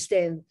going to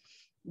stay in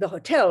the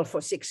hotel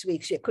for 6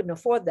 weeks. She couldn't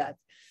afford that.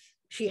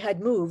 She had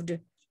moved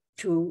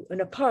to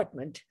an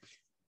apartment,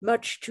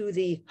 much to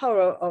the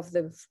horror of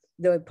the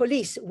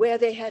police, where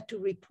they had to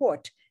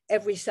report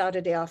every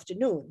Saturday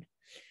afternoon.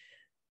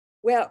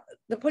 Well,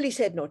 the police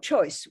had no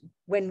choice.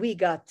 When we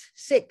got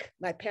sick,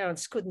 my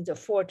parents couldn't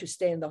afford to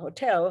stay in the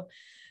hotel,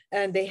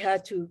 and they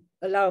had to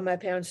allow my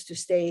parents to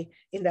stay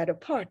in that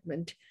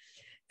apartment.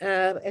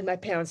 And my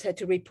parents had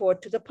to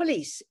report to the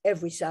police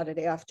every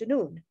Saturday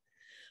afternoon.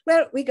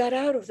 Well, we got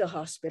out of the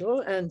hospital,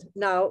 and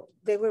now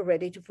they were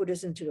ready to put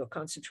us into a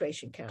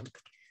concentration camp.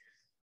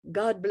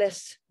 God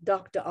bless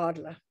Dr.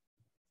 Adler.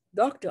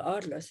 Dr.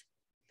 Adler,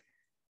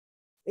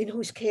 in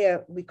whose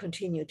care we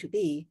continue to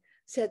be,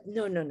 said,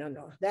 no, no, no,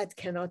 no, that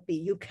cannot be.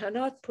 You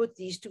cannot put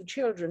these two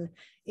children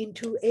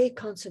into a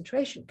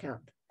concentration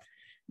camp.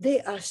 They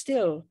are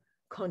still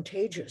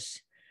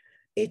contagious.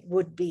 It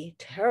would be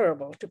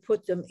terrible to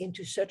put them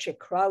into such a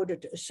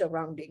crowded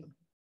surrounding.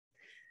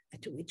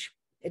 At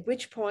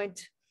which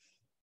point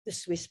the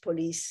Swiss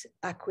police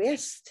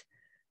acquiesced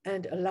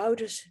and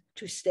allowed us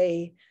to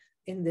stay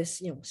in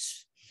this,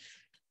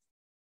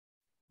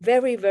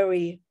 very,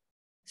 very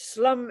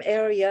slum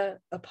area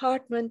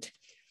apartment,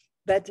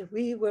 but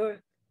we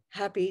were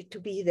happy to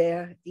be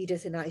there.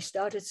 Edith and I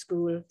started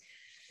school,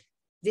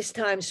 this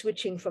time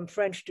switching from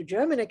French to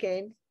German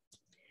again,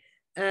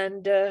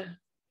 and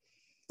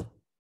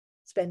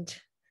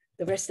spent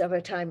the rest of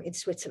our time in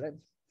Switzerland.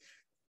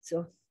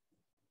 So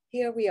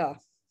here we are.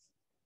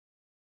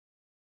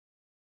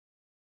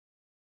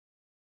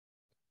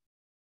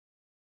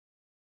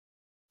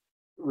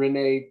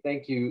 Renée,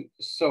 thank you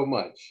so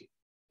much.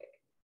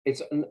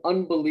 It's an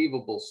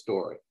unbelievable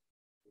story.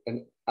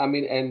 And I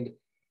mean, and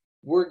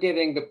we're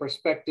getting the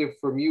perspective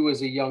from you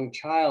as a young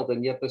child,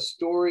 and yet the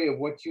story of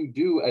what you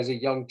do as a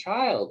young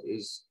child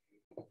is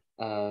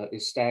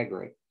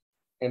staggering.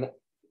 And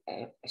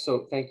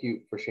so thank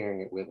you for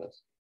sharing it with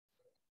us.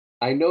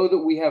 I know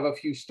that we have a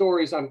few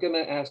stories. I'm going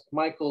to ask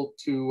Michael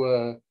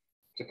to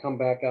come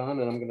back on,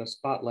 and I'm going to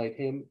spotlight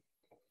him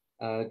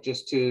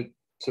just to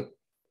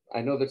I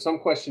know that some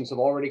questions have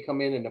already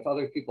come in, and if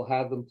other people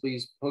have them,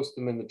 please post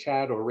them in the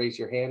chat or raise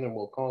your hand and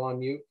we'll call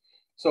on you.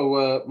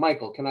 So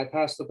Michael, can I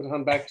pass the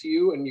baton back to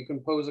you, and you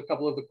can pose a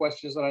couple of the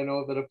questions that I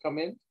know that have come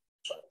in?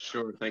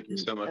 Sure. Thank you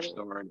so much,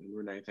 Thorin. And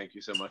Renée, thank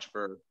you so much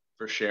for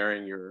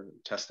sharing your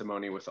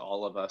testimony with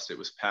all of us. It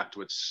was packed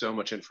with so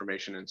much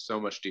information and so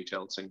much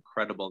detail. It's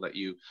incredible that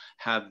you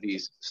have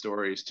these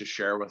stories to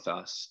share with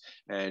us,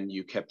 and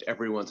you kept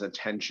everyone's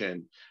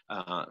attention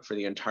for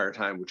the entire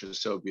time, which is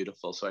so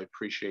beautiful. So I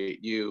appreciate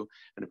you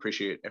and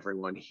appreciate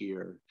everyone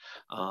here.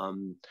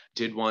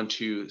 Did want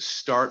to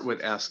start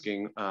with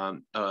asking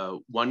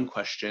one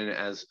question.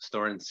 As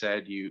Thorin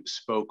said, you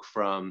spoke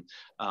from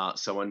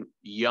someone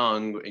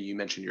young, and you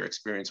mentioned your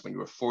experience when you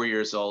were 4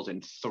 years old,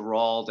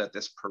 enthralled at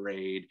this parade,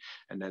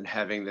 and then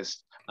having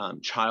this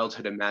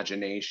childhood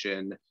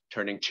imagination,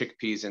 turning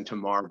chickpeas into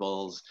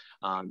marbles,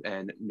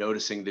 and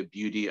noticing the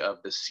beauty of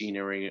the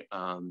scenery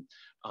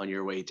on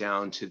your way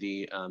down to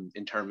the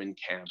internment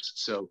camps.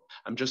 So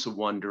I'm just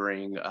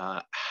wondering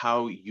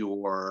how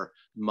your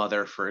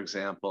mother, for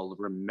example,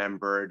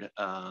 remembered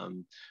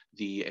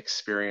the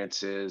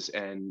experiences,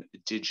 and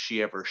did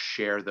she ever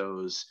share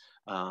those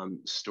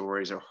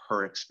stories or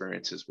her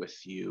experiences with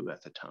you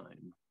at the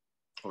time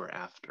or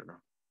after?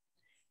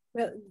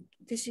 Well,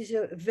 this is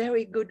a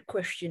very good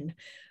question.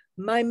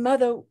 My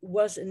mother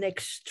was an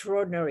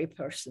extraordinary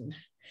person.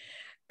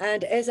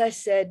 And as I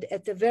said,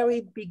 at the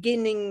very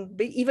beginning,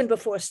 even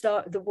before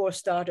the war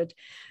started,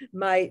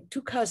 my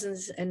two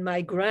cousins and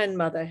my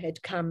grandmother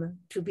had come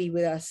to be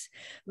with us.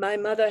 My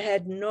mother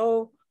had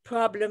no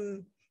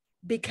problem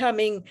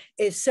becoming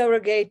a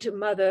surrogate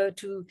mother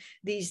to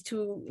these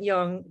two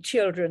young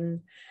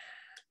children,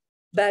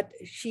 but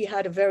she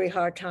had a very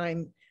hard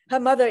time. Her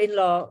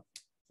mother-in-law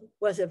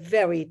was a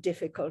very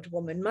difficult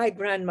woman. My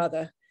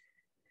grandmother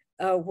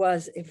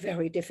was a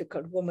very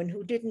difficult woman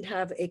who didn't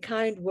have a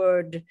kind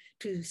word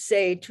to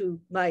say to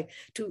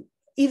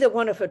either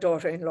one of her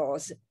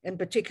daughter-in-laws, and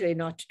particularly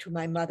not to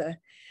my mother.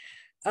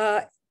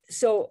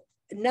 So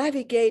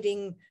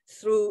navigating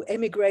through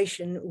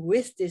emigration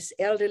with this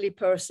elderly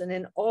person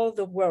and all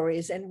the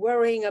worries, and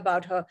worrying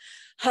about her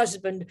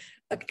husband,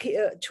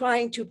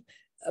 trying to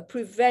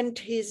prevent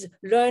his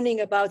learning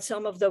about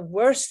some of the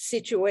worst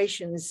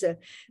situations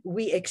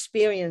we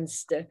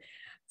experienced,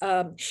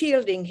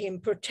 shielding him,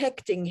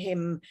 protecting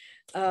him,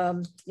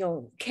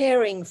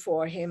 caring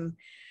for him.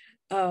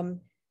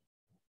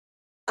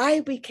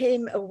 I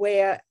became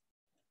aware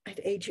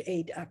at age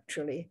 8,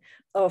 actually,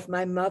 of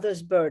my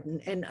mother's burden.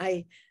 And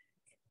I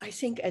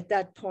think at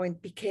that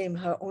point became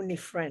her only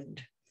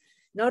friend.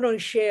 Not only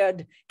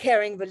shared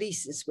carrying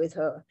valises with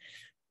her,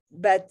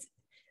 but,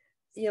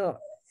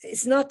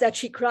 it's not that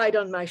she cried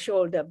on my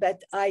shoulder,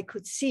 but I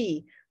could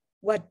see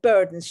what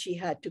burdens she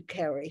had to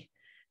carry.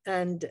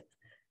 And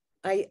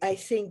I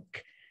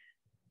think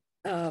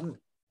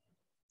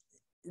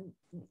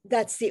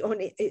that's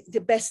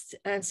the best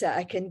answer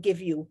I can give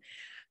you.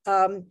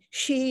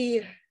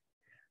 She,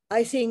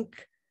 I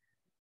think,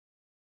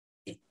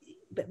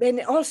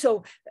 and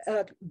also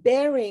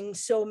bearing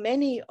so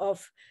many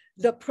of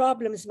the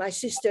problems my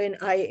sister and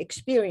I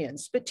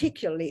experienced,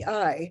 particularly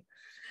I,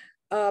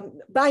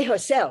 by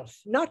herself,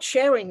 not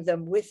sharing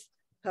them with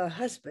her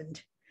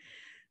husband,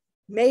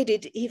 made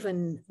it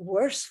even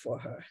worse for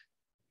her.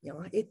 You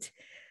know,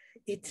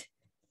 it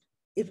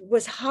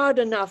was hard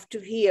enough to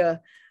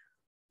hear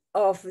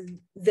of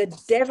the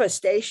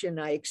devastation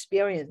I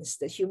experienced,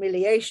 the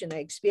humiliation I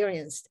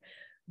experienced,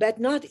 but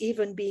not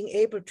even being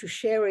able to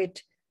share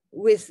it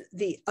with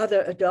the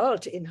other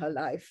adult in her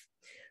life.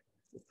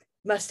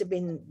 Must have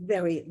been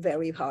very,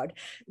 very hard.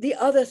 The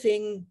other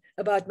thing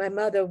about my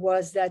mother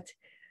was that,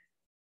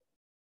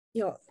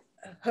 you know,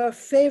 her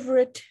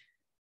favorite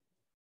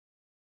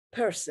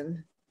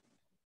person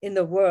in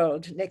the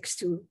world next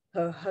to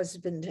her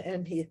husband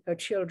and her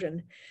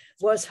children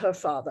was her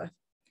father,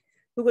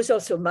 who was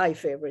also my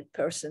favorite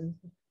person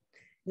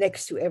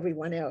next to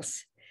everyone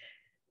else.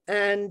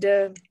 And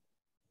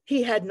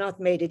he had not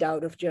made it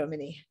out of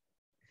Germany.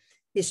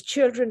 His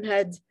children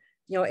had,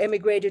 you know,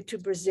 emigrated to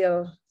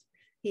Brazil.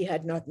 He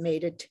had not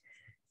made it.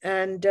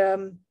 And,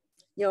 you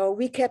know,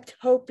 we kept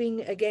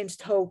hoping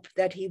against hope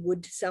that he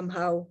would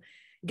somehow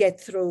get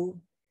through.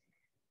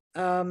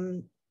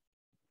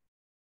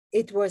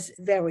 It was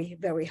very,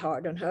 very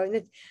hard on her.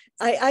 And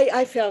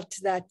I felt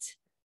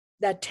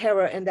that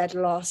terror and that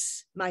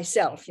loss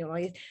myself. You know,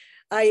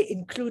 I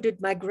included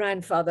my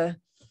grandfather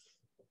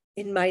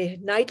in my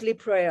nightly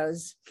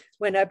prayers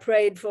when I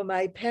prayed for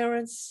my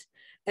parents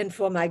and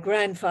for my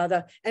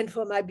grandfather and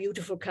for my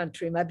beautiful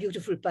country, my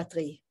beautiful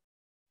patrie.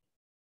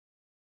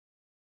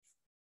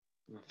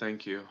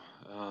 Thank you.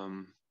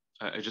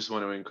 I just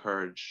want to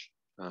encourage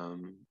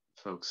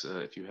folks,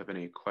 if you have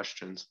any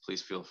questions,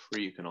 please feel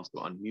free. You can also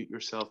unmute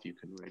yourself. You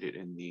can write it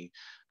in the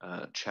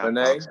chat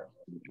Renée? box.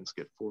 Ask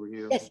it for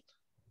you. Yes.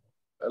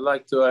 I'd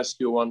like to ask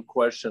you one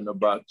question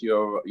about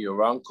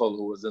your uncle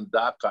who was in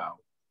Dachau.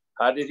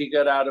 How did he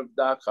get out of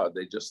Dachau?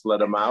 They just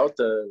let him out?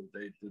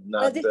 They did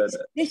not.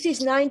 This is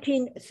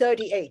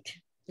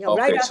 1938, you know,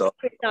 Okay, right so,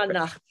 after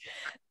Kristallnacht.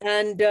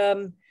 And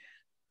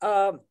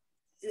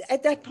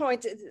at that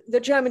point, the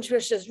Germans were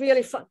just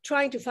really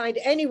trying to find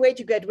any way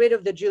to get rid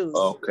of the Jews.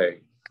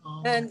 okay.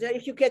 And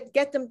if you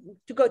get them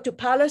to go to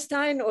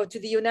Palestine or to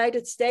the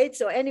United States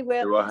or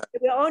anywhere, they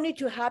were only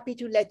too happy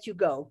to let you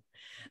go.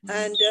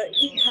 And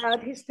he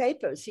had his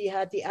papers. He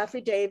had the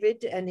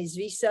affidavit and his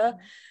visa.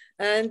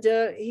 And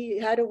he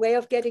had a way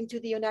of getting to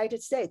the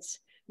United States,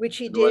 which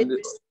he did.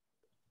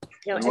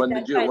 When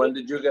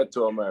did you get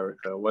to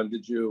America? When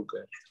did you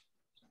get?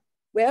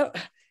 Well,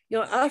 you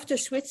know, after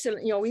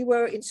Switzerland, you know, we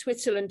were in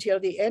Switzerland till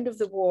the end of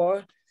the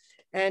war,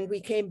 and we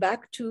came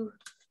back to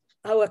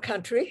our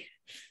country,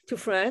 to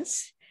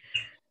France,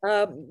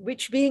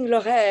 which, being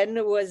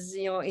Lorraine, was,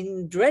 you know,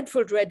 in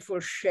dreadful, dreadful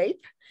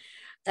shape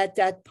at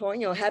that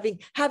point. You know,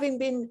 having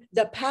been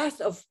the path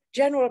of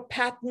General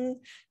Patton,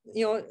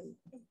 you know,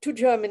 to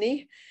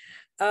Germany,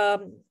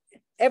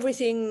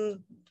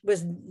 everything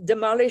was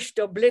demolished,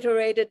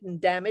 obliterated,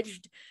 and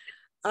damaged.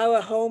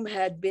 Our home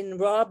had been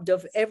robbed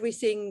of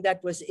everything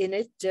that was in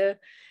it.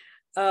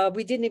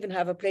 We didn't even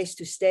have a place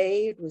to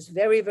stay. It was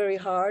very, very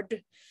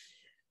hard.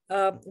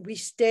 We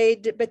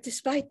stayed, but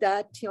despite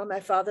that, you know, my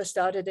father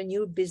started a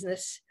new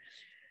business.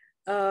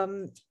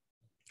 And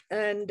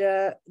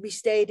we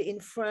stayed in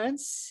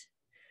France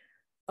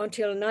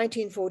until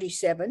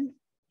 1947.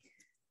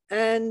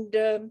 And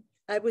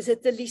I was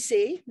at the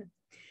lycée.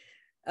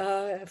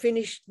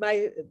 Finished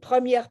my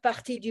première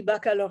partie du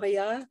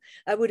baccalauréat.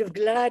 I would have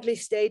gladly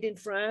stayed in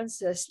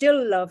France. I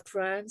still loved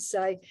France.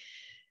 I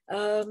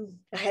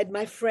had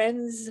my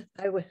friends.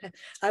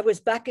 I was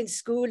back in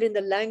school in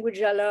the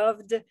language I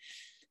loved,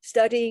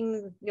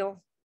 studying, you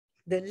know,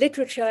 the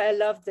literature I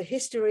loved, the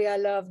history I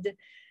loved.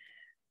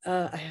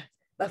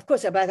 Of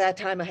course, by that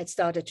time I had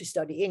started to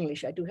study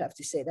English. I do have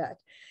to say that.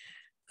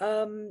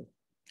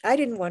 I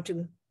didn't want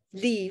to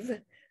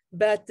leave,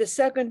 but the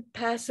second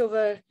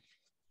Passover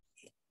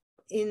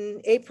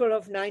in April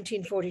of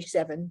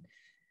 1947,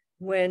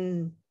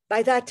 when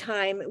by that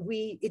time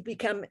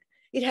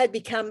it had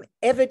become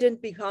evident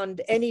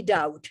beyond any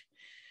doubt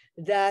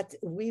that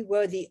we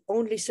were the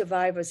only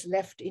survivors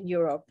left in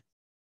Europe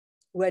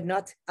who had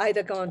not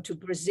either gone to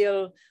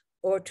Brazil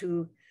or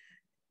to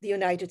the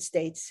United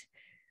States.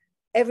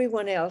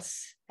 Everyone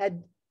else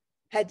had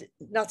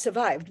not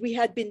survived. We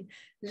had been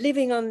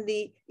living on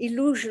the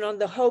illusion, on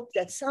the hope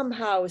that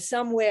somehow,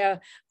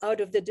 somewhere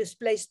out of the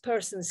displaced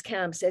persons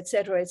camps, et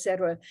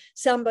cetera,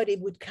 somebody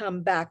would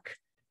come back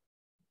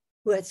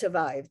who had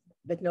survived,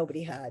 but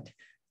nobody had.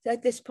 So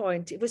at this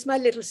point, it was my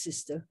little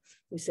sister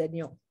who said,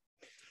 no,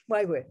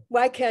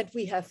 why can't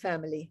we have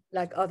family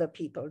like other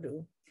people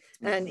do?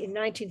 And in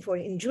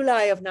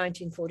July of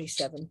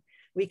 1947,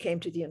 we came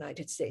to the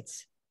United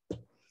States.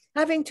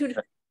 having to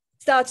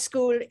start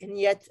school in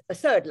yet a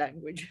third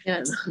language.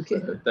 Yeah,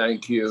 okay.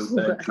 Thank you.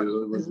 Thank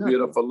you. It was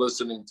beautiful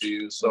listening to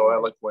you. So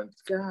eloquent.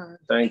 God.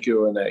 Thank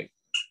you, Renee.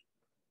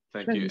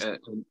 Thank you.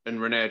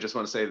 And Renee, I just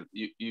want to say that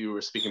you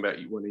were speaking about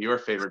one of your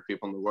favorite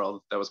people in the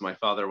world. That was my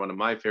father, one of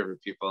my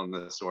favorite people in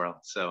this world.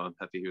 So I'm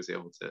happy he was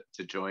able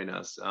to join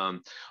us.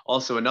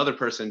 Also, another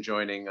person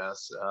joining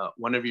us,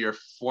 one of your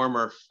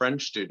former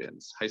French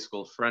students, high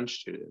school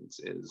French students,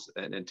 is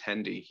an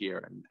attendee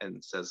here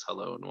and says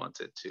hello and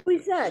wanted to Who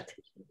is that?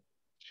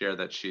 share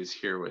that she's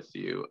here with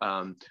you.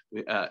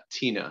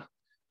 Tina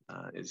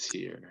is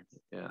here.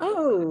 Yeah.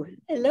 Oh,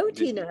 hello,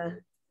 Tina.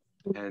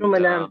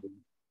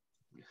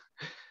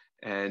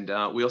 And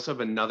we also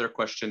have another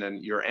question,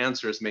 and your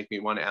answers make me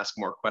want to ask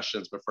more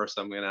questions. But first,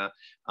 I'm going to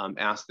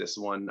ask this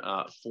one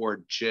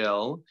for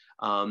Jill.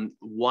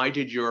 Why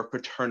did your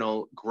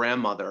paternal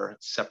grandmother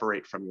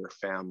separate from your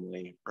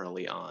family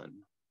early on?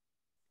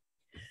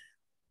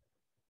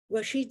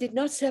 Well, she did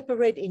not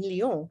separate in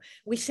Lyon.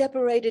 We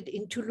separated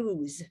in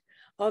Toulouse,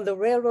 on the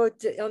railroad,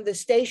 on the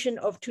station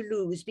of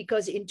Toulouse,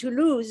 because in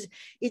Toulouse,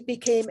 it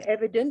became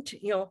evident,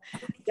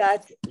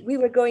 that we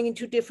were going in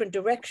two different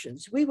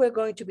directions. We were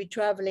going to be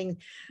traveling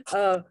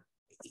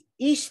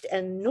east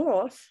and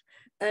north,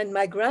 and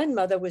my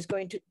grandmother was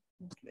going to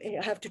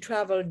have to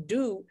travel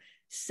due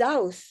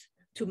south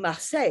to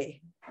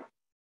Marseille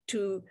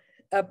to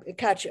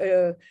catch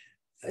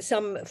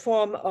some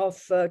form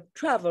of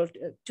travel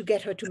to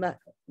get her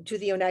to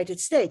the United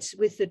States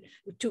with the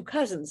two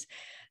cousins.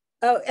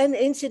 And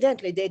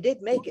incidentally, they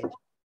did make it.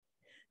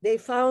 They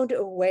found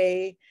a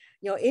way,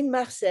 in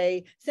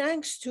Marseille,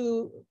 thanks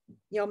to,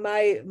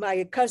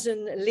 my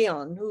cousin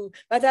Leon, who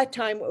by that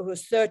time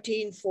was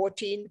 13,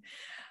 14,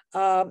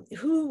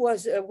 who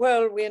was a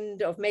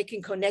whirlwind of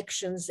making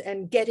connections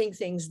and getting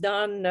things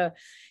done.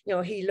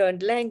 He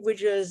learned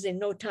languages in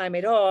no time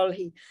at all.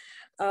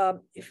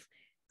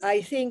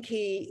 I think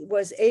he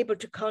was able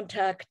to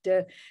contact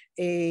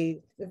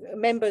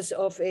members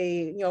of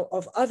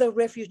of other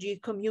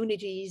refugee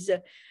communities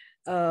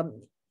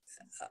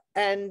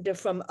and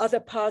from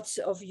other parts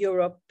of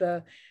Europe,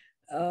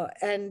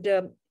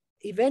 and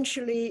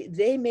eventually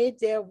they made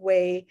their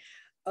way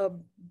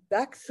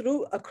back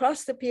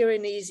across the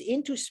Pyrenees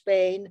into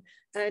Spain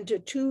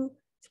and to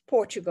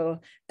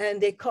Portugal,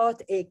 and they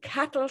caught a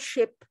cattle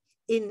ship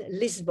in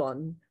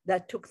Lisbon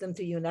that took them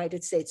to the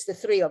United States, the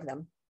three of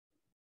them.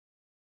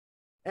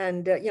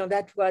 And,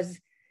 that was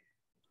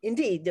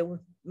indeed,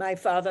 my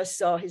father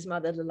saw his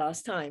mother the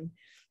last time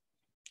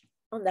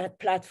on that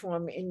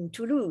platform in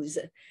Toulouse.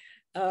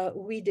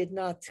 We did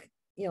not,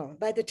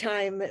 by the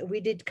time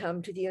we did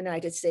come to the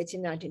United States in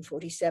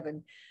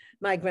 1947,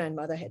 my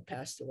grandmother had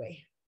passed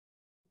away.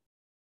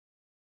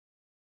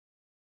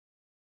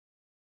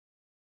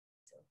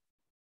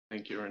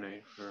 Thank you,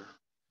 Renee, for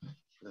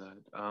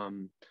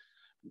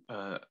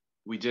that.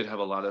 We did have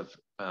a lot of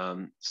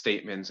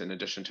statements in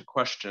addition to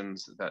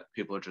questions that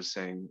people are just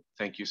saying,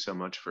 thank you so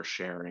much for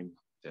sharing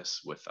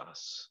this with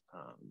us.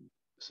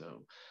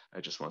 So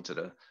I just wanted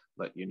to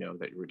let you know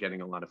that you were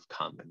getting a lot of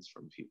comments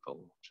from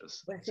people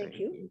just saying thank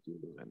you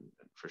and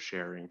for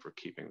sharing, for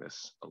keeping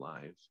this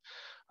alive.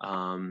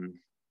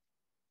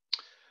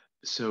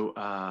 So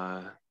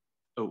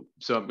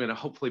I'm going to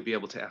hopefully be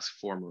able to ask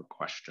 4 more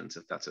questions,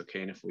 if that's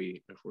okay. And if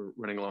we're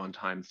running low on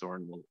time,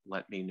 Thorn will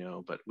let me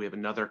know. But we have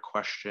another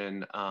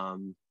question.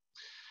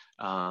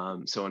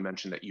 Someone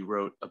mentioned that you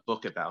wrote a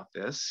book about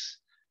this.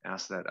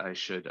 Asked that I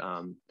should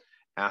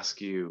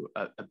ask you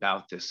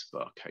about this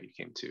book, how you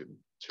came to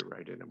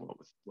write it, and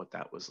what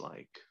that was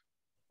like.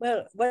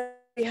 Well, what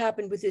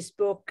happened with this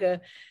book?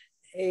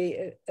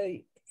 A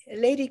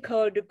lady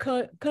called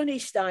Connie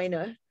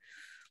Steiner,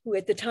 who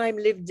at the time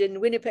lived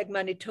in Winnipeg,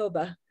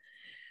 Manitoba,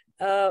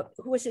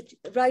 who was a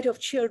writer of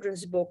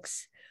children's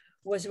books,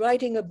 was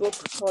writing a book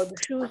called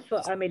Shoes for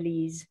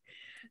Amélies,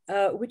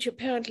 which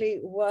apparently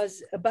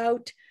was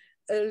about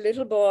a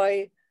little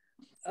boy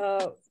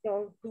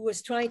who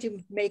was trying to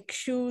make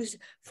shoes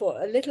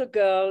for a little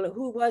girl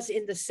who was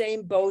in the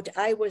same boat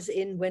I was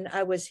in when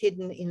I was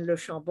hidden in Le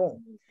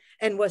Chambon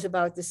and was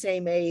about the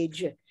same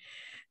age.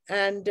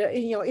 And,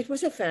 it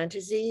was a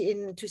fantasy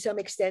to some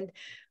extent,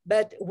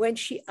 but when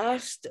she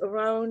asked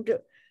around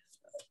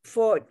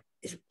for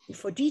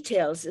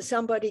details,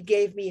 somebody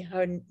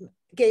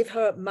gave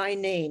her my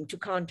name to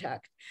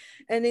contact.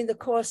 And in the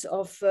course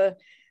of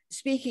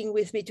speaking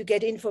with me to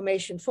get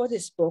information for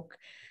this book,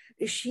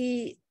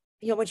 she,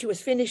 when she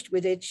was finished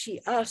with it, she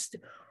asked,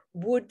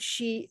 would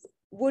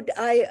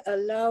I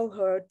allow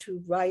her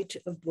to write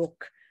a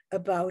book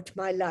about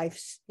my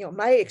life,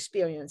 my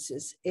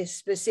experiences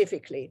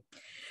specifically.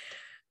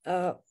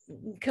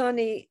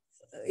 Connie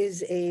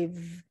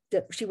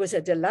she was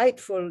a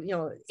delightful,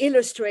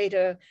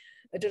 illustrator,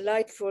 a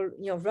delightful,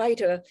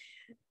 writer,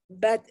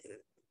 but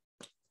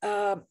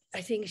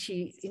I think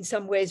she, in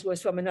some ways,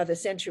 was from another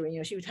century.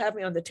 She would have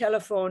me on the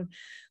telephone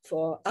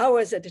for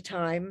hours at a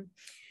time,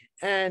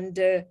 and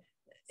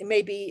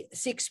maybe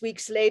 6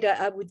 weeks later,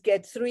 I would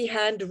get 3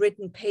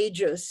 handwritten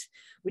pages,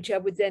 which I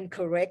would then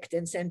correct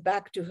and send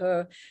back to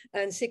her.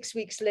 And 6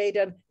 weeks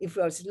later, if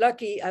I was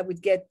lucky, I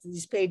would get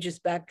these pages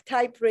back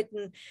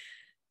typewritten.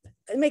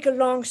 And make a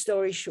long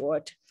story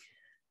short,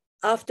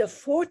 after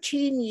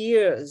 14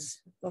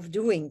 years of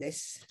doing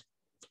this,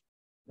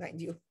 mind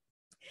you,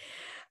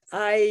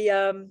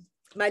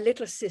 my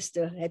little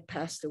sister had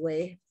passed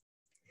away.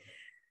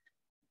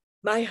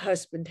 My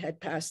husband had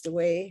passed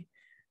away.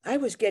 I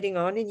was getting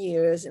on in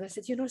years, and I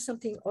said, you know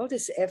something, all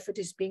this effort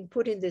is being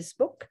put in this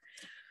book.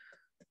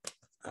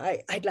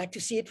 I'd like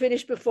to see it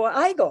finished before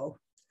I go.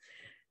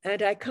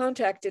 And I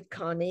contacted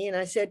Connie and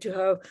I said to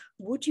her,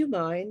 would you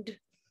mind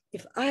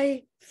if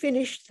I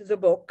finished the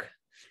book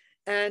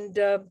and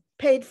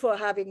paid for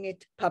having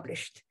it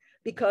published?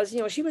 Because, you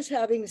know, she was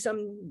having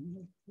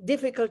some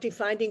difficulty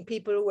finding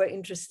people who were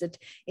interested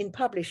in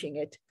publishing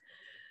it.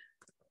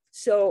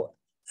 So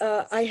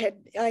I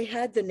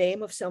had the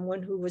name of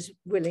someone who was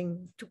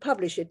willing to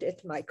publish it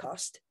at my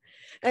cost.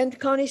 And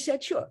Connie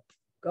said, sure,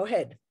 go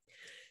ahead.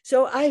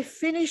 So I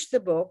finished the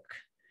book.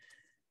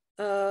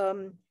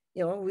 You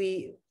know,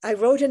 I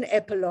wrote an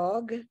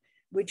epilogue,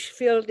 which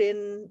filled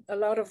in a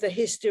lot of the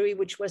history,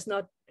 which was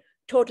not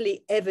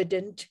totally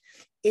evident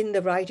in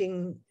the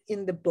writing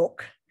in the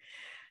book.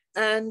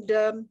 And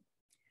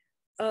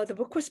the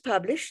book was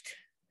published.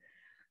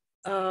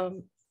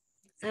 You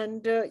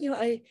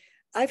know,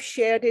 I've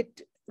shared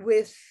it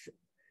with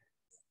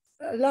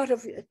a lot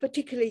of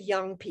particularly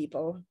young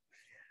people.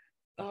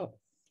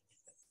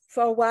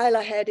 For a while,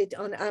 I had it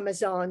on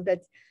Amazon,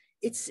 but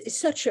it's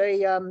such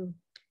a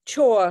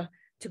chore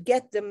to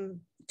get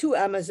them to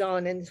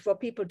Amazon and for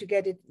people to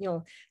get it, you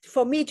know,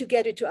 for me to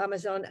get it to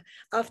Amazon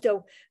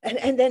after,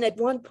 and then at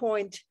one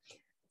point,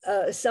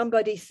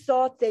 somebody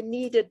thought they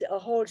needed a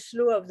whole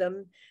slew of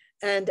them,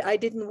 and I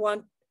didn't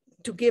want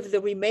to give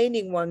the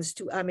remaining ones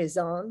to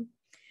Amazon.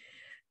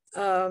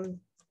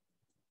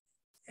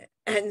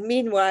 And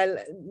meanwhile,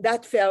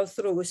 that fell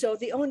through. So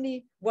the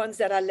only ones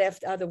that are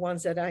left are the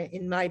ones that are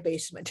in my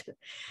basement.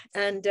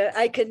 And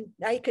I can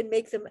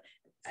make them,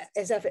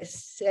 as I've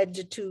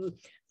said to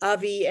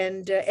Avi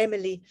and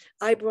Emily,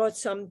 I brought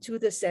some to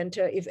the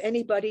center. If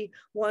anybody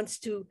wants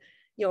to,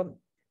 you know,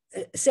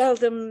 sell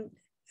them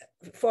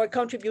for a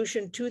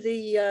contribution to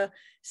the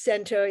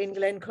center in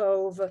Glen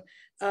Cove,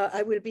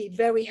 I will be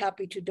very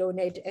happy to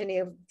donate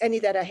any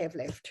that I have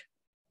left.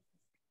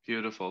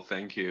 Beautiful,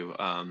 thank you.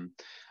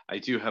 I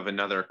do have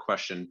another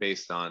question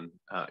based on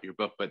your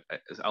book, but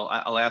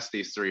I'll ask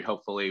these three.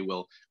 Hopefully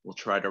we'll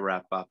try to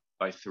wrap up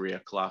by 3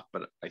 o'clock,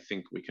 but I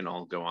think we can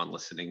all go on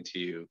listening to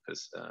you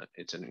because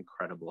it's an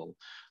incredible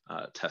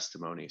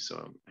testimony.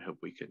 So I hope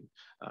we can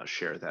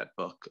share that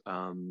book.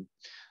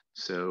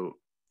 So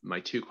my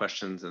 2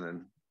 questions, and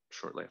then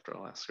shortly after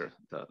I'll ask her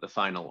the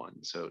final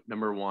one. So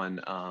number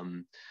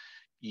 1,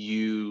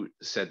 you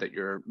said that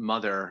your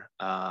mother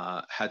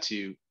had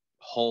to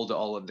hold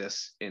all of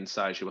this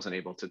inside. She wasn't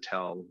able to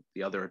tell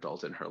the other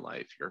adult in her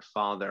life. Your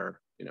father,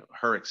 you know,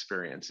 her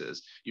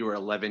experiences. You were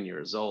 11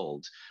 years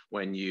old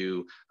when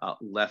you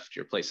left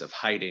your place of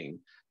hiding,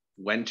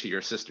 went to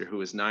your sister who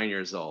was 9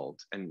 years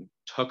old and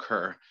took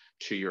her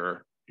to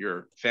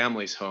your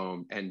family's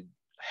home and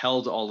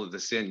held all of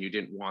this in. You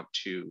didn't want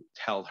to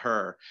tell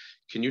her.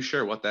 Can you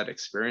share what that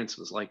experience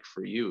was like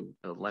for you,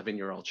 an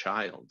 11-year-old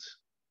child?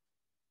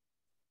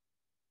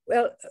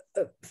 Well,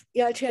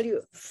 yeah, I'll tell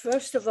you,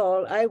 first of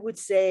all, I would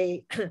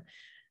say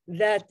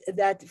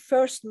that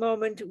first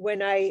moment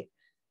when I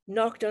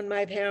knocked on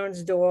my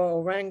parents' door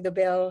or rang the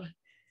bell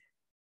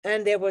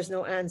and there was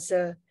no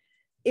answer,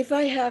 if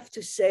I have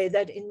to say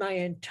that in my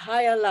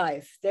entire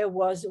life, there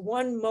was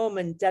one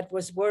moment that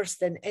was worse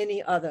than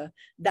any other,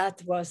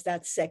 that was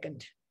that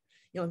second,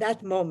 you know,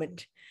 that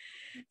moment.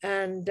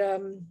 And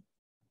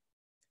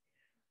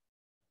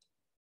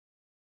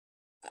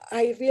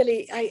I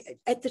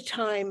at the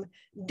time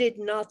did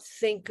not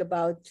think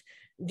about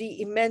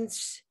the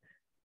immense,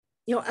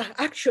 you know,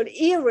 actual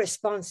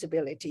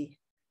irresponsibility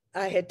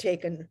I had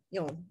taken,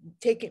 you know,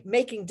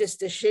 making this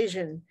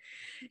decision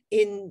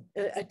in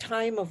a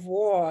time of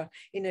war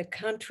in a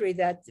country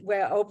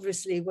where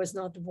obviously was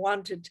not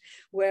wanted,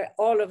 where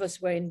all of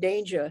us were in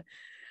danger,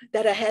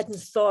 that I hadn't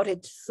thought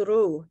it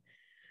through.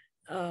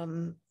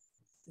 You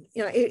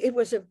know, it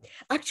was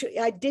actually,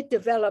 I did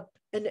develop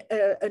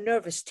a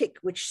nervous tic,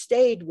 which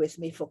stayed with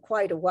me for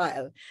quite a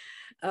while,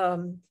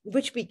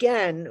 which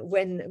began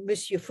when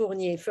Monsieur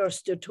Fournier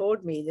first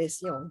told me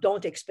this, you know,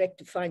 don't expect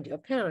to find your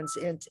parents,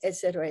 and et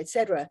cetera, et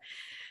cetera.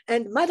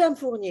 And Madame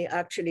Fournier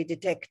actually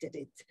detected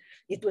it.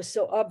 It was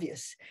so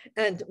obvious.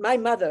 And my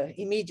mother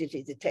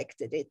immediately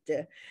detected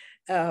it.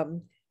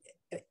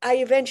 I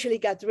eventually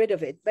got rid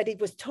of it, but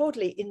it was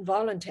totally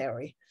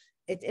involuntary.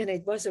 And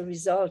it was a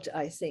result,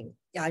 I think,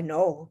 I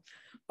know,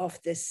 of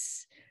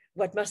this,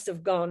 what must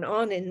have gone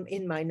on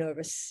in my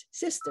nervous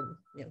system.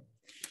 You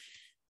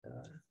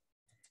know.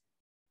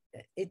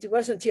 It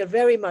wasn't until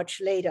very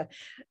much later.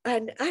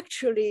 And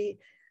actually,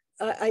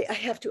 I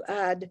have to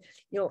add,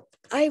 you know,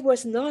 I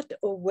was not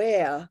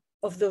aware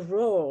of the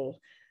role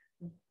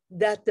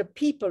that the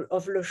people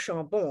of Le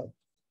Chambon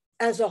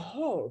as a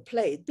whole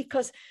played,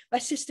 because my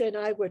sister and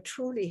I were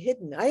truly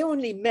hidden. I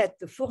only met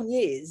the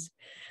Fourniers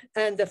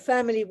and the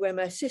family where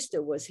my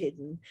sister was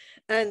hidden,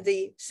 and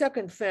the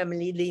second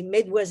family, the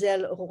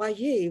Mesdemoiselles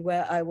Royer,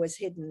 where I was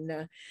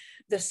hidden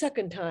the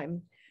second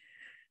time.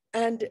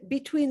 And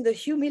between the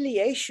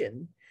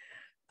humiliation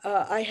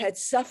I had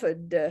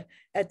suffered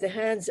at the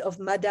hands of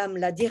Madame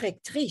la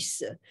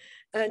Directrice,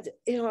 and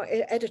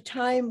at a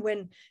time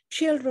when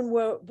children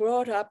were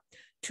brought up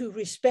to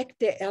respect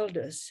their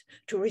elders,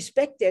 to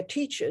respect their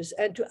teachers,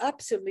 and to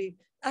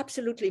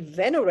absolutely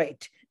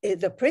venerate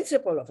the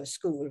principal of a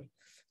school.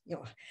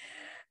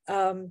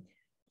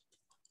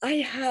 I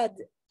had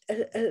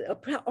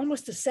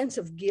almost a sense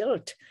of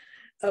guilt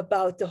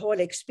about the whole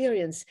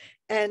experience.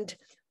 And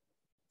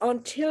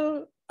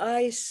until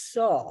I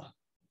saw,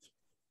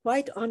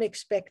 quite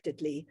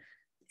unexpectedly,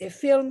 a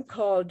film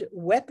called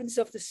Weapons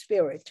of the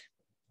Spirit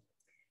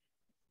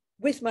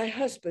with my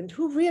husband,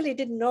 who really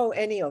didn't know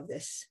any of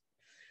this,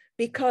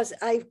 because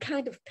I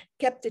kind of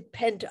kept it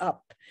pent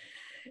up.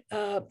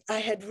 I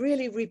had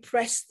really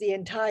repressed the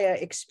entire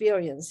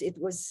experience. It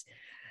was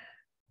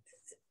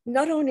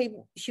not only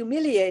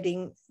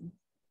humiliating,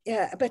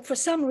 but for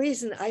some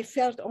reason I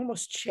felt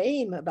almost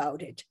shame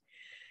about it.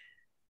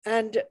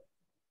 And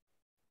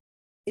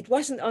it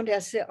wasn't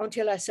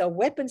until I saw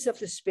Weapons of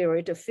the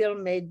Spirit, a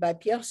film made by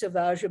Pierre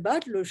Sauvage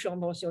about le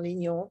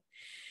Chambon-Sur-Lignon,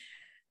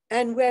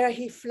 and where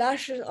he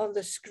flashes on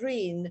the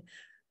screen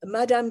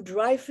Madame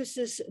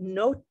Dreyfus's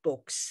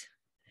notebooks,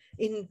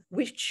 in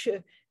which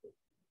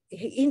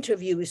he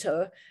interviews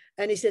her,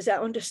 and he says, "I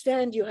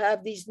understand you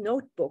have these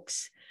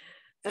notebooks."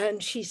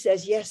 And she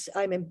says, "Yes,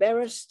 I'm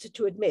embarrassed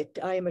to admit,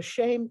 I am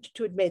ashamed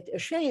to admit,"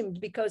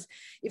 ashamed because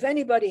if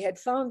anybody had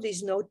found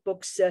these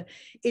notebooks,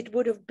 it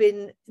would have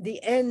been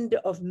the end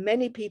of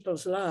many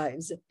people's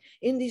lives.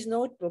 In these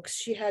notebooks,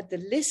 she had the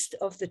list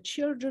of the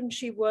children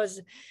she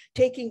was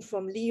taking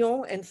from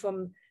Lyon and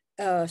from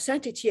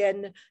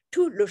Saint-Étienne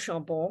to Le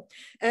Chambon,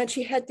 and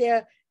she had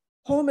their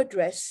home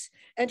address,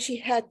 and she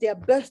had their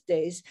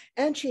birthdays,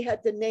 and she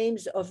had the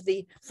names of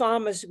the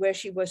farmers where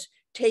she was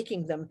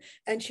taking them.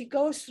 And she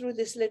goes through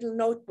this little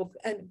notebook,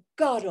 and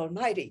God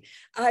Almighty,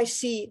 I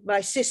see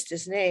my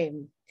sister's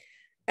name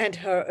and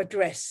her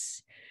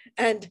address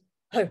and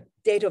her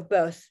date of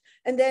birth.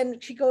 And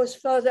then she goes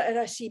further, and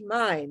I see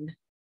mine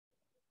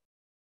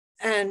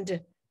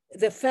and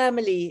the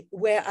family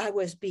where I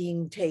was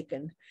being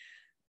taken.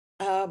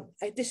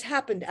 This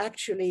happened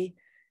actually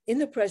in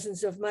the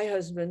presence of my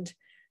husband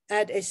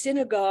at a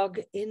synagogue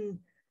in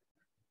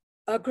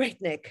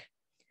Great Neck.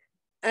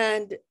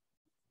 And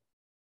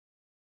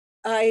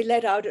I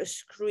let out a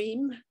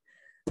scream,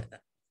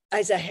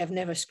 as I have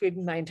never screamed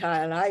in my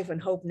entire life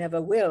and hope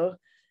never will,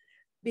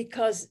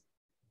 because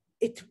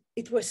it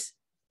was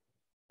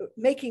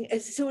making a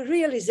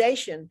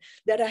realization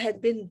that I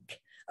had been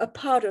a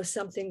part of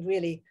something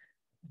really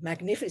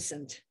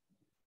magnificent.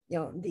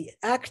 The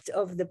act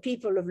of the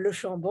people of Le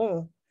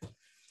Chambon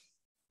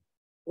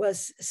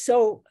was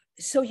so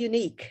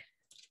unique.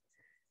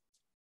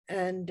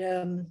 And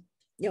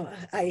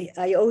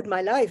I owed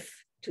my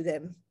life to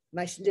them.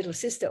 My little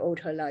sister owed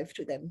her life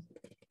to them.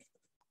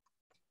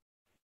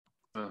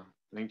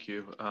 Thank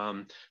you.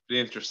 For the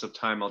interest of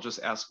time, I'll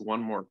just ask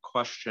one more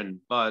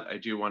question, but I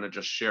do want to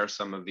just share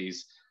some of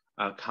these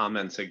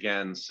comments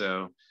again.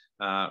 So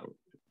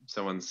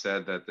someone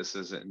said that this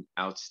is an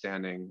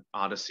outstanding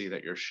odyssey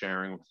that you're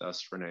sharing with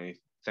us, Renée.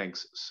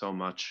 Thanks so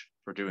much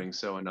for doing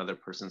so. Another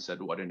person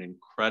said, what an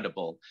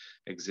incredible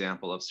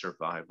example of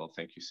survival.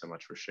 Thank you so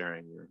much for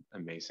sharing your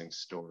amazing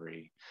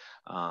story.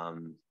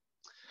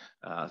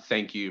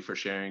 Thank you for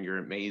sharing your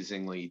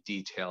amazingly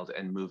detailed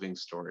and moving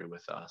story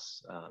with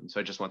us. So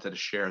I just wanted to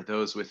share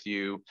those with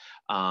you.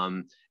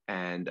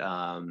 And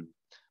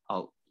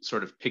I'll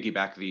sort of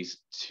piggyback these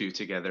two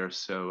together.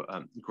 So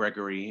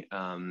Gregory,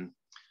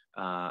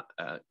 a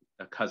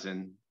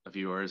cousin of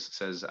yours,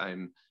 says,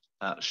 I'm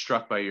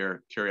struck by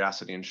your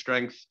curiosity and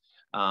strength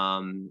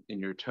in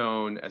your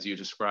tone as you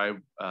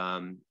describe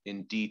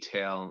in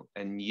detail,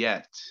 and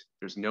yet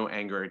there's no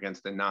anger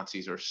against the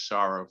Nazis or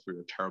sorrow for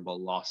your terrible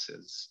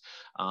losses.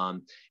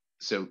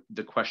 So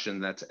the question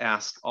that's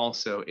asked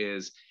also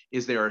is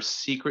there a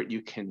secret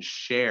you can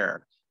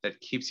share that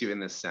keeps you in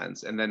this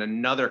sense? And then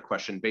another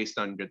question based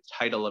on the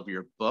title of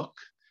your book.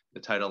 The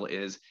title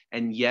is,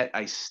 and yet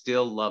I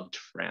still loved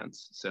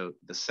France. So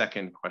the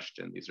second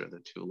question, these are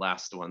the two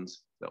last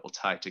ones that will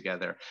tie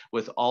together.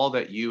 With all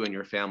that you and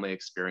your family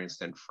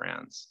experienced in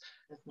France,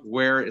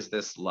 where is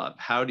this love?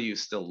 How do you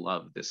still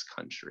love this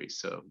country?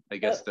 So I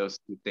guess those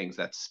two things,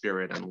 that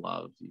spirit and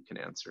love, you can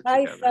answer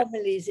my together.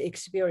 Family's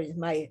experience,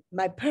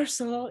 my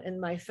personal and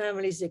my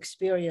family's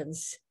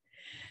experience,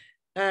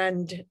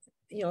 and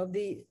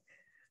the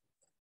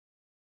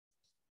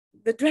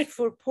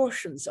dreadful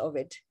portions of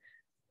it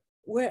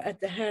were at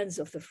the hands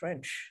of the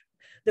French.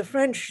 The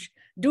French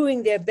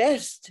doing their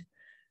best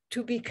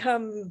to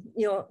become,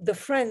 the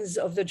friends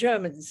of the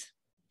Germans.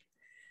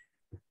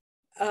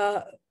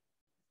 My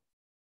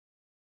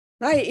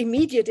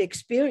immediate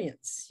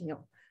experience,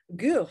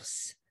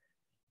 Gurs,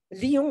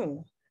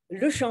 Lyon,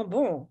 Le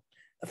Chambon,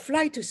 a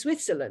flight to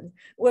Switzerland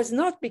was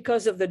not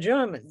because of the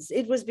Germans,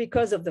 it was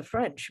because of the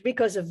French,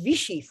 because of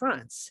Vichy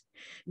France.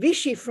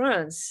 Vichy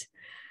France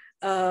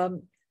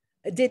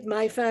did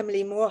my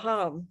family more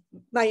harm,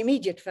 my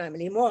immediate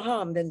family, more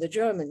harm than the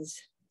Germans.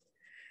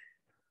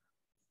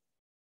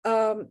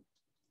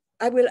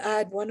 I will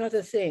add one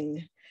other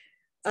thing.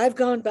 I've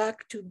gone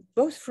back to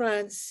both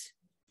France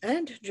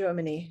and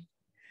Germany,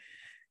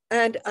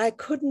 and I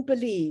couldn't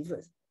believe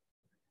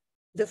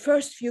the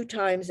first few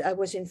times I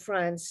was in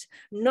France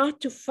not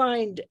to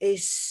find a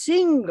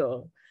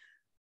single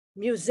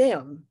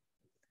museum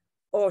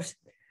or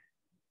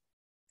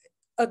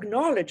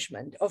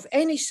acknowledgement of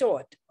any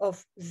sort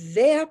of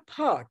their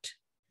part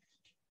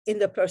in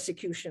the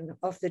persecution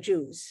of the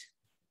Jews.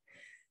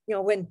 You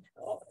know, when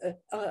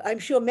I'm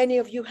sure many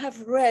of you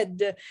have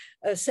read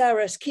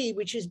Sarah's Key,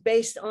 which is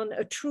based on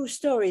a true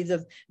story,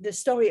 the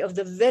story of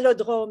the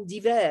Vélodrome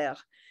d'Hiver.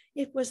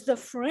 It was the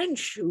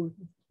French who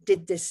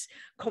did this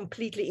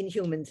completely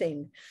inhuman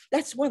thing.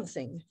 That's one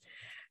thing.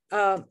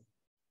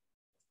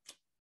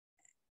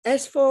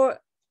 As for,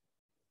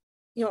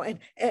 you know,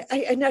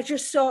 and I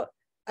just saw,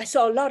 I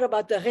saw a lot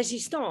about the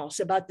Résistance,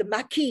 about the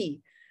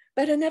Maquis,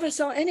 but I never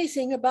saw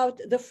anything about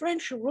the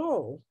French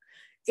role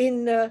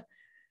in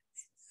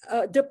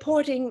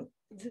deporting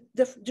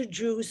the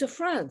Jews of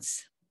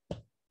France.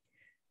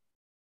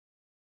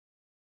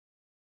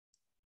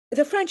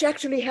 The French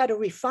actually had a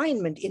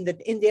refinement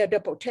in their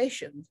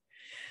deportation.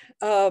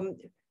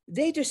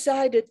 They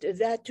decided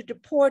that to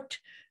deport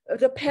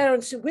the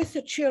parents with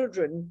the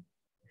children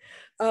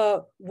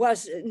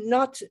was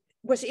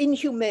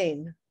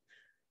inhumane.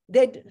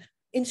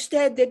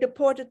 Instead, they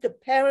deported the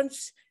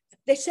parents.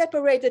 They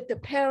separated the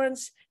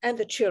parents and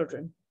the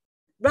children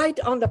right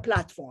on the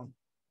platform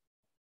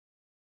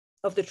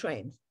of the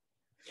train.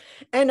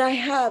 And I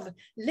have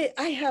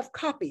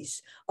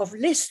copies of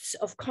lists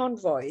of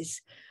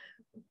convoys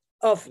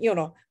of, you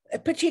know,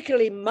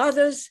 particularly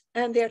mothers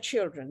and their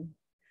children,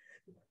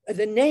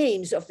 the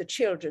names of the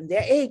children,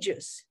 their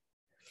ages,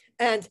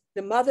 and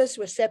the mothers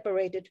were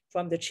separated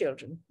from the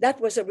children. That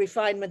was a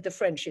refinement the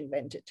French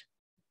invented.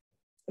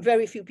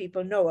 Very few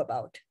people know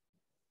about.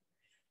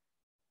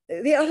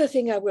 The other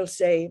thing I will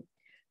say,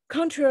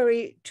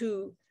 contrary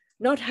to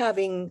not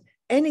having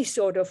any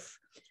sort of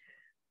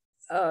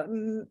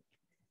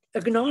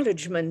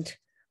acknowledgement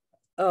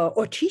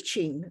or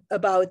teaching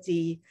about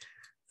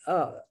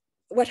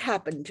what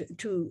happened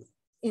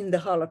in the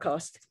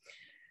Holocaust,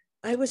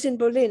 I was in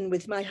Berlin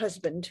with my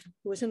husband,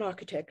 who was an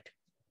architect.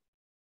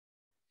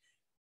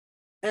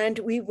 And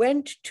we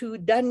went to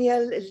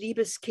Daniel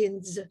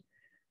Liebeskind's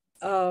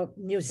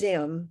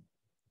museum,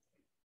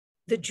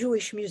 the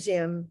Jewish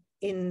Museum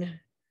in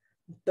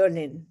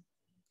Berlin.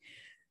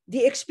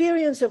 The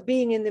experience of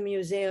being in the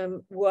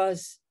museum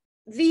was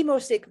the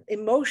most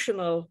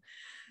emotional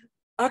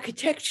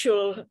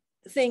architectural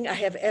thing I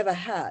have ever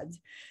had,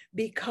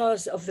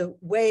 because of the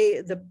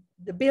way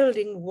the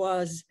building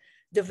was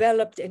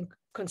developed and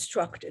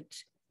constructed.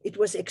 It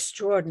was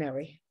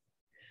extraordinary.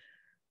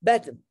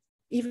 But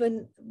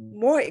even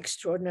more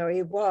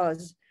extraordinary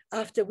was,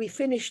 after we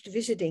finished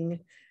visiting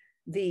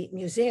the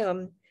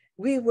museum,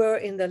 we were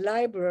in the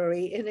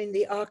library and in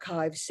the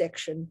archives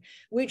section,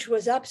 which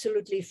was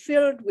absolutely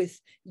filled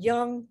with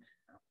young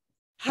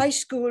high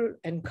school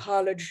and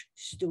college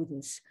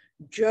students,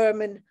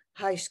 German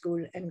high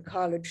school and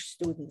college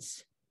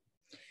students,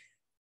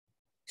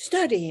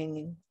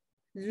 studying,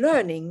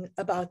 learning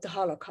about the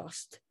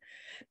Holocaust.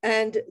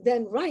 And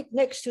then right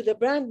next to the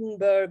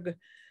Brandenburg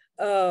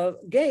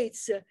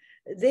gates,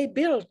 they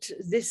built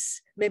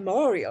this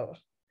memorial.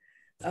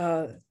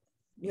 You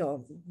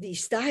know, the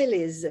style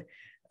is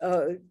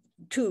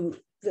to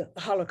the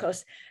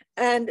Holocaust.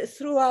 And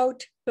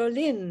throughout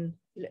Berlin,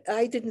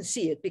 I didn't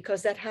see it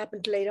because that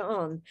happened later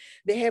on.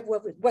 They have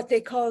what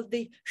they call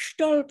the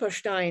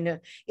Stolpersteine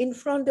in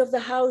front of the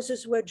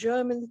houses where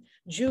German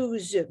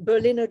Jews,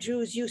 Berliner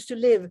Jews used to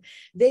live.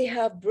 They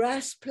have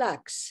brass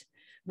plaques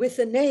with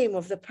the name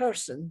of the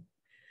person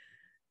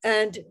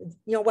and,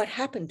 you know, what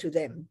happened to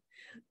them.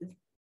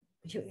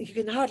 You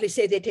can hardly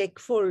say they take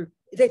full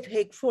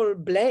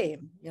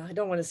blame. You know, I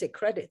don't want to say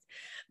credit,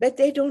 but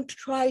they don't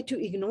try to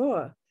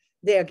ignore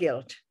their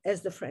guilt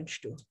as the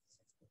French do.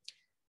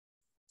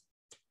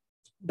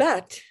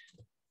 But,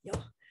 you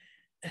know,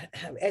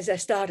 as I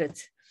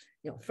started,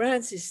 you know,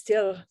 France is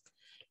still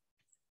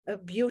a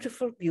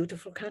beautiful,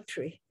 beautiful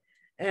country.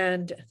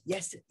 And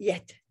yes,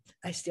 yet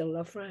I still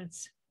love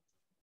France.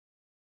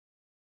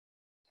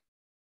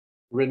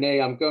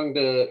 Renee, I'm going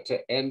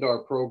to end our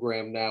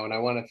program now, and I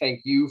want to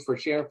thank you for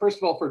sharing, first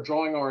of all, for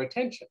drawing our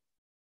attention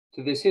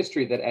to this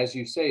history that, as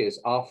you say,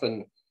 is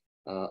often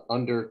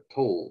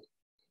undertold,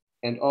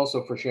 and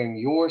also for sharing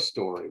your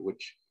story,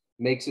 which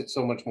makes it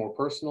so much more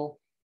personal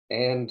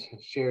and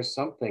shares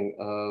something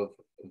of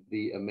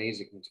the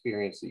amazing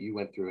experience that you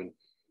went through. And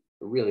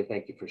really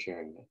thank you for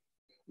sharing that.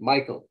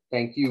 Michael,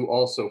 thank you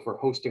also for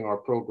hosting our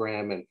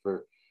program and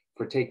for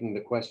taking the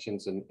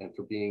questions and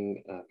for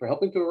being for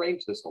helping to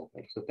arrange this whole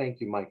thing. So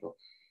thank you, Michael.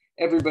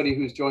 everybody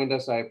who's joined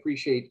us. I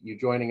appreciate you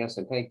joining us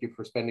and thank you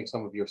for spending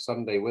some of your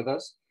Sunday with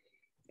us.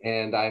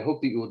 And I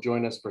hope that you will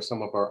join us for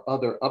some of our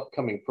other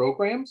upcoming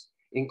programs,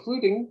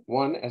 including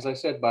one, as I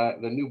said, by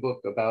the new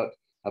book about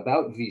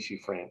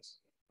Vichy France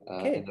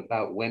and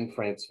about when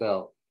France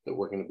fell that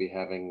we're going to be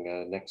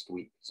having next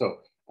week. So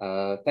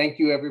thank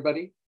you,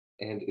 everybody,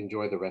 and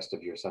enjoy the rest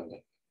of your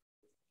Sunday.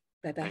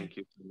 Bye-bye. Thank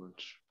you so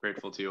much.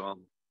 Grateful to you all.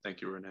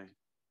 Thank you, Renee.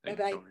 Thank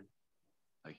Bye-bye. you, Doreen.